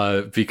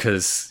 Yep.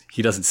 Because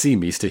he doesn't see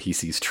Mista, he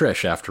sees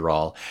Trish after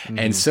all.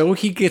 And so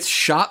he gets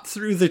shot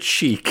through the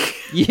cheek.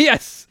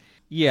 Yes.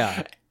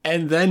 Yeah.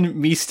 And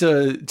then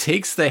Mista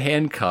takes the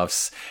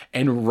handcuffs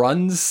and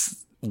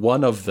runs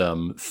one of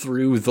them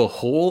through the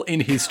hole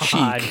in his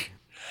cheek,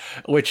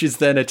 which is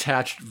then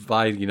attached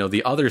by,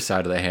 the other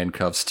side of the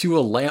handcuffs to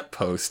a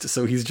lamppost.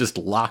 So he's just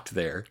locked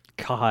there.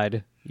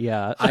 God.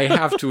 Yeah. I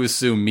have to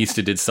assume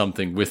Mista did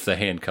something with the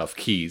handcuff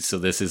keys, so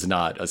this is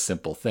not a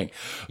simple thing.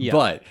 Yeah.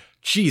 But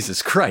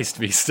Jesus Christ,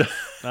 Mista.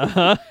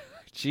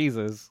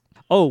 Jesus.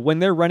 Oh, when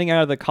they're running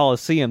out of the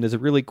Coliseum, there's a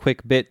really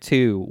quick bit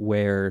too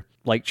where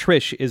like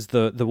Trish is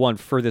the one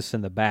furthest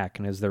in the back,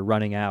 and as they're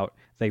running out,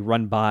 they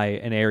run by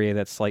an area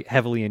that's like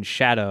heavily in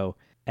shadow,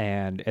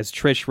 and as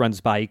Trish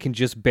runs by, you can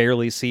just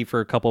barely see for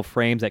a couple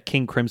frames that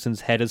King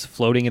Crimson's head is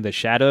floating in the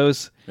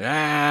shadows.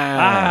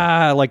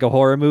 Like a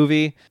horror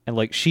movie. And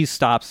like she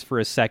stops for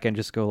a second,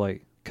 just go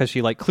like, because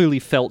she like clearly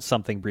felt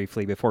something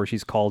briefly before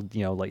she's called,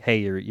 like, hey,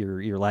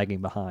 you're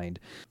lagging behind.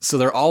 So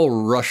they're all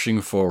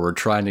rushing forward,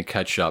 trying to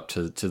catch up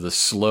to the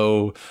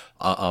slow,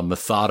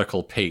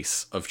 methodical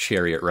pace of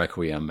Chariot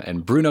Requiem.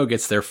 And Bruno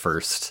gets there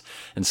first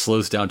and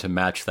slows down to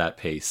match that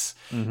pace.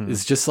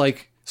 It's just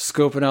like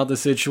scoping out the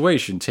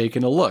situation,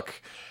 taking a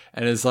look,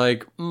 and is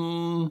like,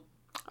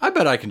 I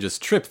bet I can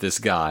just trip this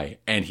guy.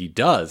 And he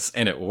does,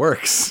 and it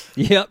works.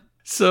 Yep.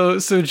 So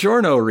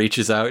Giorno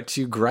reaches out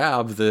to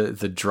grab the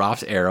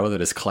dropped arrow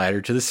that is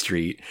clattered to the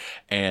street,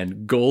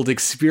 and Gold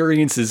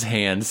Experience's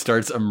hand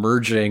starts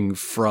emerging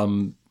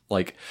from,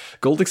 like,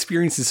 Gold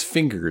Experience's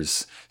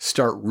fingers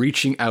start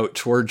reaching out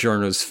toward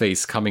Giorno's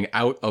face, coming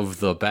out of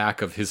the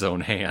back of his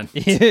own hand.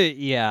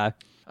 Yeah.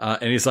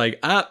 And he's like,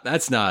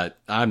 that's not,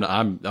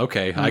 I'm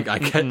okay. I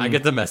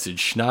get the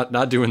message.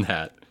 Not doing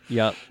that.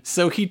 Yep.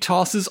 So he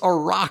tosses a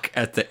rock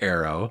at the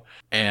arrow,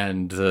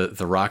 and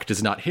the rock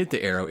does not hit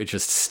the arrow. It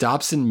just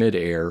stops in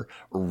midair,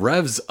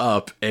 revs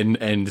up,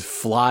 and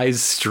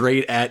flies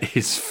straight at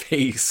his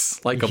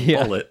face like a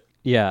bullet.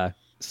 Yeah.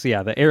 So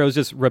yeah, the arrow's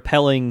just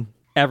repelling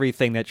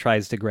everything that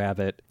tries to grab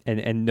it,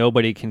 and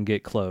nobody can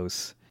get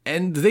close.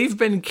 And they've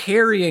been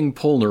carrying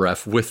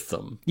Polnareff with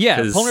them. Yeah,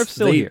 Polnareff's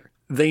still here.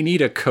 They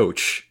need a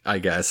coach, I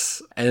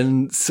guess.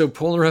 And so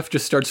Polnareff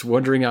just starts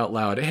wondering out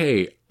loud,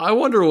 hey, I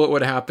wonder what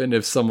would happen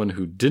if someone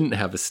who didn't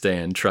have a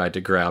stand tried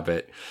to grab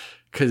it.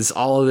 Because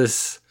all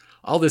this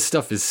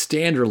stuff is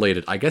stand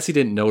related. I guess he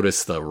didn't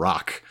notice the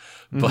rock.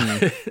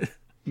 But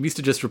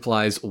Mista just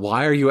replies,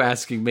 why are you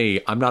asking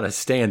me? I'm not a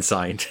stand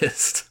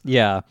scientist.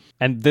 Yeah.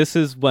 And this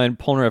is when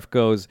Polnareff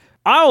goes,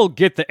 I'll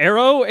get the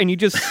arrow. And you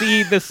just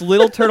see this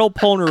little turtle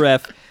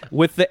Polnareff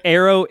with the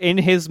arrow in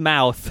his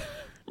mouth.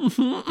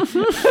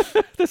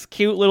 This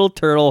cute little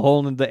turtle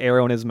holding the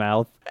arrow in his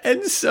mouth.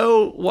 And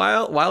so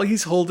while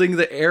he's holding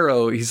the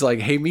arrow, he's like,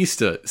 hey,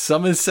 Mista,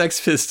 summon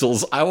Sex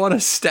Pistols. I want to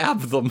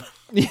stab them.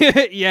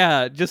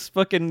 Yeah, just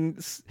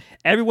fucking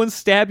everyone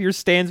stab your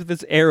stands with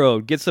this arrow.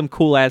 Get some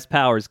cool ass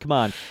powers. Come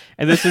on.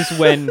 And this is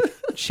when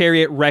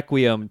Chariot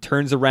Requiem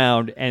turns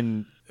around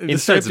and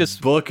instead of just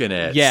booking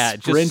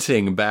it,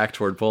 sprinting back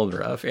toward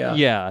Polnareff.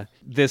 Yeah.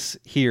 This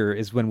here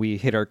is when we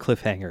hit our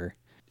cliffhanger.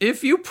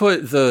 If you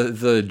put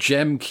the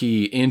gem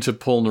key into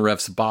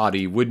Polnareff's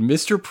body, would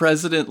Mr.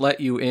 President let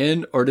you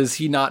in, or does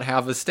he not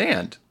have a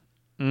stand?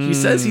 He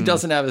says he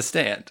doesn't have a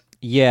stand.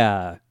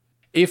 Yeah.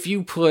 If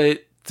you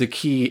put the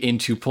key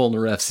into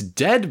Polnareff's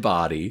dead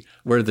body,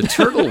 where the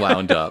turtle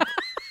wound up...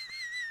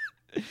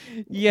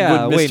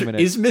 Yeah, wait a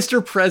minute. Is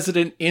Mr.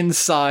 President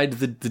inside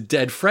the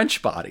dead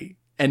French body,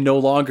 and no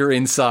longer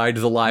inside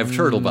the live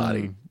turtle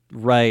body?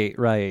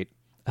 Right.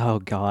 Oh,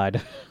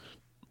 God.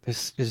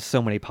 There's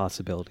so many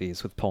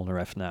possibilities with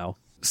Polnareff now.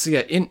 So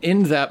yeah,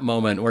 in that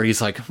moment where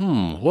he's like,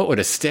 what would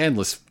a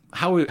standless...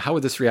 How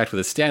would this react with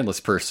a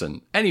standless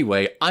person?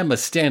 Anyway, I'm a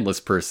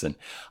standless person.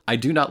 I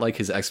do not like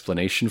his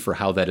explanation for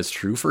how that is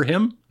true for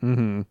him.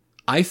 Mm-hmm.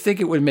 I think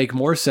it would make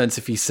more sense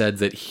if he said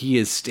that he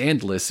is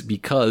standless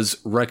because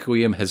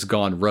Requiem has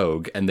gone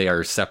rogue and they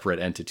are separate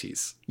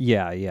entities.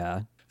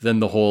 Yeah. Then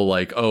the whole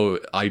like,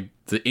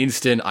 the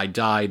instant I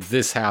died,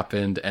 this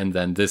happened, and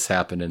then this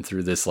happened, and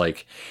through this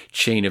like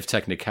chain of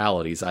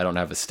technicalities, I don't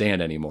have a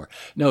stand anymore.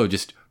 No,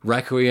 just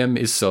Requiem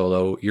is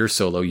solo, you're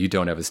solo, you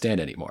don't have a stand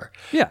anymore.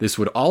 Yeah. This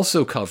would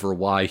also cover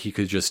why he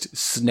could just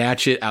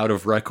snatch it out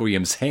of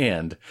Requiem's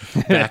hand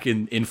back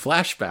in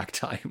flashback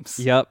times.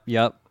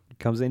 Yep.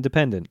 Comes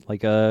independent,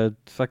 like a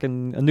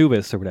fucking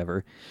Anubis or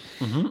whatever.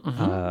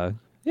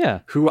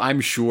 Yeah. Who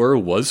I'm sure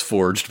was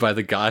forged by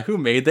the guy who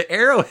made the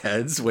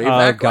arrowheads way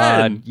back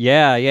when.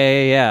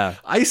 Yeah.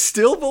 I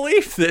still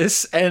believe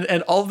this,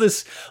 and all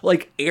this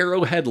like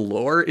arrowhead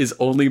lore is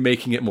only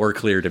making it more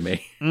clear to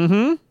me.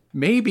 Mm-hmm.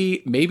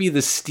 Maybe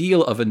the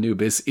steel of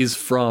Anubis is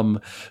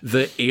from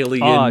the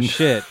alien. Oh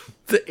shit.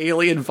 the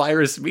alien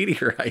virus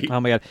meteorite. Oh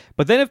my god.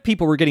 But then if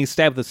people were getting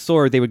stabbed with a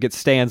sword, they would get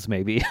stands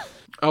maybe.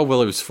 Oh,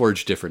 well, it was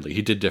forged differently.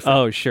 He did different.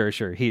 Oh, sure.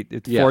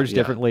 It forged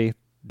differently.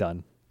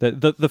 Done.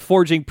 The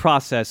forging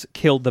process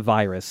killed the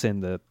virus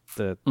in the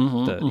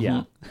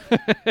yeah.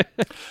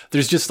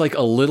 There's just like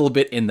a little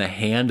bit in the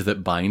hand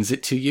that binds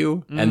it to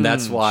you, and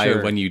that's why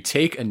when you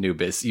take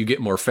Anubis, you get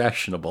more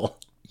fashionable.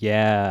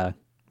 Yeah,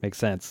 makes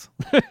sense.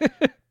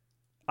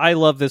 I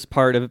love this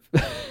part of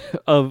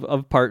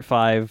of part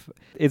 5.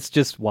 It's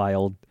just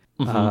wild.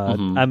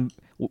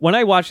 When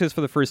I watched this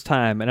for the first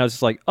time, and I was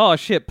just like, "Oh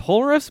shit,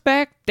 Polnareff's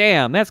back!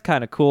 Damn, that's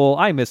kind of cool.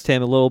 I missed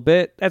him a little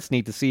bit. That's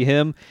neat to see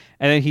him."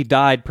 And then he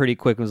died pretty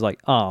quick. And was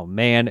like, "Oh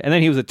man!" And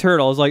then he was a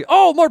turtle. I was like,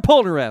 "Oh, more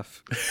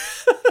Polnareff!"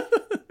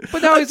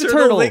 But now he's a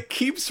turtle. That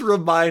keeps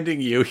reminding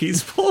you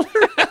he's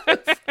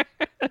Polnareff.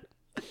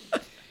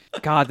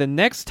 God, the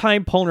next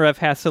time Polnareff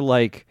has to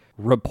like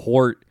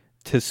report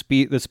to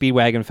the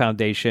Speedwagon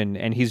Foundation,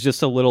 and he's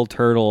just a little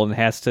turtle and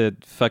has to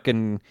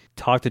fucking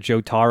talk to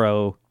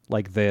Jotaro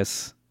like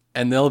this.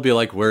 And they'll be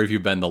like, where have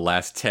you been the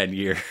last 10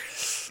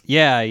 years?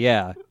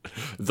 Yeah.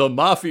 The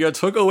Mafia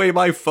took away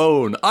my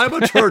phone. I'm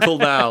a turtle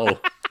now.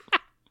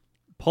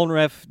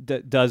 Polnareff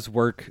does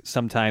work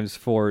sometimes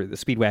for the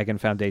Speedwagon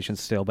Foundation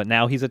still, but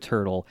now he's a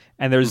turtle.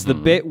 And there's the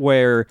bit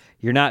where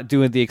you're not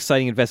doing the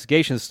exciting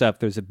investigation stuff.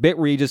 There's a bit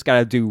where you just got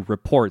to do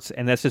reports,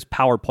 and that's just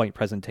PowerPoint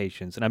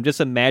presentations. And I'm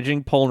just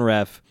imagining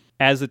Polnareff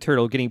as the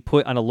turtle getting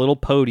put on a little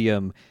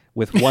podium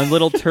with one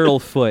little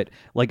turtle foot,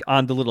 like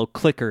on the little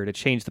clicker to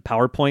change the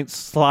PowerPoint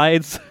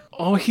slides.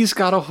 Oh, he's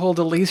got to hold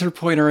a laser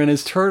pointer in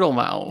his turtle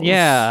mouth.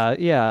 Yeah.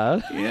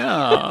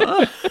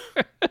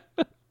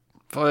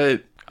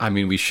 But, I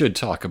mean, we should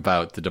talk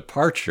about the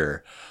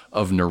departure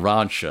of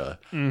Narancia,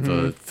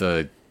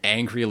 the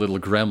angry little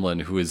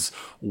gremlin who is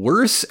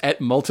worse at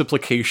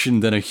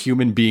multiplication than a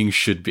human being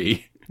should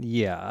be.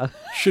 Yeah.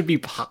 Should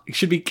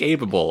be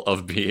capable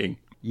of being.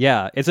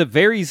 Yeah, it's a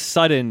very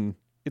sudden...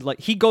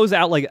 Like he goes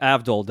out like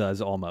Avdol does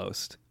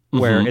almost,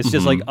 where it's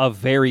just like a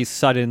very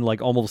sudden,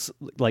 like almost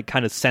like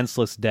kind of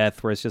senseless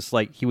death, where it's just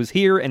like he was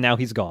here and now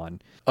he's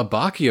gone.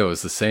 Abakio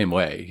is the same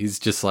way. He's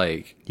just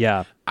like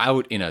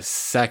out in a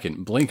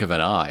second, blink of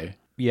an eye.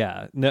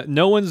 Yeah,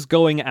 no one's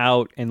going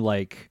out in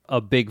like a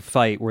big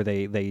fight where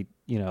they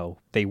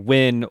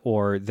win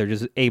or they're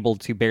just able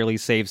to barely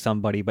save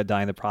somebody but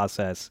die in the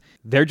process.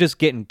 They're just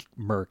getting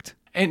murked.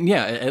 And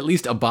yeah, at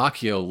least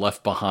Abakio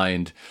left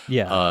behind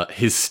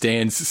his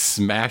stand's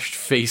smashed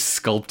face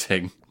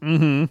sculpting.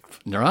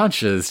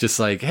 Narancia is just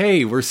like,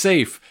 hey, we're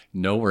safe.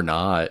 No, we're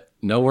not.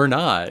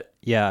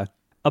 Yeah.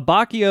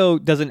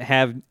 Abakio doesn't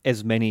have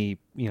as many,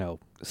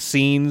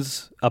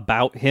 scenes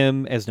about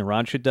him as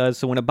Narancia does.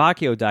 So when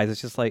Abakio dies, it's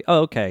just like,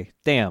 oh, okay,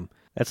 damn.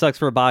 That sucks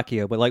for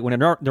Abakio. But like when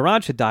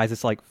Narancia dies,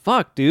 it's like,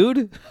 fuck,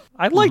 dude.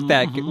 I like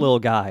that little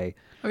guy.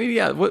 I mean,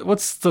 yeah,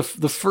 what's the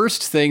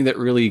first thing that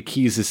really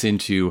keys us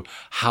into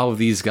how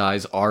these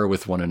guys are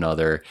with one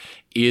another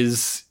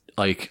is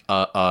like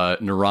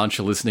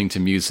Narancia listening to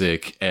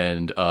music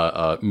and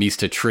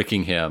Mista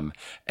tricking him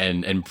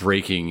and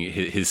breaking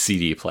his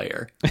CD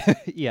player.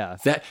 Yeah.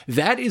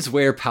 That is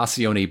where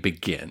Passione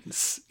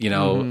begins.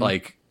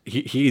 Like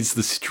he's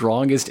the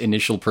strongest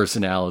initial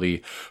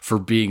personality for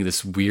being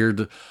this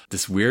weird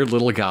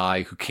little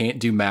guy who can't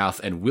do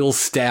math and will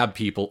stab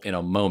people in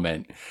a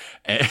moment.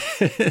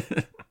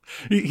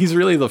 He's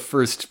really the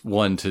first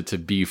one to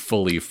be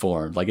fully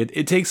formed. Like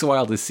it takes a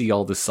while to see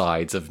all the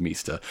sides of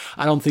Mista.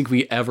 I don't think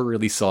we ever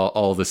really saw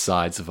all the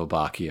sides of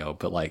Abakio,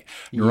 but like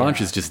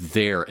Narancia's just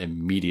there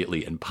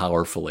immediately and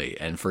powerfully.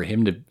 And for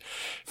him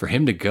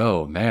to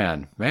go,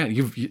 man,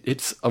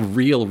 it's a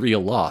real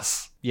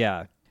loss.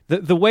 Yeah.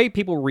 The way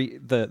people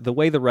the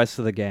way the rest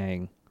of the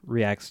gang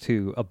reacts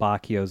to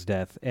Abakio's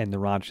death and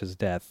Narancia's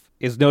death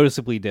is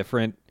noticeably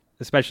different,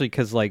 especially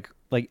because like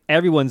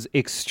everyone's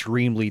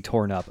extremely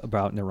torn up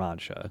about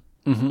Narancia.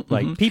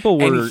 People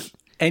were,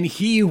 and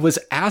he was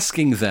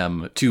asking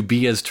them to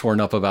be as torn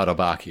up about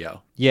Abakio.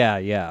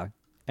 Yeah,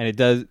 and it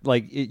does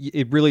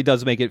it really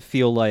does make it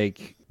feel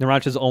like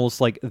Narancia's almost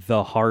like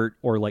the heart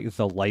or like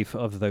the life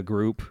of the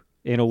group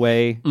in a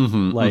way.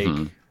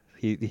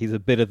 He's a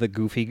bit of the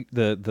goofy,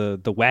 the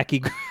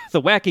wacky,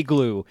 the wacky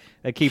glue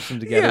that keeps them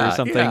together or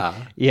something.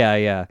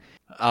 Yeah.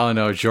 Oh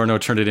no, Giorno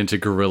turned it into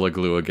Gorilla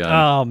Glue again.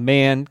 Oh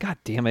man, god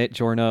damn it,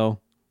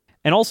 Giorno.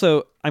 And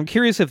also, I'm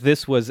curious if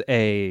this was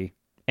a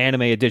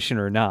anime edition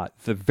or not.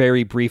 The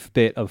very brief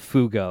bit of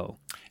Fugo.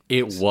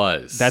 It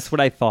was. That's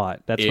what I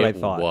thought. It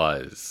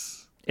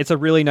was. It's a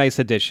really nice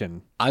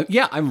addition.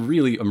 I'm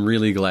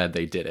really glad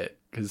they did it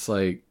because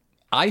like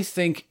I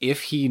think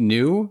if he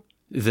knew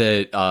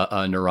that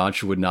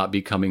Narancia would not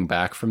be coming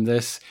back from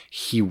this,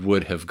 he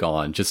would have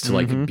gone just to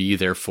like be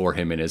there for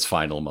him in his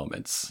final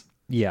moments.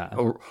 Yeah.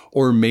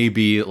 Or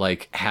maybe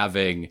like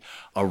having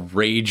a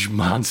rage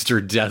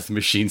monster death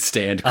machine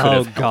stand could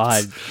have helped.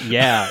 God.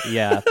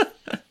 Yeah.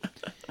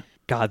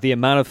 God, the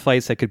amount of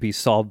fights that could be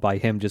solved by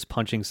him just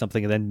punching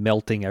something and then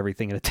melting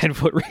everything in a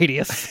 10-foot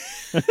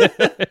radius.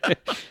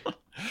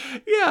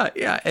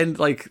 Yeah. And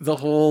like the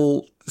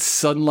whole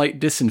sunlight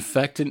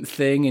disinfectant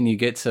thing, and you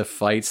get to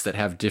fights that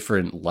have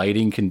different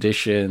lighting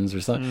conditions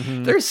or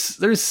something.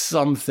 There's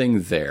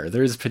something there.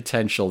 There's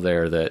potential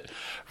there that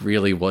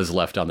really was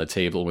left on the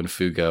table when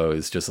Fugo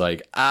is just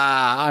like,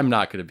 I'm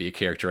not going to be a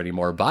character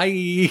anymore.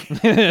 Bye.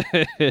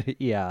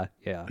 Yeah.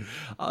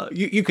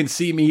 You can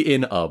see me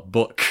in a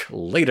book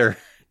later.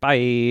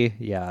 Bye.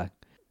 Yeah.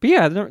 But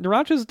yeah,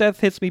 Naranci's death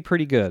hits me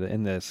pretty good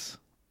in this.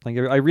 Like,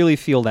 I really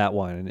feel that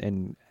one,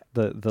 and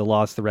the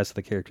loss the rest of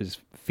the characters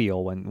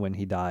feel when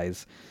he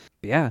dies.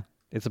 But yeah,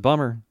 it's a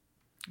bummer.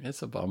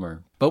 It's a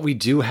bummer. But we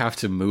do have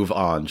to move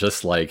on,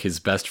 just like his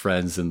best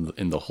friends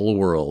in the whole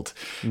world,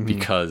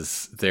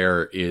 because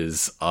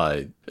there's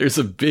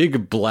a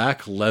big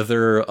black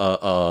leather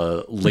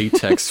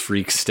latex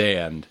freak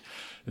stand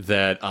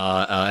that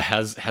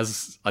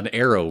has an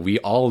arrow we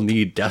all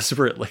need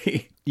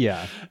desperately.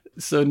 Yeah.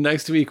 So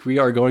next week we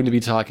are going to be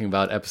talking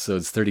about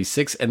episodes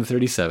 36 and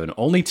 37,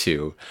 only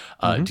two,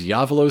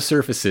 Diavolo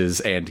Surfaces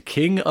and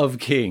King of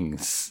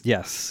Kings.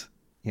 Yes.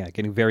 Yeah,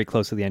 getting very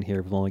close to the end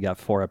here. We've only got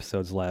 4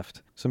 episodes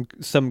left.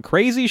 Some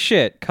crazy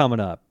shit coming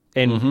up.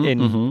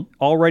 And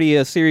already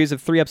a series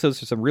of 3 episodes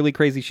where some really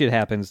crazy shit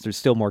happens. There's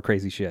still more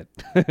crazy shit.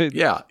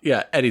 Yeah,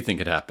 anything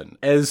could happen.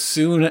 As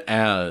soon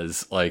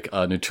as like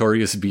a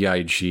Notorious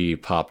B.I.G.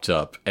 popped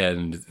up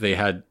and they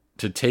had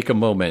to take a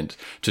moment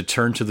to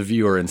turn to the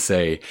viewer and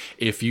say,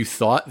 if you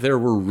thought there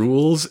were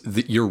rules,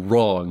 you're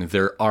wrong.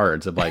 There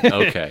aren't. I'm like,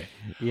 okay.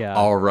 Yeah.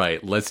 All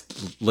right, let's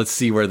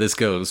see where this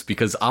goes,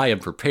 because I am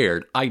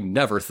prepared. I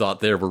never thought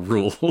there were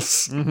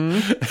rules.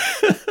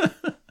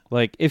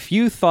 Like, if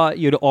you thought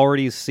you'd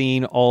already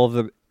seen all of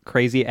the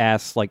crazy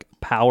ass like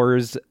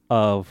powers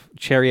of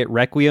Chariot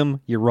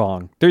Requiem, you're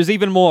wrong. There's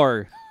even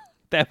more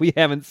that we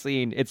haven't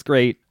seen. It's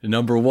great.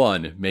 Number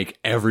 1, make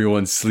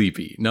everyone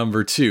sleepy.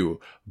 Number 2,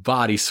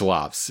 body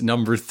swaps.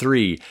 Number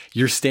 3,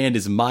 your stand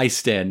is my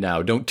stand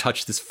now. Don't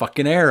touch this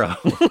fucking arrow.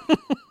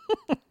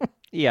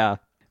 Yeah.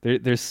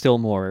 There's still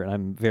more, and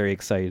I'm very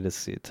excited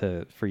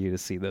for you to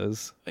see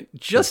those.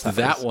 Just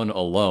that one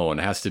alone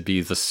has to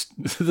be the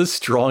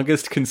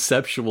strongest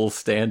conceptual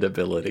stand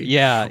ability.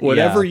 Yeah.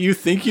 Whatever you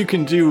think you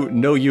can do,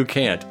 no, you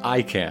can't.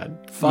 I can.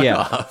 Fuck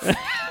off.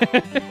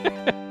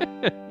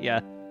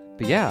 Yeah.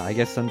 But yeah, I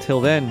guess until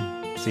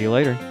then, see you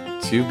later.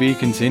 To be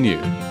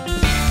continued.